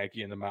 smack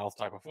you in the mouth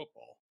type of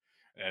football.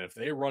 And if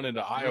they run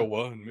into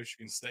Iowa and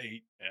Michigan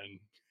State, and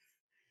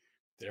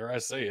dare I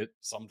say it,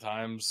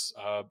 sometimes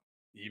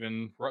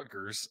even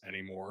Rutgers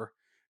anymore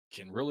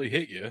can really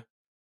hit you.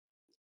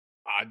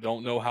 I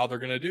don't know how they're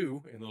going to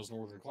do in those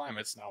northern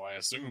climates. Now, I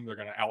assume they're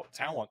going to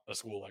out-talent a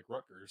school like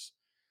Rutgers,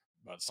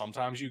 but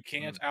sometimes you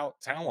can't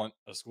out-talent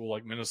a school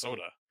like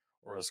Minnesota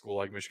or a school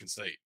like Michigan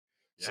State.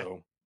 Yeah.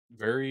 So,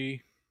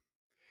 very,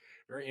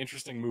 very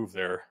interesting move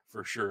there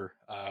for sure.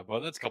 But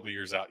that's a couple of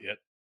years out yet.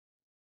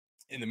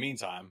 In the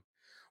meantime,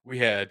 we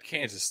had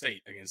Kansas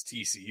State against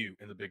TCU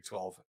in the Big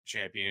 12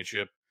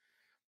 championship.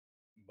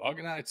 Bug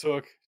and I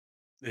took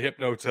the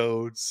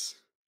Hypnotoads.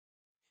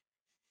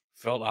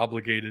 Felt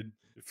obligated.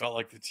 It felt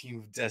like the team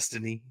of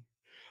destiny.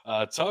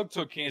 Tug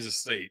took Kansas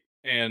State,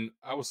 and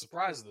I was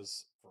surprised at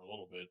this for a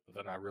little bit, but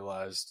then I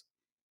realized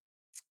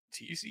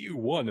TCU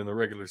won in the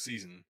regular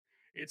season.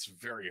 It's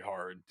very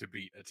hard to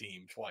beat a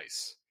team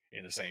twice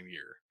in the same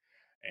year.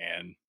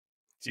 And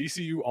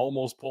TCU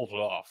almost pulled it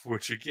off,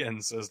 which again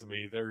says to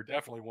me they're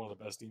definitely one of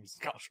the best teams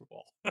in college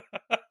football.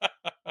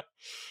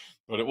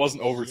 But it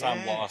wasn't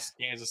overtime loss.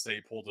 Kansas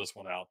State pulled this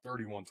one out,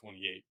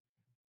 31-28.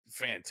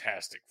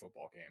 Fantastic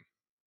football game.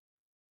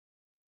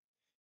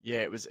 Yeah,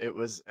 it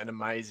was an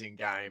amazing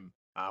game.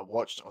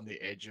 Watched on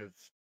the edge of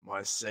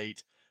my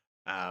seat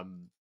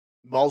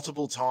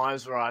multiple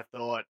times where I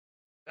thought,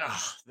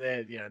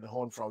 they're the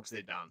Horned Frogs,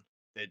 they're done.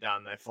 They're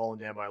done. They've fallen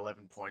down by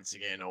 11 points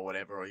again, or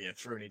whatever, or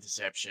threw an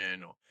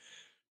interception, or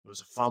it was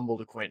a fumble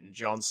to Quentin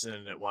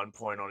Johnson at one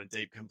point on a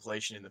deep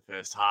completion in the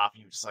first half. And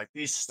he was just like,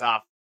 this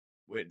stuff,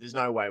 there's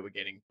no way we're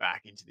getting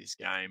back into this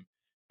game.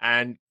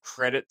 And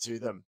credit to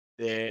them,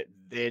 their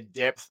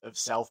depth of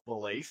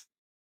self-belief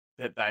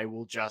that they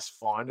will just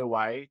find a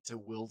way to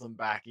will them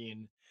back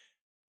in.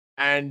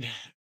 And,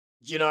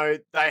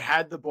 they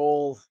had the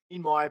ball,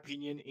 in my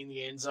opinion, in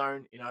the end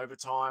zone in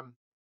overtime.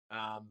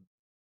 I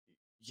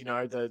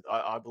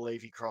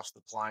believe he crossed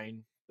the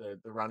plane, the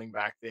running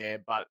back there,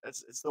 but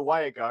it's the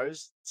way it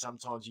goes.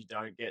 Sometimes you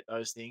don't get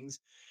those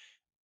things.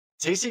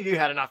 TCU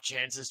had enough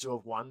chances to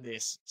have won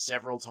this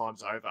several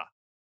times over.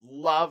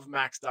 Love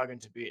Max Duggan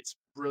to bits.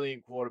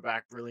 Brilliant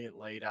quarterback, brilliant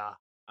leader.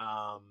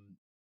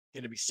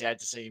 Going to be sad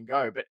to see him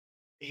go, but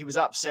he was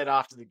upset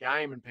after the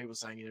game, and people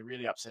saying they're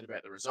really upset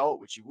about the result,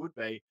 which he would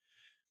be.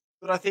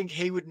 But I think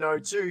he would know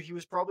too. He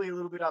was probably a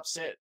little bit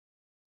upset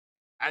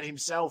at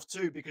himself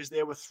too, because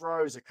there were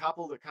throws, a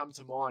couple that come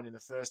to mind in the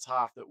first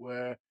half that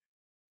were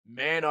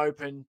man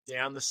open,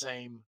 down the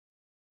seam,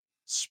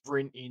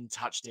 sprint in,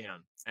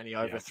 touchdown, and he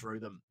overthrew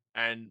them.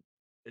 And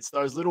it's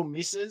those little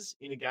misses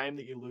in a game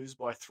that you lose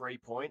by 3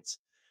 points.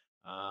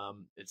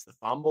 It's the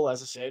fumble,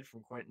 as I said,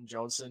 from Quentin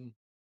Johnson,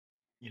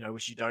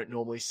 which you don't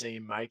normally see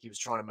him make. He was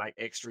trying to make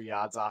extra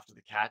yards after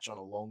the catch on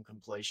a long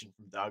completion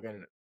from Duggan,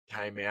 and it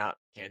came out.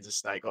 Kansas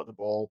State got the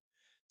ball.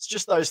 It's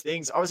just those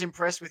things. I was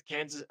impressed with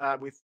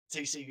with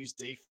TCU's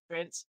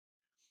defense,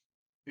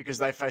 because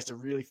they faced a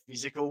really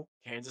physical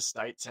Kansas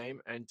State team,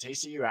 and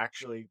TCU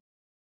actually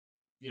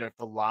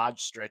for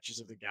large stretches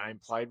of the game,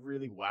 played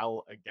really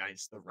well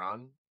against the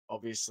run.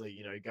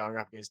 Obviously, going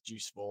up against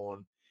Deuce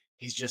Vaughn,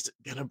 he's just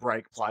going to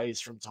break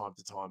plays from time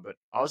to time. But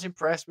I was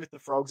impressed with the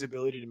Frogs'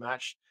 ability to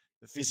match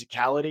the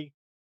physicality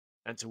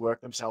and to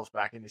work themselves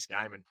back in this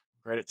game. And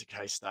credit to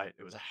K-State.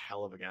 It was a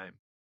hell of a game.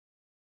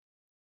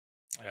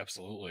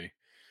 Absolutely.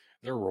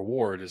 Their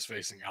reward is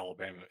facing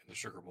Alabama in the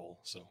Sugar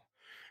Bowl. So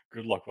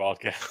good luck,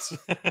 Wildcats.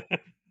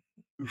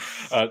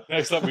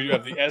 Next up, we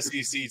have the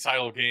SEC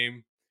title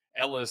game,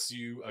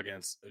 LSU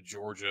against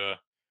Georgia.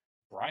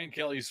 Brian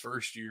Kelly's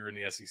first year in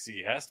the SEC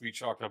has to be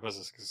chalked up as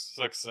a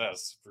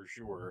success for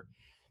sure.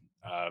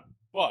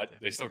 But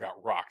they still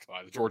got rocked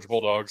by the Georgia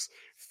Bulldogs.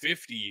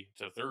 50-30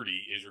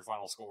 is your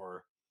final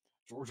score.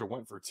 Georgia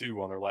went for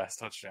 2 on their last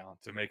touchdown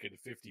to make it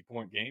a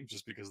 50-point game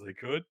just because they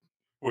could,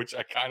 which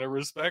I kind of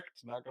respect,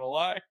 not going to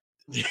lie.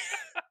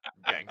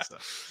 Gangster.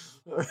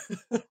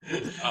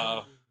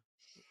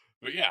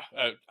 But yeah,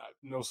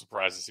 no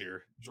surprises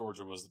here.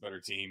 Georgia was the better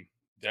team,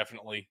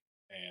 definitely,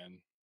 and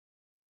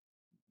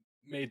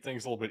made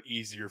things a little bit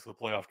easier for the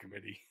playoff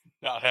committee,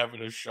 not having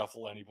to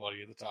shuffle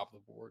anybody at the top of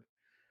the board.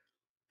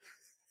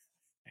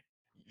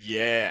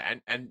 Yeah,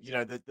 and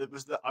that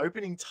was the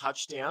opening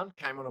touchdown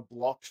came on a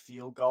blocked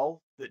field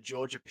goal that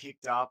Georgia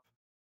picked up,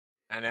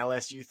 and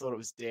LSU thought it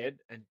was dead,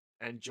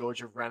 and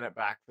Georgia ran it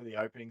back for the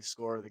opening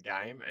score of the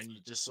game, and you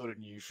just sort of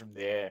knew from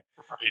there,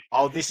 right.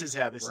 Oh, this is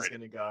how this is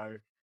going to go.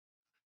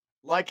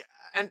 Like,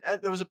 and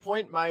there was a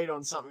point made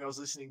on something I was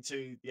listening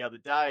to the other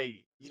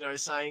day,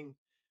 saying,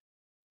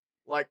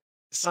 like,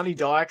 Sonny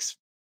Dykes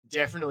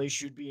definitely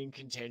should be in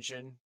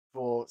contention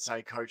for,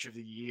 say, Coach of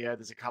the Year.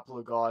 There's a couple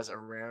of guys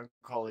around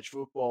college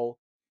football.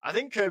 I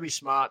think Kirby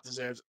Smart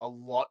deserves a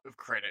lot of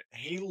credit.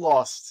 He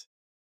lost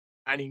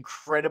an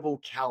incredible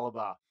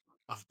caliber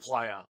of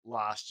player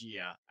last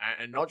year,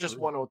 and not just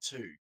one or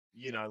two.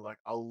 Like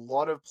a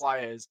lot of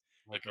players,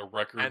 like a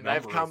record and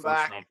number they've come of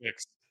back first-round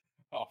picks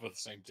off of the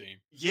same team.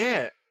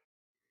 Yeah,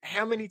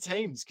 how many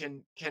teams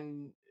can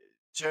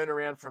turn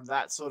around from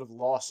that sort of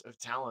loss of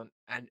talent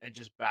and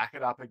just back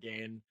it up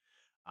again?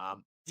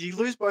 Did he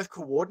lose both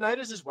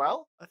coordinators as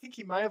well? I think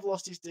he may have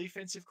lost his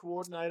defensive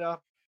coordinator.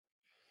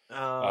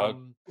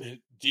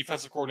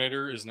 Defensive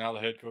coordinator is now the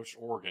head coach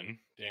of Oregon,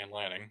 Dan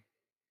Lanning.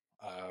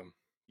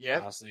 Yeah.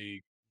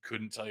 Honestly,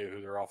 couldn't tell you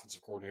who their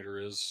offensive coordinator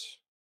is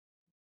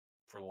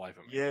for the life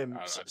of me. Yeah,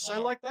 so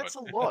that's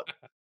a lot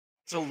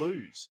to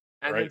lose,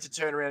 and then to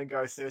turn around and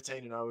go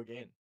 13-0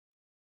 again.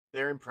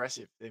 They're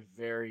impressive. They're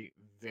very,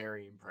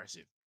 very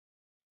impressive.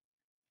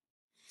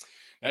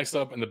 Next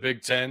up in the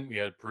Big Ten, we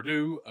had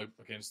Purdue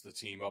against the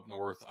team up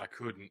north. I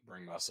couldn't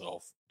bring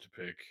myself to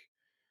pick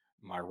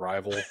my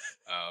rival.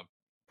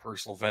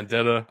 Personal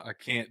vendetta. I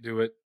can't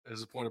do it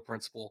as a point of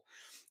principle.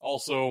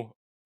 Also,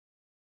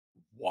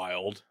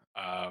 wild.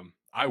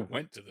 I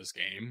went to this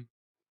game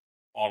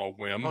on a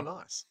whim. Oh,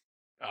 nice.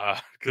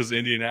 Because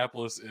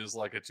Indianapolis is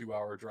like a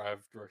 2-hour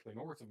drive directly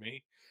north of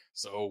me.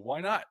 So why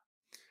not?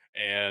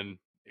 And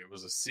it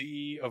was a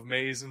sea of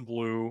maize and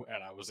blue,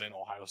 and I was in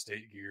Ohio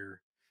State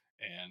gear,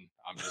 and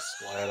I'm just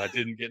glad I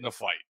didn't get in a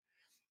fight.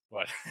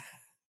 But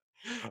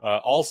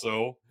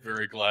also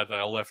very glad that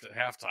I left at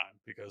halftime,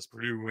 because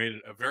Purdue made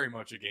it very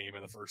much a game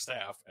in the first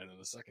half, and then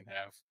the second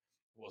half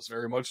was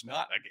very much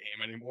not a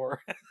game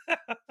anymore.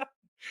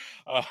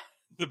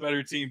 The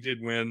better team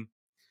did win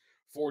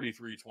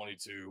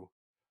 43-22.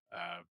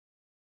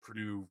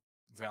 Purdue,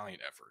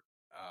 valiant effort.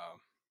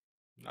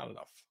 Not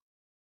enough.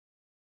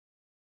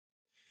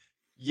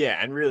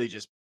 Yeah, and really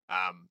just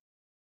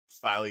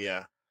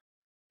failure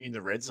in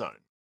the red zone.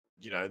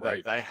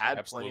 Right. They had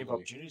Absolutely. plenty of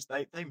opportunities.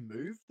 They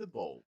moved the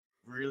ball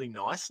really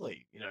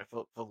nicely,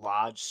 for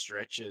large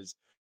stretches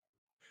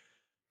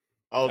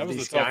of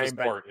this game.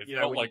 Part. But it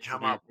felt when like you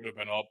come Purdue up, would have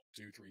been up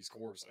 2-3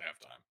 scores at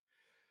halftime,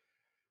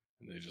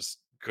 and they just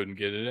couldn't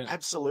get it in.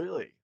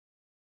 Absolutely.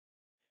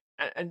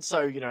 And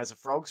so, as a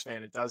Frogs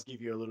fan, it does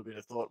give you a little bit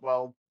of thought.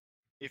 Well,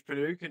 if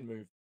Purdue can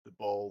move the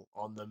ball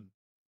on them,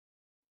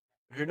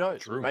 who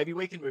knows? True. Maybe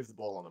we can move the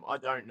ball on them. I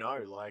don't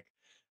know.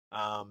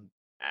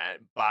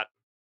 But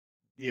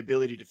the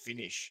ability to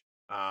finish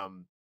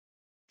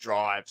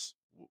drives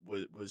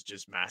was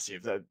just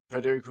massive.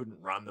 Purdue couldn't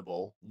run the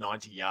ball.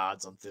 90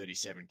 yards on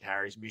 37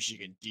 carries.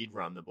 Michigan did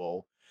run the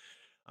ball.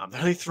 They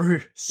only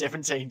threw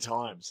 17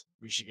 times.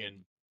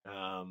 Michigan.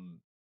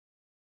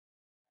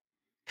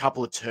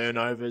 Couple of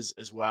turnovers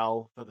as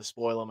well for the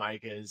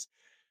Spoilermakers.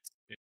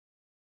 It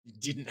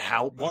didn't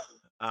help. But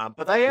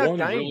they outgained one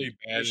really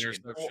bad Michigan.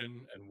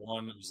 interception, and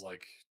one was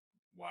like,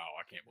 wow,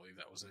 I can't believe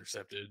that was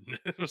intercepted.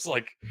 It was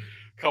like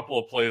a couple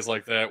of plays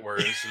like that where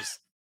it's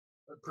just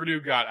Purdue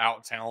got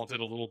out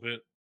talented a little bit,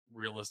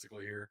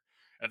 realistically here.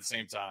 At the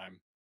same time,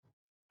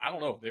 I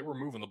don't know, they were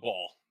moving the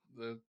ball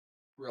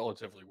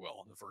relatively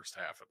well in the first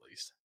half, at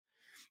least.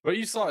 But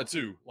you saw it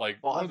too. Like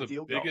one of the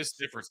biggest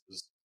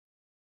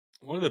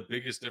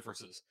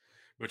differences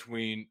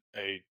between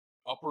a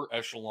upper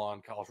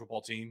echelon college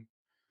football team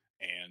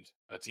and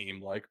a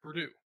team like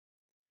Purdue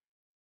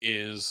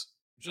is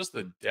just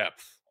the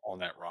depth on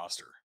that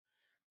roster.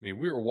 I mean,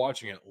 we were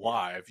watching it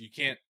live. You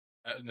can't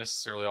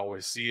necessarily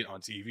always see it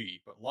on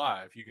TV, but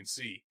live you can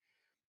see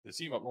the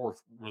team up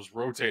north was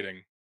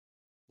rotating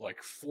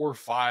like 4 or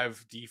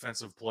 5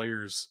 defensive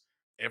players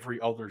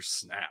every other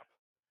snap.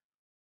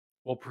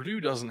 Well, Purdue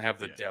doesn't have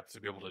the Yeah. depth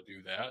to be able to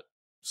do that.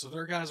 So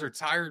their guys are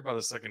tired by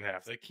the second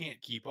half. They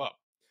can't keep up.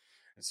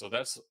 And so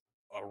that's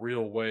a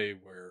real way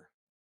where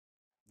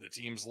the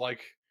teams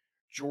like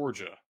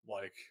Georgia,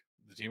 like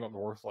the team up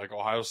north, like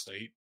Ohio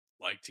State,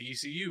 like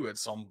TCU at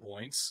some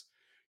points,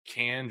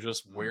 can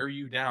just wear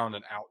you down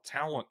and out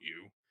talent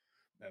you.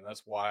 And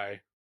that's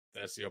why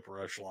that's the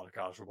upper echelon of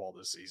college football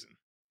this season.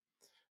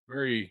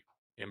 Very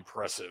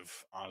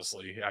impressive,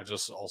 honestly. I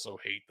just also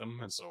hate them,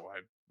 and so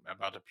I'm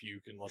about to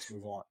puke, and let's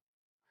move on.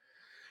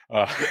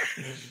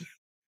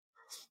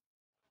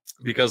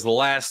 Because the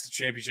last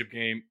championship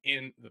game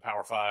in the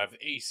Power 5, the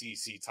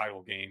ACC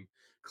title game,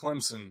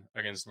 Clemson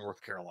against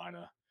North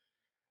Carolina,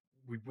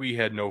 we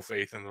had no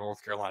faith in the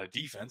North Carolina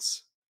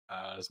defense.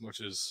 As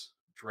much as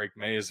Drake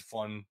May is a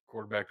fun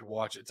quarterback to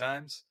watch at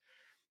times,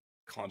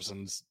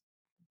 Clemson's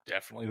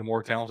definitely the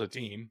more talented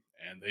team,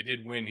 and they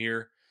did win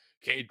here.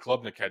 Cade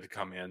Klubnik had to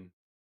come in.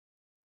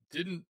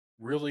 Didn't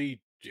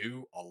really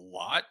do a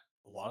lot.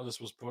 A lot of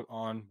this was put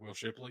on Will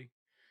Shipley.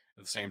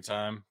 At the same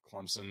time,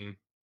 Clemson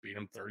beat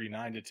him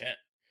 39-10.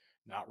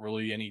 Not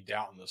really any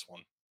doubt in this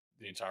one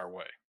the entire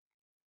way.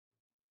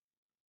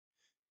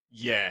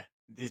 Yeah,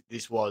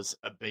 this was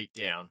a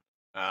beatdown.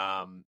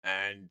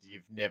 And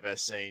you've never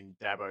seen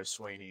Dabo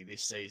Sweeney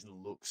this season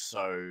look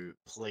so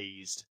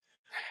pleased.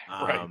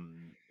 Right.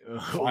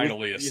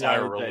 Finally, a sigh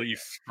of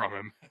relief from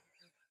him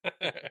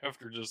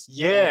after just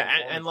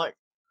and like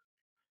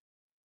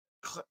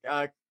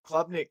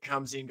Klubnik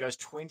comes in, goes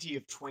 20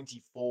 of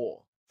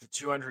 24 for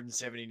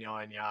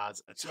 279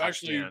 yards, a touchdown.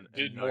 Actually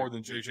did more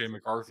than JJ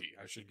McCarthy.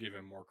 I should give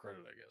him more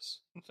credit, I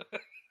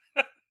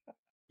guess.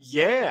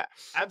 Yeah,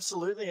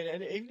 absolutely.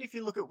 And even if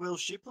you look at Will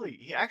Shipley,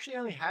 he actually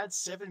only had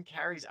 7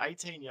 carries,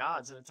 18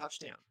 yards, and a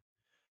touchdown.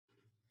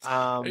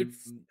 I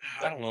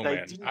don't know,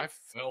 man. I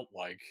felt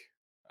like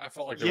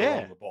they were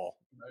running the ball.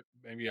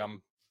 Maybe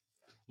I'm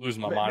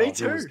losing my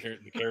mind on who was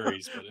the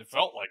carries, but it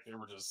felt like they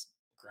were just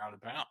ground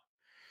and pound.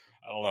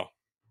 I don't know.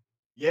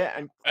 Yeah,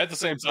 and at the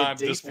same time,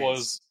 this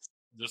was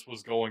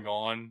going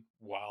on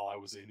while I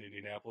was in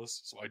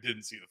Indianapolis, so I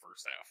didn't see the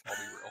first half. I'll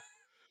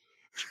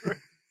be real.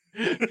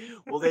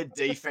 Well, their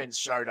defense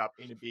showed up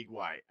in a big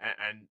way,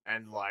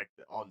 and like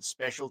on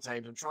special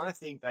teams, I'm trying to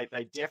think.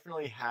 They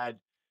definitely had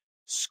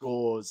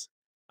scores.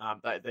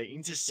 They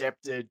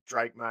intercepted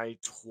Drake May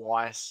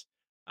twice.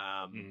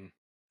 I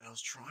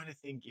was trying to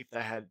think if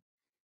they had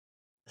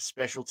a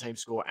special team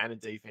score and a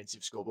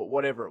defensive score, but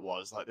whatever it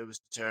was, like there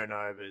was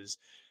turnovers.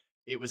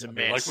 It was a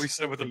mess. Like we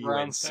said with the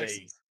Browns,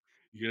 Texans,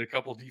 you get a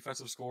couple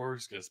defensive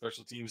scores, get a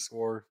special team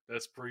score.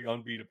 That's pretty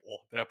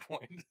unbeatable at that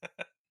point.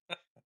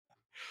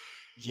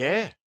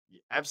 Yeah,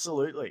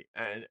 absolutely.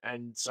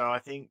 And so I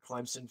think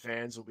Clemson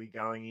fans will be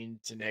going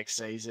into next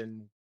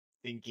season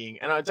thinking,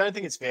 and I don't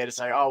think it's fair to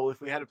say, oh, well,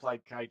 if we had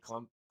played Cade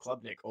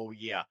Klubnik all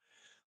year,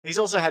 he's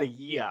also had a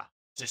year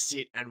to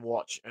sit and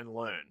watch and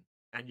learn.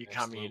 And you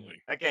come in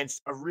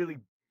against a really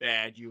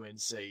bad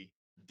UNC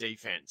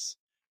defense.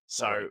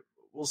 So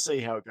we'll see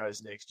how it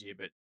goes next year.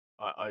 But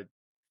I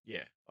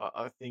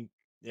think,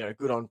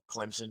 good on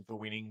Clemson for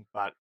winning,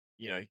 but,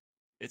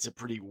 it's a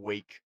pretty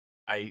weak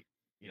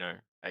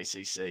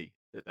ACC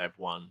that they've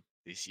won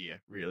this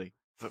year, really,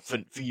 for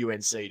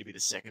UNC to be the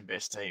second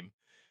best team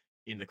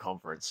in the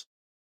conference.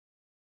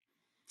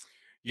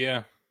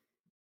 Yeah.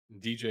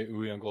 DJ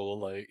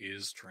Uiagalelei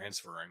is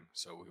transferring,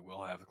 so we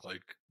will have a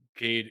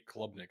Cade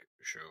Klubnik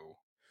show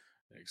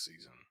next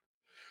season.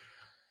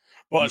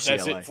 But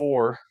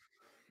UCLA.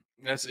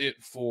 That's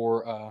it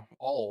for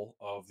all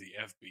of the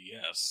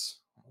FBS.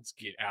 Let's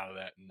get out of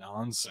that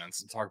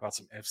nonsense and talk about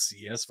some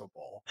FCS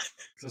football.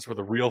 That's where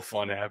the real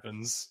fun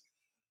happens.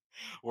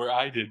 Where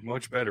I did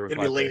much better with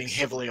my picks. Leaning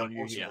heavily on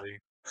you here.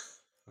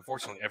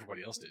 Unfortunately,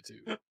 everybody else did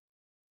too.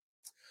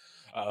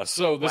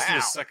 So this is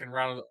the second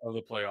round of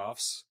the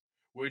playoffs,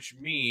 which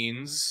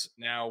means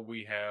now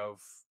we have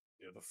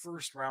the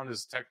first round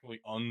is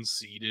technically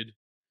unseeded,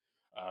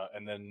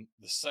 and then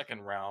the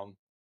second round,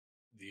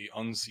 the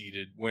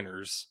unseeded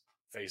winners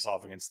face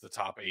off against the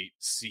top 8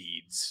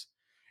 seeds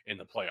in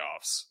the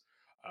playoffs.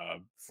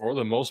 For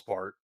the most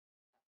part,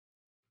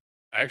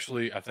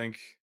 actually, I think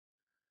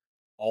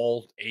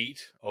all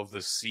 8 of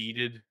the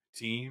seeded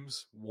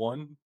teams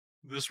won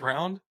this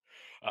round.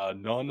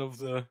 None of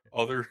the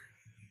other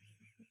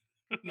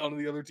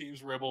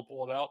teams were able to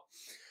pull it out.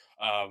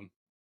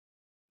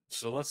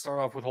 So let's start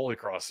off with Holy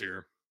Cross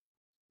here.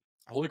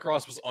 Holy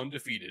Cross was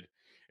undefeated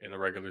in the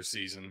regular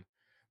season.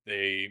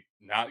 They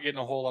not getting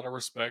a whole lot of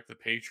respect. The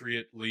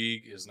Patriot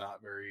League is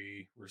not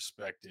very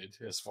respected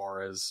as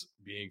far as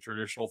being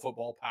traditional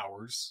football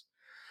powers.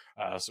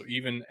 So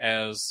even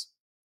as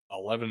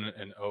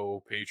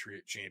 11-0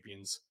 Patriot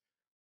champions,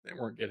 they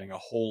weren't getting a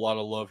whole lot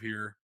of love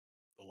here.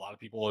 A lot of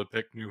people had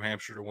picked New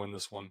Hampshire to win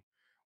this one.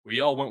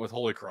 We all went with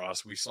Holy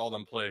Cross. We saw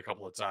them play a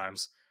couple of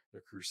times. The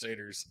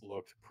Crusaders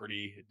looked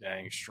pretty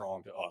dang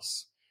strong to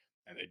us.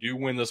 and they do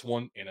win this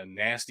one in a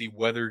nasty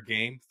weather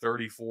game,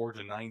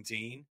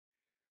 34-19.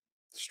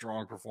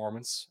 Strong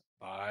performance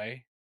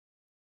by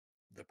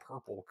the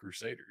Purple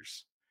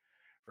Crusaders.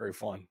 Very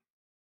fun.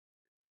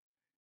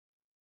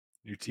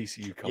 New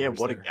TCU Yeah, colors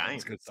what a there.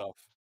 That's game. good stuff.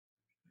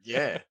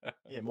 Yeah.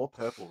 Yeah, more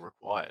purple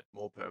required.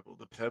 More purple.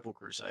 The Purple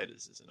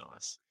Crusaders is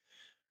nice.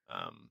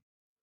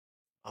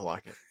 I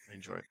like it. I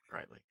enjoy it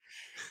greatly.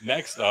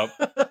 Next up,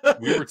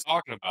 we were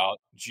talking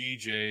about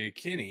GJ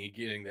Kinney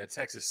getting that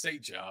Texas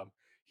State job.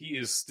 He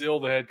is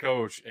still the head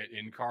coach at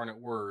Incarnate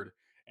Word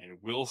and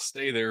will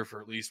stay there for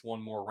at least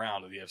one more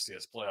round of the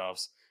FCS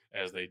playoffs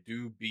as they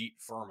do beat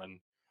Furman,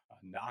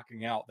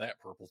 knocking out that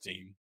purple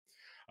team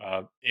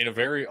in a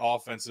very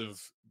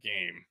offensive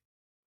game.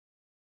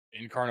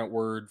 Incarnate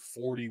Word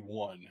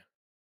 41-38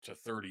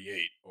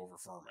 over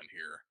Furman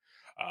here.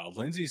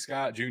 Lindsey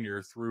Scott Jr.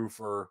 threw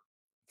for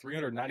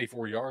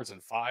 394 yards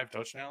and 5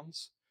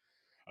 touchdowns.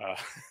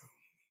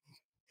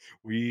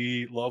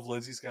 We love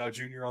Lindsey Scott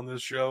Jr. on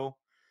this show.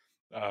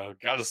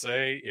 Gotta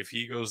say, if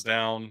he goes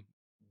down,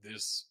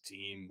 this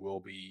team will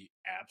be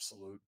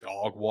absolute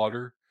dog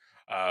water.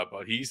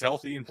 But he's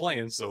healthy and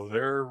playing, so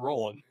they're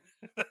rolling.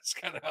 That's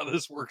kind of how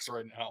this works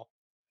right now.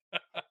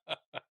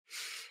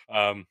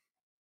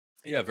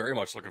 Yeah, very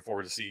much looking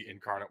forward to see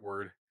Incarnate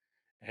Word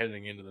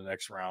heading into the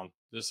next round.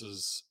 This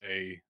is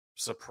a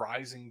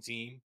surprising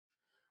team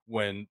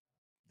when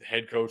the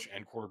head coach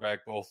and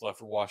quarterback both left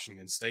for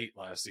Washington State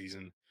last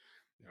season.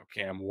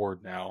 Cam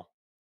Ward now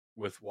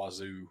with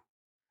Wazoo.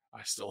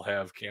 I still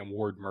have Cam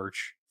Ward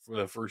merch for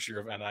the first year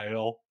of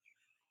NIL.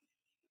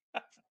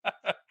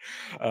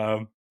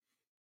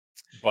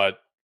 But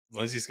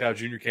Lindsey Scott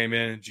Jr. came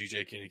in,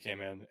 GJ Kinney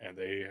came in, and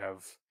they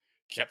have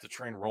kept the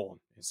train rolling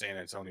in San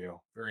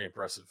Antonio. Very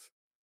impressive.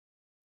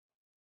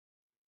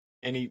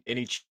 Any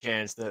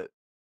chance that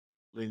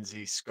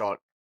Lindsey Scott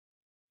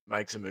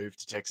makes a move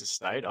to Texas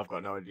State? I've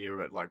got no idea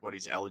about what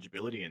his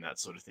eligibility and that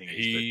sort of thing is.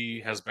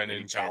 He has been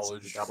in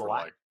college for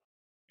A?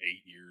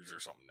 8 years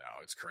or something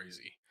now. It's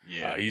crazy.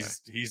 Yeah,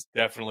 he's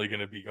definitely going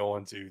to be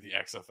going to the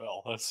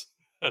XFL.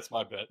 That's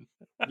my bet.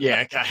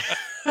 Yeah, okay.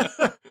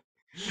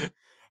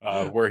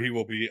 Where he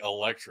will be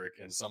electric,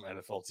 and some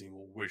NFL team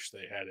will wish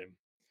they had him.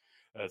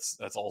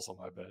 That's also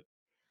my bet.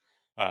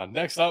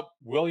 Next up,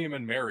 William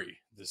and Mary,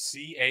 the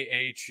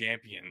CAA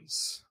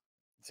champions,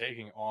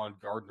 taking on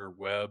Gardner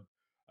Webb,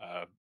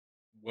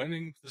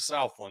 winning the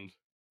Southland,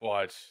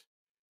 but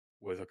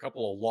with a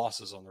couple of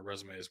losses on their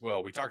resume as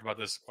well. We talked about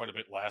this quite a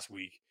bit last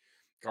week.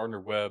 Gardner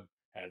Webb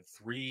had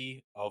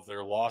 3 of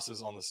their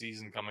losses on the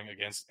season coming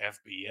against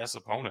FBS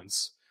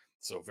opponents.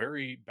 So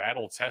very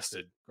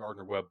battle-tested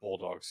Gardner Webb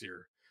Bulldogs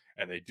here.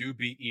 And they do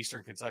beat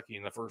Eastern Kentucky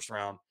in the first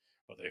round,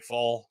 but they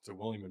fall to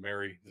William and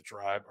Mary. The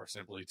Tribe are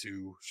simply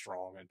too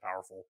strong and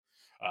powerful.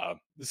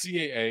 The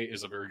CAA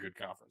is a very good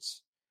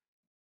conference.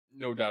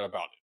 No doubt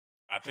about it.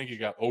 I think it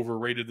got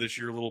overrated this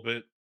year a little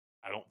bit.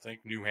 I don't think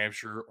New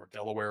Hampshire or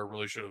Delaware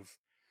really should have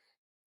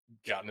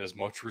gotten as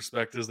much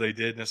respect as they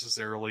did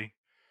necessarily.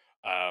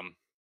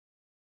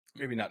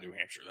 Maybe not New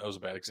Hampshire. That was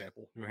a bad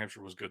example. New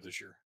Hampshire was good this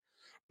year.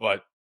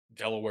 But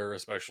Delaware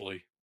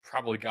especially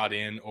probably got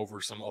in over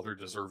some other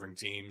deserving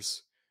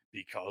teams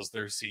because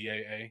they're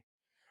CAA.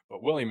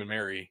 But William and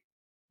Mary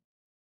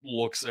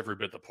looks every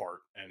bit the part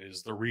and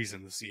is the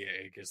reason the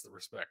CAA gets the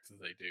respect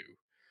that they do.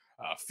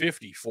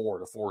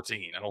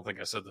 54-14. I don't think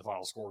I said the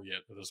final score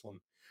yet for this one.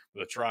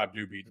 But the Tribe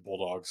do beat the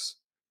Bulldogs.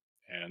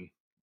 And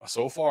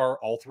so far,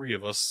 all 3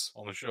 of us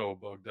on the show,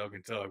 Bug, Doug,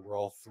 and Tug, we're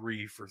all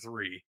 3 for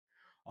 3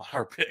 on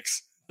our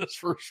picks this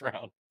first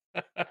round.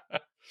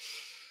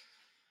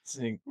 It's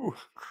an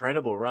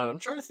incredible run. I'm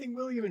trying to think.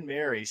 William and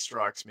Mary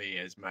strikes me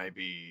as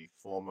maybe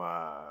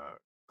former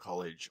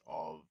college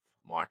of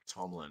Mike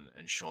Tomlin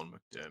and Sean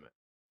McDermott.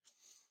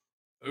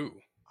 Ooh,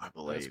 I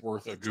believe that's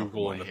worth a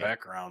Google in the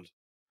background.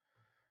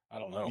 I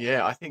don't know.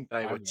 Yeah, I think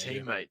they were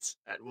teammates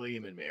at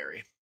William and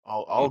Mary.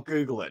 I'll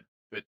Google it.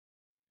 But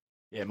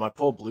yeah, my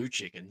poor blue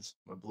chickens,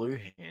 my blue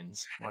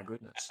hens, my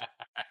goodness.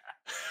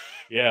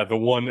 Yeah, the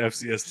one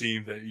FCS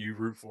team that you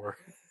root for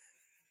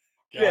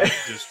got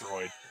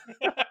destroyed.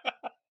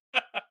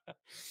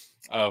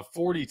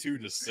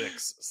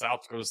 42-6.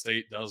 South Dakota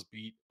State does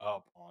beat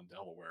up on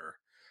Delaware.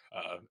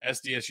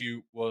 SDSU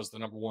was the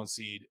number 1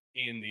 seed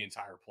in the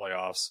entire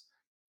playoffs.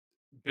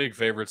 Big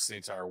favorites the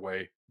entire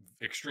way.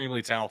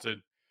 Extremely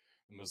talented.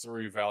 The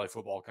Missouri Valley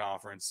Football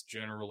Conference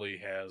generally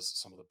has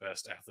some of the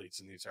best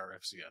athletes in the entire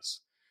FCS.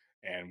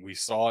 And we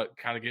saw it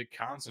kind of get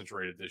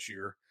concentrated this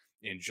year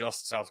in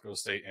just South Dakota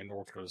State and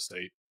North Dakota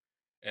State.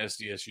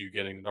 SDSU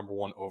getting the number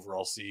 1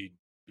 overall seed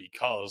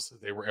because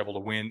they were able to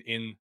win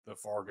in the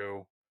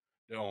Fargo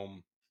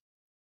Dome.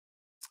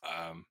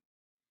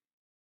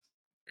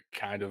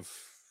 Kind of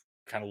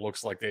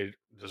looks like they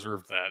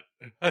deserved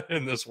that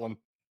in this one.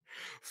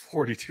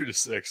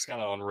 42-6,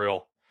 kind of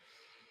unreal.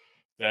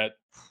 That,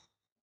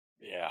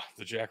 yeah,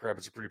 the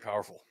Jackrabbits are pretty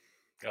powerful,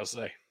 gotta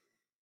say.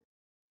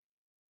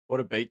 What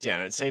a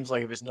beatdown. It seems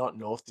like if it's not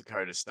North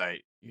Dakota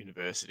State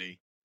University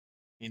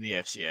in the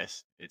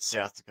FCS, it's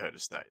South Dakota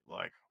State.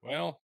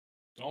 Well,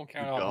 Don't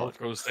count Good out God. North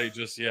Dakota State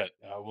just yet.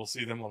 We'll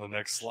see them on the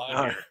next slide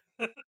No.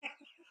 here.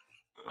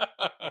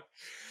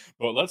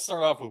 But let's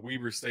start off with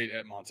Weber State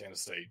at Montana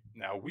State.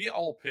 Now, we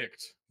all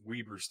picked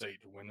Weber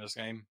State to win this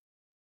game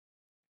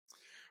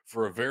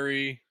for a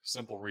very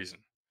simple reason.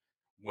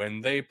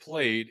 When they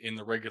played in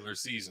the regular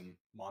season,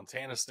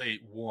 Montana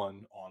State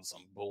won on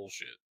some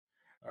bullshit.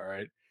 All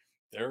right.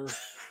 The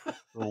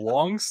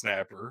long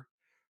snapper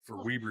for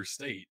Weber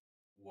State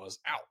was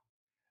out.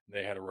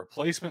 They had a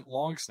replacement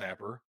long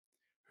snapper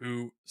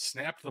who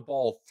snapped the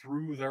ball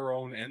through their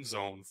own end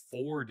zone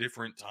 4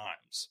 different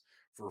times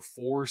for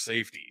 4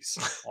 safeties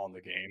on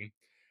the game.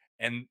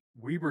 And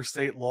Weber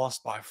State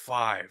lost by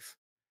 5.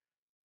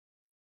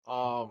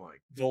 Oh my!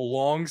 The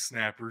long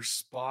snapper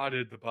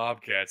spotted the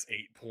Bobcats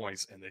 8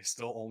 points, and they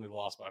still only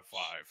lost by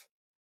 5.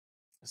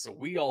 So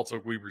we all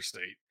took Weber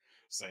State,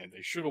 saying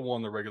they should have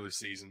won the regular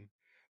season.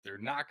 They're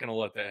not going to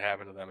let that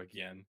happen to them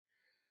again.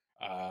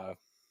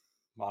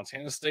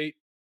 Montana State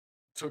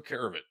took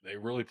care of it. They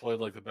really played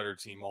like the better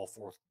team all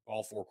 4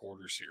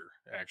 quarters here,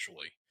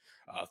 actually.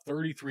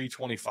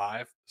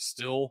 33-25,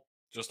 still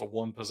just a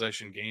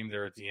 1-possession game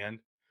there at the end.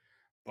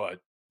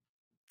 But,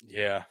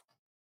 yeah,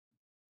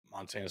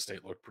 Montana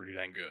State looked pretty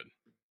dang good.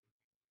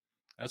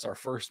 That's our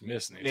first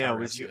miss in the entire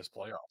FCS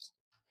playoffs.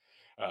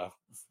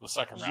 The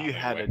second round. You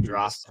had a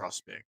draft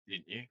prospect,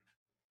 didn't you?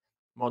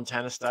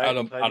 Montana State? Out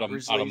of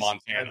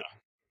Montana.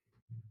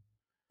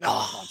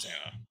 Oh,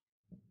 Montana.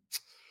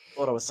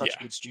 Thought I was such a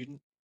good student.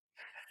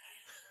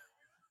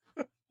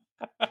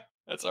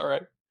 That's all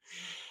right.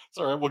 It's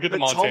all right. We'll get to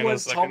Montana in a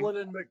second.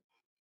 Tomlin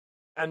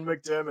and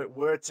McDermott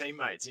were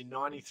teammates in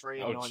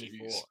 93 and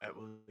 94 at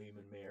William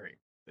and Mary.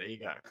 There you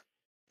go.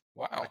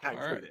 Wow. I came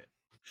through there.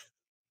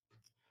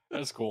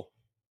 That's cool.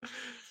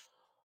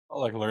 I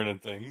like learning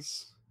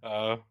things.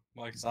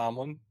 Mike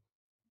Tomlin.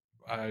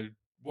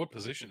 What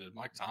position did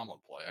Mike Tomlin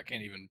play? I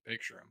can't even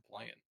picture him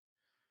playing.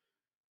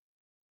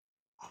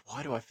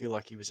 Why do I feel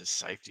like he was a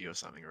safety or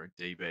something, or a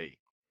DB?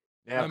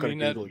 Now I've got to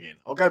Google again.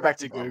 I'll go back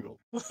to Google.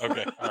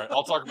 Okay, all right.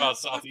 I'll talk about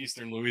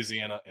Southeastern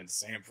Louisiana and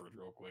Samford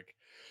real quick.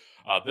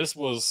 This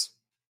was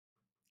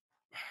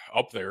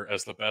up there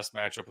as the best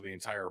matchup of the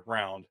entire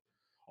round,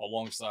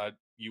 alongside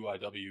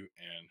UIW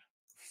and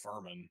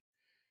Furman.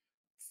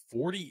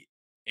 48-42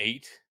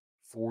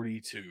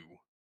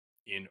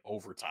 in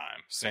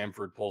overtime.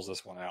 Samford pulls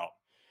this one out.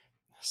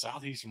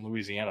 Southeastern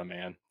Louisiana,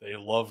 man, they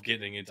love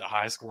getting into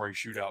high-scoring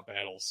shootout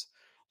battles.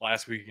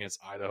 Last week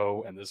against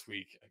Idaho and this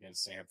week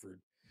against Samford.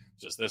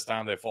 Just this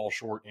time they fall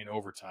short in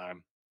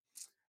overtime.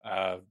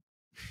 I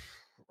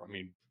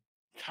mean,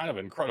 kind of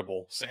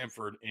incredible.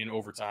 Samford in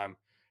overtime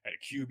at a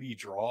QB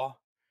draw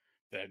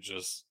that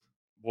just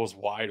was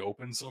wide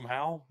open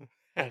somehow.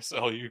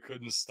 SLU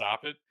couldn't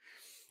stop it.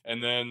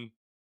 And then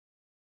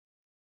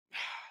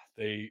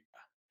they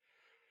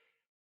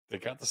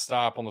got the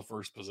stop on the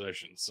first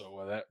possession.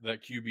 So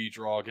that QB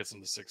draw gets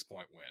them the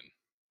 6-point win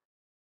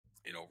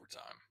in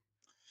overtime.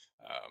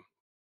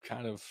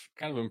 Kind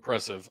of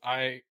impressive.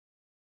 I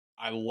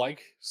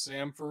like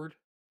Samford.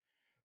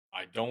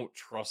 I don't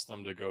trust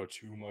them to go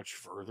too much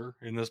further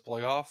in this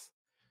playoff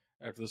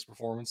after this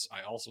performance.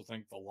 I also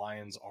think the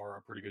Lions are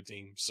a pretty good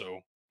team,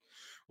 so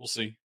we'll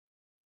see.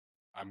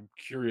 I'm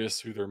curious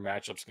who their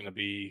matchup's going to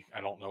be.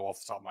 I don't know off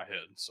the top of my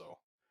head, so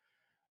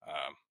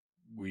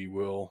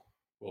we'll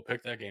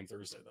pick that game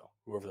Thursday though.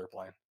 Whoever they're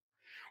playing.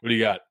 What do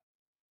you got?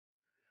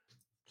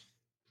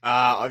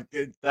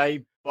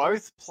 They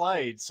both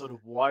played sort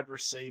of wide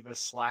receiver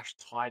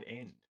 / tight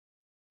end.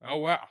 Oh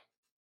wow!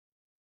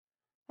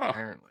 Huh.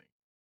 Apparently.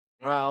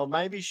 Well,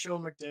 maybe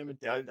Sean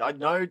McDermott did. I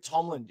know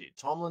Tomlin did.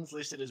 Tomlin's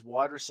listed as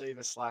wide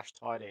receiver /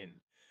 tight end.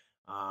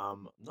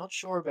 Not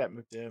sure about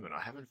McDermott.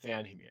 I haven't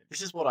found him yet.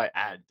 This is what I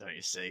add, don't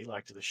you see?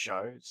 Like to the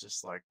show. It's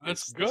just like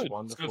that's good.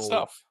 Wonderful. It's good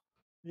stuff.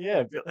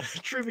 Yeah,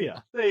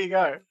 trivia. There you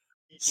go.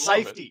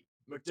 Safety.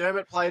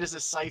 McDermott played as a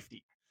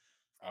safety.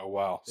 Oh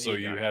wow! So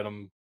you had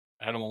him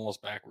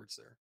almost backwards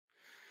there.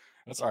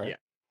 That's all right.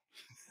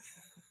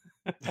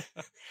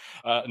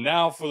 Yeah.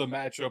 Now for the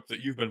matchup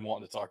that you've been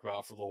wanting to talk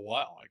about for a little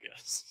while, I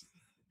guess.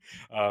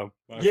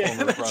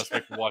 Former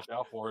prospect to watch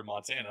out for in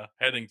Montana,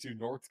 heading to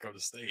North Dakota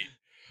State.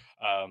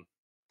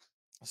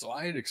 So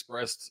I had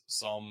expressed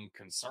some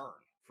concern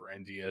for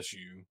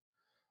NDSU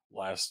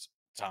last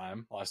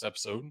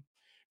episode,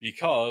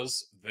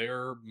 because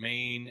their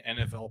main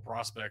NFL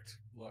prospect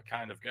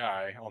kind of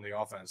guy on the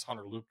offense,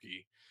 Hunter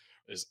Luepke,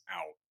 is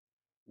out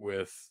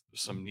with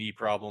some knee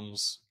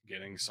problems,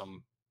 getting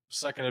some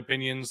second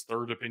opinions,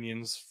 third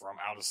opinions from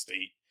out of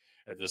state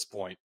at this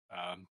point.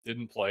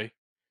 Didn't play.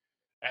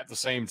 At the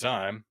same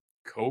time,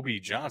 Kobe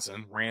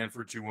Johnson ran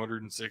for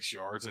 206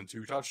 yards and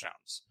 2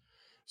 touchdowns.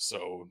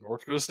 So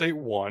North Dakota State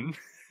won.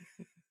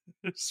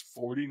 It's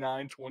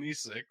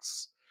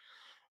 49-26.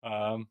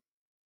 And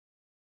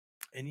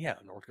yeah,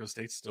 North Dakota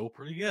State's still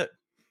pretty good.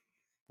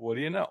 What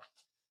do you know?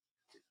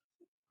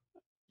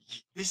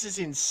 This is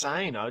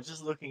insane. I was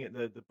just looking at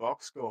the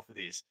box score for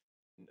this.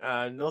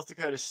 North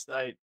Dakota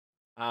State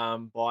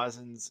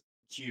Bison's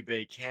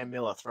QB Cam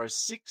Miller throws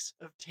 6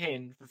 of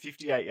 10 for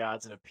 58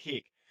 yards and a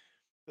pick.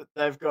 But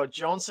they've got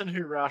Johnson,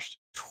 who rushed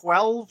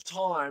 12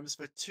 times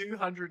for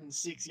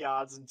 206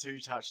 yards and 2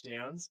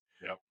 touchdowns.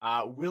 Yep.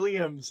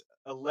 Williams,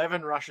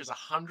 11 rushes,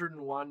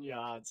 101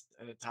 yards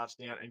and a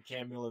touchdown. And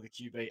Cam Miller, the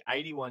QB,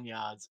 81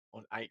 yards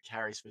on 8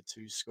 carries for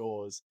 2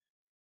 scores.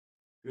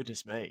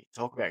 Goodness me.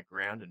 Talk about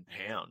ground and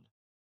pound.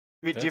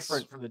 Bit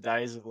different from the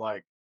days of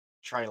like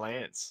Trey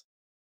Lance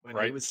when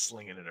he was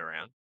slinging it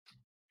around.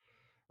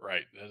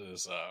 Right. That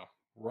is a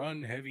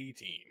run heavy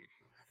team.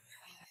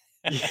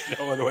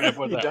 No other way to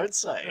put that. You don't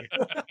say.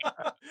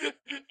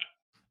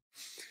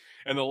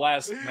 And the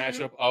last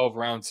matchup of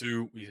round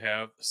 2, we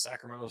have the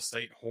Sacramento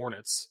State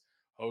Hornets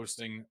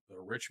hosting the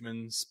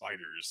Richmond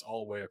Spiders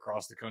all the way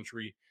across the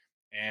country.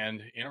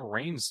 And in a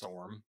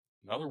rainstorm,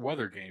 another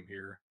weather game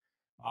here,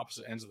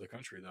 opposite ends of the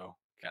country, though.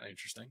 Kind of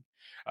interesting.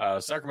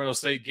 Sacramento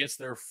State gets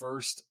their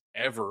first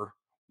ever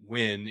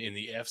win in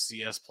the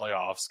FCS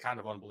playoffs. Kind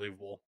of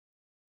unbelievable.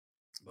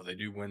 But they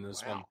do win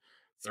this one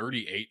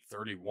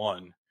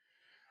 38-31.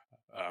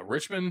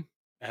 Richmond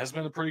has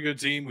been a pretty good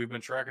team. We've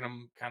been tracking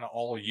them kind of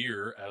all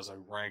year as a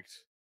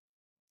ranked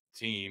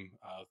team,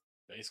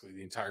 basically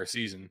the entire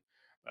season.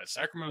 But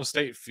Sacramento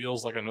State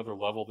feels like another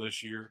level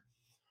this year.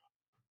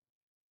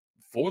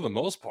 For the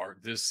most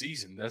part, this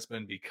season, that's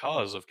been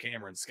because of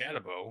Cameron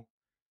Scatabo.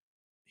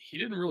 He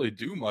didn't really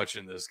do much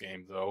in this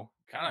game, though.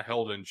 Kind of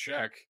held in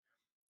check.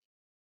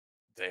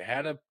 They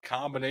had a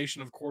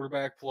combination of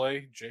quarterback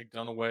play, Jake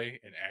Dunaway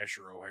and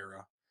Asher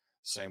O'Hara,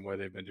 same way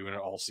they've been doing it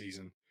all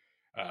season.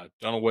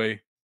 Dunaway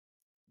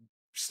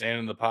stand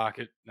in the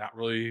pocket, not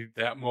really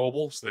that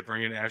mobile, so they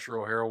bring in Asher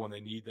O'Hara when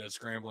they need that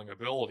scrambling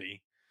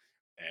ability,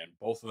 and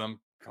both of them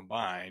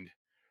combined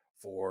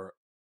for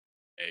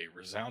a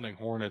resounding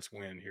Hornets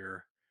win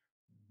here.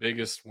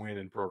 Biggest win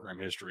in program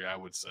history, I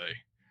would say,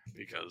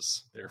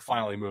 because they're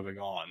finally moving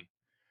on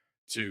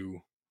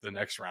to the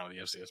next round of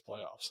the FCS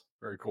playoffs.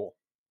 Very cool.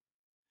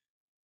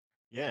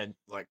 Yeah, and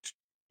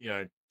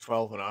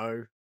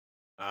 12-0,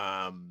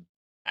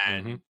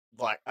 and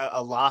like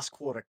a last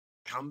quarter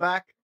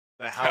comeback.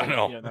 They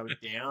held, they were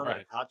down,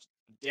 right.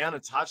 Down a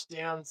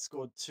touchdown,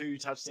 scored 2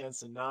 touchdowns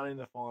to none in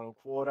the final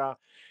quarter,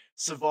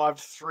 survived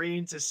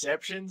 3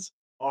 interceptions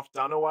off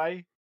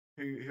Dunaway,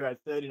 who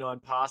had 39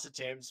 pass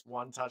attempts,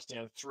 1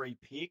 touchdown, 3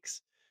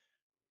 picks.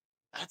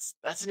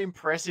 That's an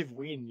impressive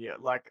win. Yeah,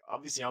 like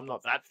obviously I'm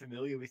not that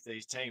familiar with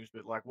these teams,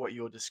 but like what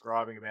you're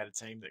describing about a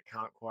team that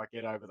can't quite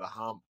get over the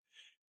hump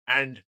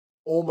and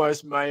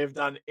almost may have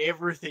done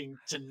everything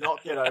to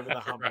not get over the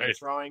hump, right. And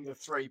throwing the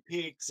 3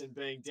 picks and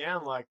being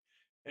down, like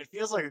it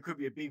feels like it could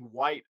be a big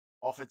weight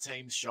off a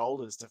team's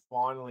shoulders to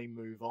finally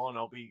move on.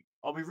 I'll be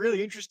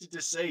really interested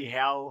to see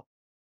how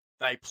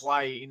they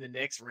play in the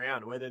next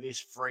round, whether this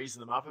frees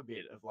them up a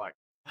bit of like,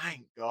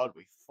 thank God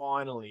we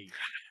finally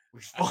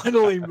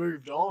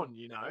moved on,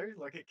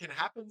 like it can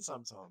happen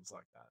sometimes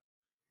like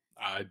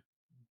that.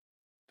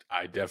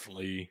 I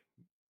definitely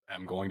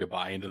am going to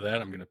buy into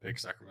that. I'm going to pick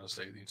Sacramento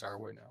State the entire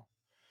way now.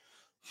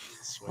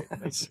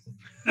 Sweet.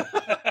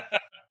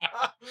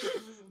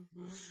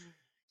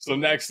 So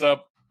next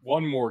up,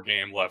 one more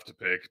game left to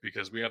pick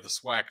because we have the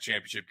SWAC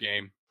championship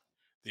game,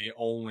 the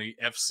only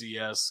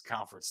FCS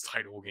conference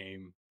title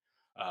game.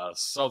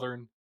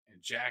 Southern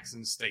and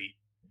Jackson State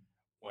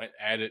went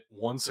at it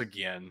once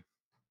again.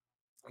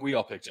 We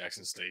all picked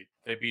Jackson State.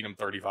 They beat them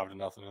 35-0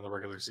 in the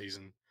regular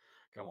season.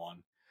 Come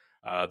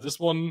on. This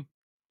one,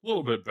 a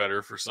little bit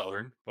better for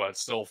Southern, but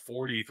still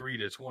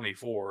 43-24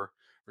 for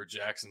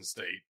Jackson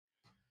State.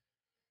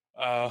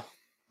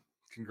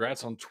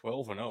 Congrats on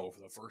 12-0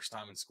 for the first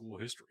time in school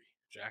history.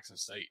 Jackson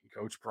State and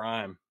Coach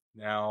Prime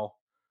now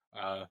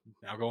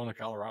going to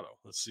Colorado.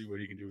 Let's see what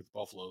he can do with the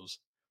Buffaloes.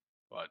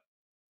 But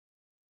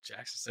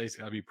Jackson State's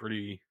got to be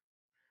pretty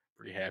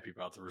happy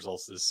about the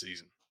results this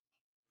season.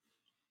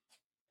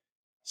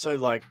 So,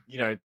 like,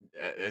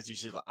 as you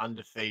said, like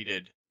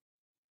undefeated.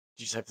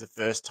 Did you say for the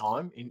first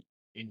time in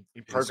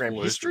program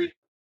history?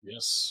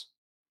 Yes.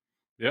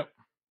 Yep.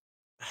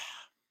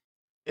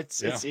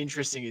 It's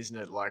interesting, isn't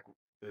it? Like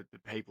the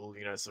people,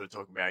 sort of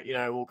talking about,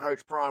 well,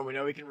 Coach Prime, we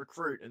know we can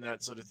recruit and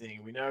that sort of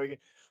thing. We know we can.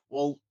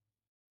 Well,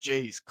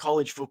 geez,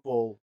 college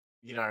football,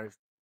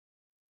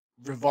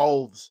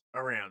 revolves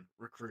around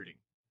recruiting.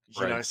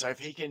 Right. So if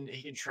he can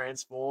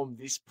transform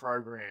this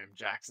program,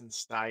 Jackson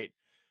State,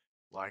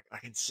 like I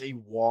can see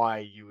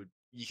why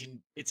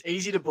it's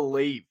easy to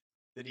believe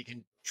that he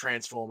can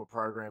transform a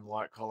program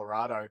like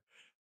Colorado.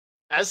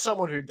 As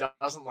someone who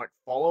doesn't like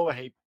follow a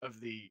heap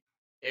of the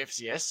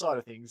FCS side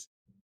of things,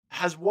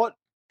 has what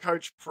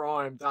Coach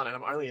Prime done, and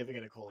I'm only ever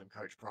going to call him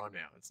Coach Prime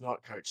now. It's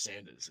not Coach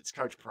Sanders, it's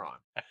Coach Prime.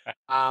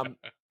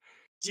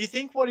 Do you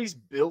think what he's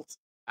built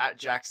at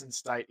Jackson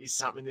State is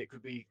something that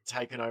could be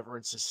taken over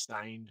and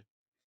sustained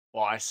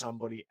by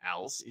somebody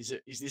else? Is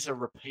this a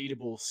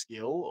repeatable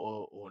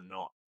skill or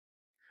not?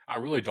 I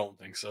really don't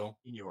think so.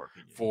 In your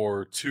opinion?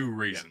 For 2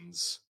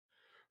 reasons. Yeah.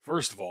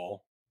 First of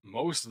all,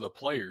 most of the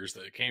players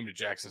that came to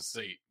Jackson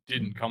State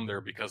didn't come there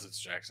because it's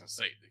Jackson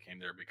State. They came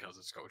there because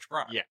it's Coach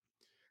Prime. Yeah.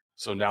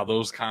 So now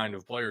those kind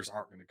of players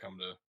aren't going to come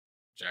to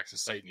Jackson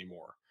State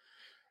anymore,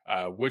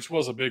 which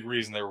was a big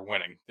reason they were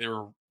winning. They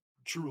were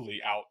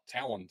truly out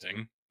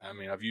talenting. I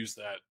mean, I've used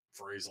that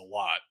phrase a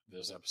lot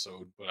this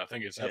episode, but I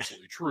think it's Yeah.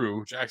 absolutely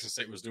true. Jackson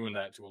State was doing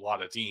that to a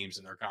lot of teams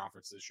in their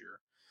conference this year.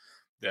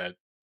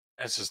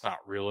 That's just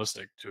not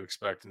realistic to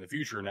expect in the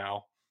future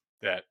now.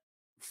 That,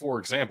 for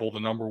example, the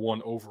number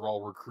one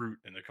overall recruit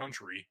in the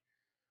country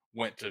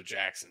went to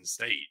Jackson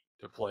State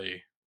to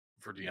play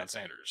for Deion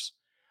Sanders.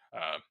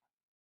 Uh,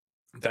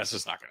 that's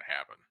just not going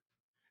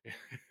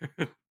to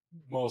happen.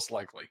 Most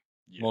likely.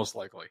 Yeah. Most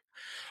likely.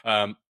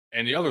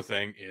 And the other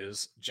thing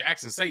is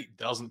Jackson State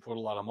doesn't put a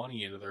lot of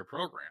money into their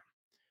program.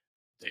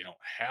 They don't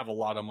have a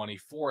lot of money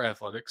for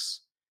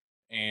athletics,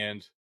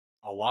 and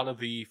a lot of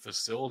the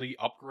facility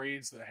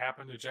upgrades that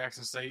happened to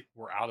Jackson State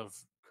were out of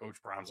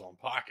Coach Brown's own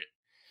pocket.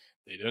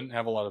 They didn't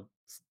have a lot of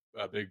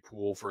a big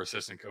pool for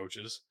assistant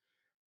coaches.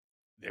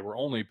 They were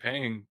only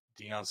paying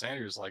Deion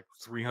Sanders like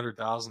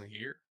 $300,000 a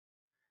year.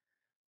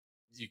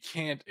 You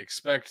can't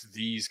expect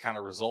these kind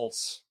of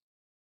results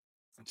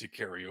to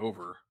carry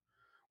over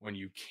when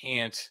you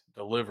can't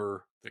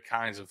deliver the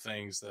kinds of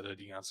things that a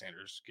Deion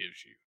Sanders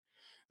gives you.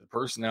 The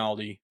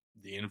personality,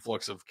 the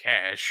influx of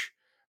cash,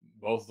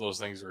 both of those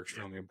things are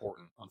extremely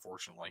important,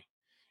 unfortunately,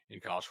 in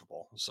college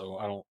football. So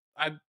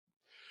I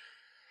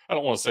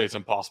don't want to say it's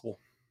impossible.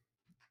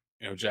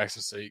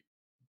 Jackson State,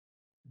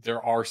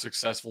 there are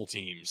successful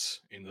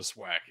teams in the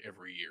SWAC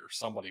every year.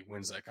 Somebody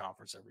wins that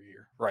conference every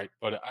year, right?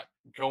 But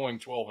going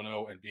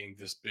 12-0 and being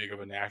this big of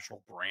a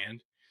national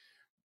brand,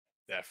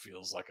 that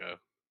feels like a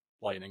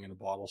lightning in a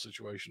bottle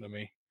situation to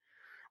me.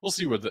 We'll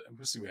see what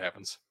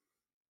happens.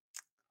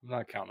 I'm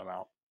not counting them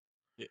out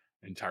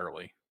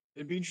entirely.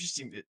 It'd be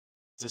interesting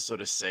to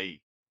sort of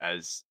see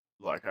as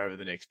like over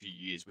the next few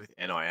years with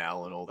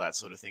NIL and all that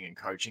sort of thing and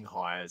coaching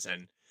hires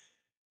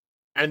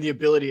and the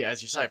ability,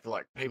 as you say, for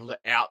like people to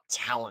out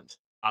talent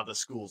other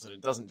schools. And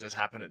it doesn't just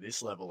happen at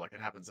this level, like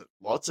it happens at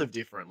lots of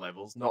different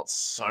levels, not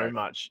so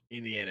much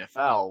in the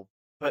NFL,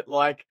 but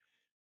like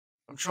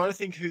I'm trying to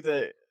think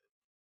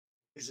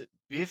is it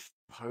Biff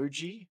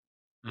Poggi?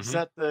 Is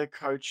that the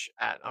coach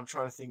I'm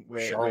trying to think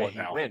where Charlotte he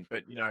now. went,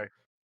 but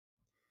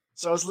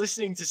so I was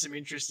listening to some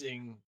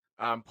interesting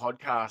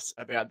podcasts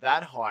about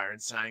that hire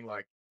and saying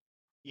like,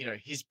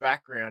 his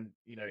background,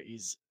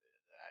 is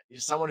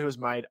someone who has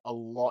made a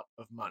lot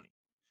of money,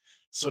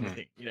 sort of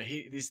thing.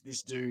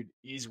 This dude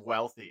is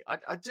wealthy.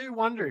 I do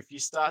wonder if you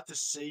start to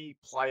see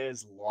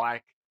players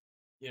like,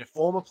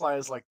 former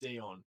players like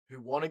Deion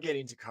who want to get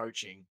into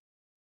coaching,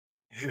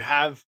 who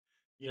have,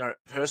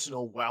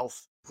 personal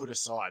wealth put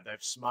aside. They've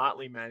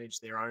smartly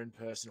managed their own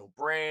personal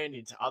brand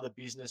into other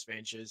business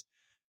ventures.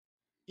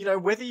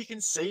 Whether you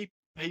can see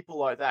people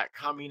like that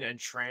come in and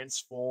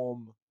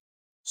transform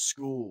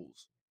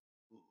schools,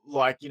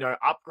 like,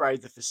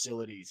 upgrade the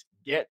facilities,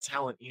 get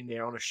talent in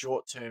there on a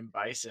short-term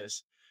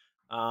basis.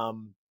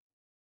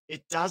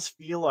 It does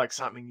feel like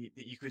something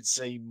that you could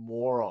see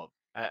more of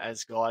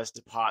as guys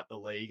depart the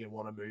league and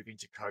want to move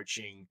into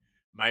coaching.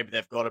 Maybe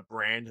they've got a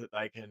brand that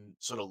they can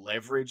sort of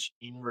leverage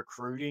in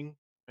recruiting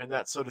and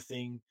that sort of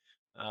thing.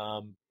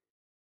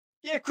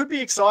 Yeah, it could be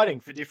exciting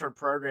for different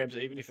programs,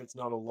 even if it's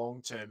not a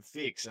long-term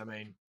fix. I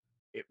mean,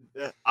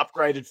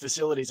 upgraded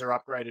facilities are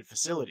upgraded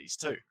facilities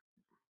too.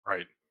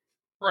 Right.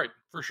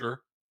 For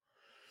sure.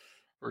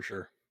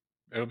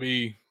 It'll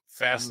be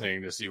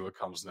fascinating to see what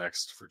comes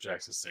next for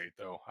Jackson State,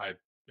 though. I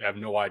have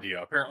no idea.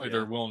 Apparently,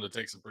 they're willing to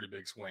take some pretty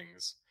big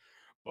swings,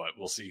 but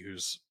we'll see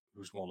who's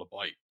willing to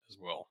bite as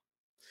well.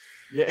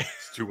 Yeah,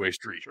 it's a two-way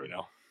street, True.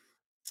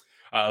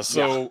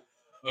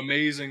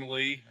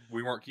 Amazingly,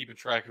 we weren't keeping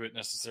track of it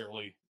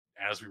necessarily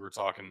as we were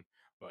talking,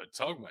 but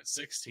Tug went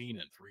 16-3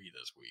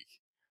 this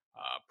week.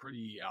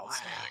 Pretty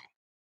outstanding.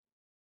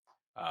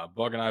 Wow.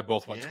 Bug and I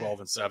both went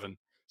 12-7,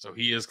 so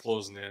he is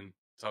closing in.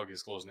 Tug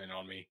is closing in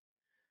on me,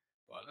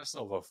 but I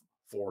still have a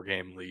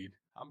 4-game lead.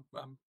 I'm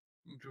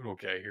doing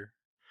okay here.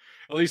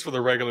 At least for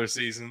the regular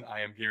season, I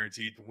am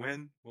guaranteed to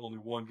win. With only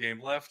 1 game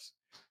left.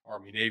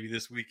 Army Navy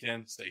this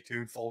weekend. Stay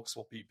tuned, folks.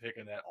 We'll be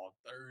picking that on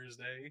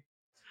Thursday.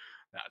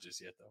 Not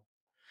just yet,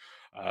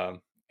 though.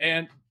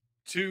 And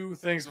 2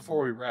 things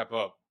before we wrap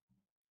up.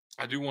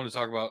 I do want to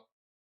talk about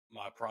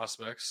my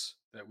prospects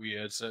that we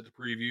had set to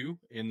preview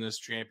in this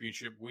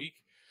championship week.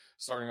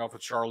 Starting off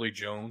with Charlie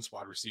Jones,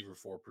 wide receiver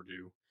for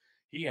Purdue.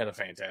 He had a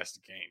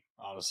fantastic game,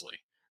 honestly.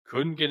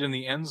 Couldn't get in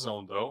the end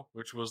zone, though,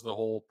 which was the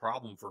whole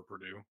problem for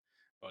Purdue,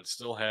 but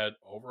still had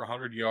over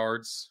 100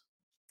 yards.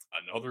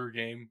 Another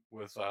game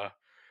with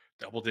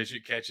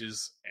double-digit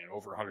catches and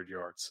over 100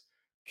 yards.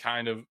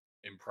 Kind of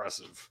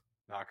impressive,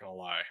 not going to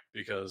lie,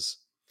 because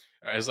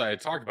as I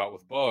had talked about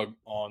with Bug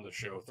on the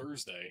show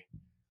Thursday,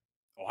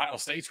 Ohio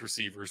State's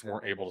receivers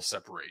weren't able to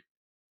separate.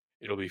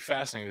 It'll be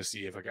fascinating to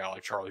see if a guy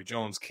like Charlie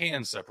Jones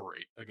can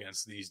separate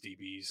against these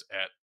DBs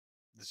at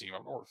the team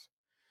up north.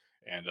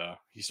 And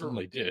he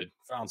certainly did,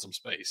 found some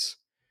space.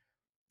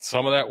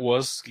 Some of that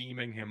was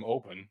scheming him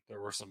open.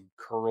 There were some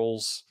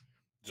curls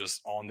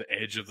just on the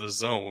edge of the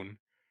zone,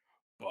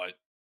 but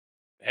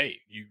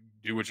hey, you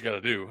do what you got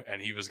to do.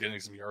 And he was getting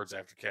some yards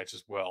after catch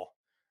as well.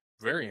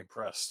 Very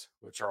impressed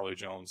with Charlie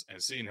Jones,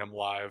 and seeing him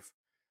live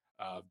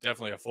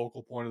Definitely a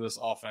focal point of this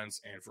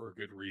offense, and for a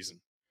good reason.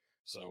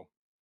 So,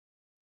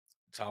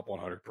 top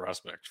 100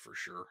 prospect for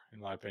sure, in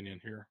my opinion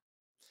here.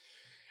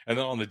 And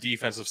then on the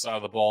defensive side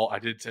of the ball, I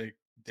did take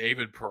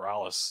David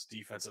Perales,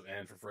 defensive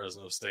end for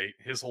Fresno State.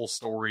 His whole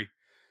story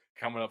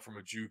coming up from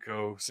a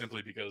JUCO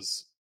simply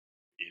because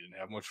he didn't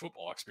have much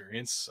football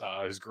experience.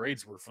 His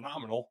grades were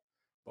phenomenal,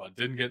 but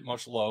didn't get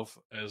much love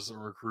as a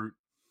recruit.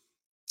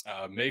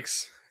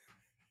 Makes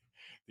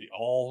the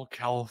All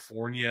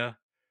California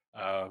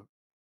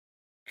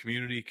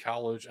Community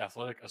College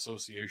Athletic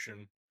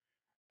Association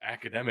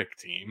academic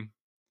team.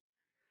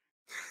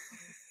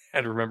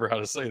 Had to remember how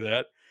to say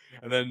that.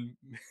 And then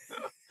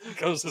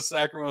goes to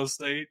Sacramento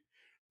State,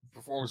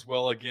 performs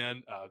well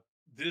again.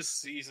 This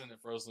season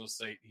at Fresno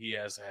State, he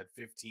has had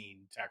 15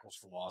 tackles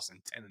for loss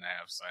and 10.5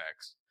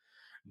 sacks.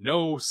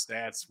 No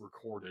stats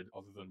recorded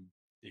other than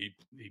he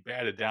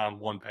batted down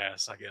one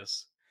pass, I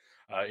guess,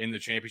 in the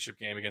championship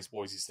game against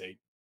Boise State.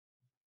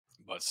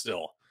 But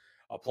still,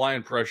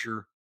 applying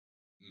pressure,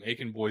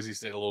 making Boise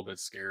State a little bit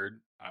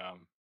scared.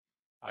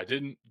 I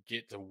didn't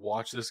get to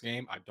watch this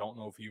game. I don't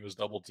know if he was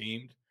double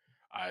teamed.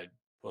 I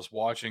was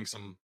watching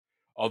some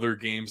other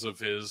games of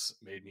his,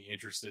 made me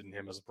interested in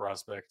him as a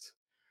prospect.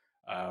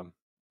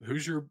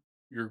 Who's your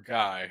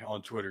guy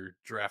on Twitter,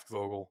 Draft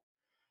Vogel?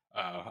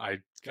 I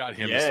got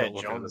him to start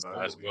looking at this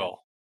guy as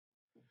well.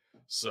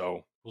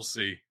 So we'll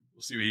see.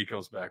 We'll see what he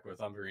comes back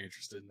with. I'm very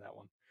interested in that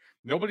one.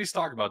 Nobody's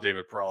talking about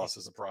David Perales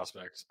as a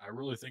prospect. I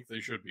really think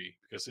they should be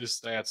because his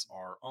stats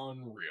are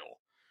unreal.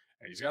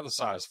 And he's got the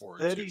size for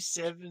it.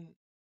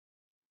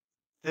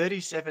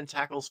 37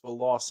 tackles for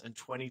loss and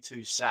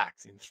 22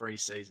 sacks in 3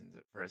 seasons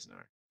at Fresno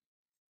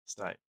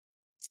State.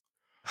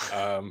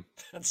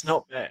 That's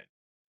not bad.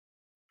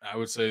 I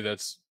would say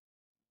it's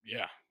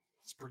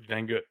pretty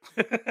dang good.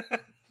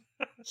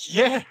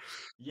 Yeah.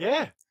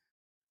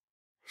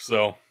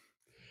 So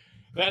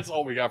that's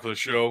all we got for the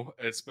show.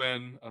 It's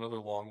been another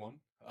long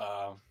one.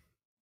 I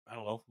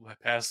don't know, the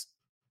past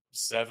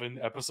 7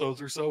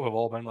 episodes or so have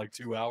all been like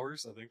 2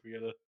 hours. I think we got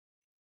to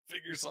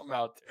figure something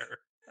out there.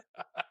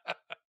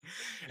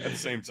 At the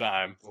same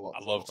time, I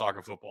love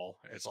talking football.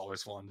 It's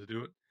always fun to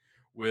do it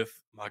with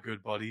my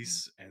good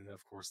buddies. And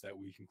of course, that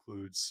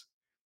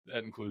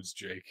includes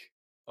Jake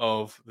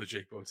of the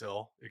Jake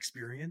Botel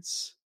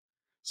Experience,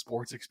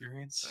 Sports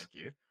Experience. Thank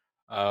you.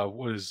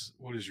 What is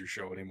your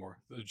show anymore?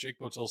 The Jake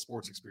Botel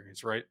Sports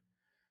Experience, right?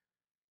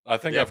 I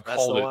think I've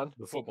called it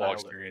the Football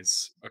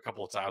Experience a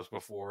couple of times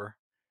before,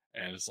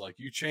 and it's like,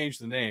 you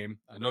changed the name.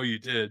 I know you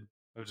did.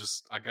 I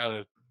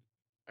gotta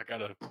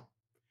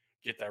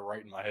get that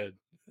right in my head.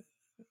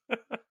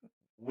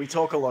 We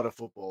talk a lot of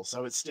football,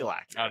 so it's still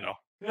accurate.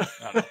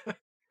 I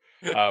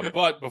know.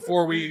 But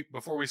before we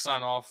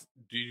sign off,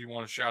 do you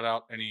want to shout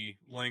out any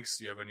links?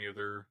 Do you have any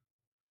other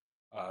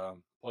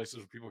places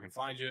where people can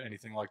find you?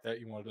 Anything like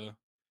that you wanted to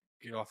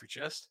get off your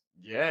chest?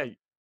 Yeah,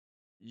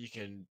 you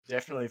can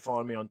definitely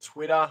find me on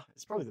Twitter.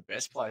 It's probably the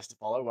best place to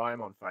follow. I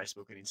am on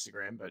Facebook and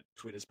Instagram, but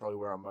Twitter's probably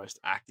where I'm most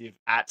active,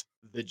 at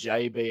the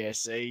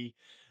JBSE.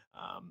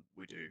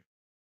 We do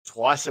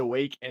twice a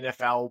week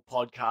NFL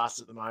podcasts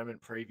at the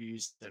moment,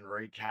 previews and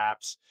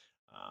recaps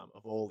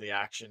of all the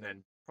action,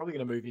 and probably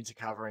going to move into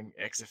covering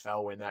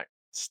XFL when that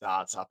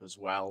starts up as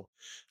well.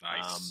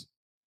 Nice.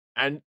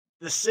 And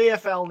the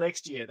CFL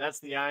next year, that's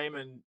the aim.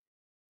 And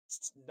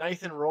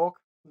Nathan Rourke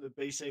from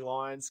the BC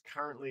Lions,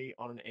 currently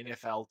on an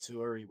NFL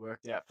tour. He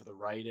worked out for the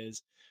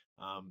Raiders,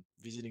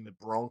 visiting the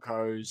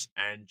Broncos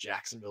and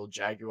Jacksonville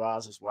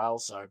Jaguars as well.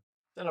 So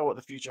don't know what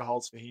the future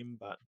holds for him,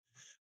 but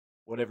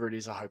whatever it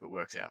is, I hope it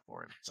works out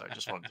for him. So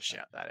just wanted to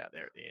shout that out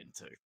there at the end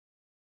too.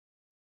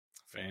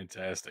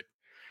 Fantastic.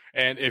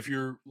 And if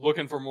you're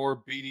looking for more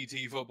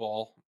BDT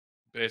football,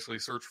 basically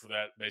search for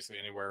that basically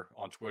anywhere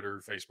on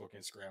Twitter, Facebook,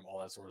 Instagram, all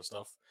that sort of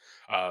stuff.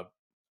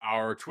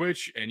 Our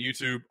Twitch and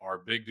YouTube are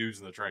Big Dudes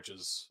in the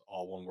Trenches,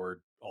 all one word,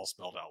 all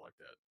spelled out like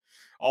that.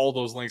 All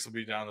those links will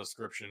be down in the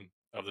description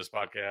of this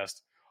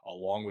podcast,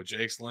 along with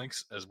Jake's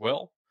links as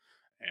well.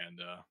 And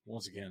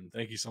once again,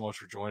 thank you so much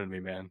for joining me,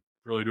 man.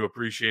 Really do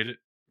appreciate it.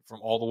 From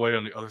all the way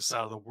on the other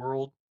side of the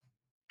world.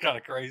 Kind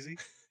of crazy.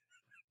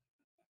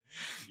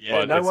 Yeah,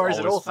 but no worries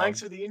at all. Fun.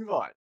 Thanks for the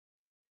invite.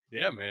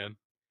 Yeah, man.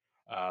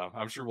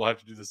 I'm sure we'll have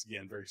to do this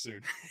again very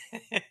soon.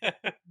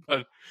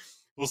 But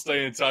we'll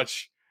stay in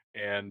touch.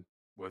 And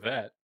with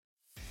that,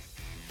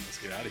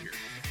 let's get out of here.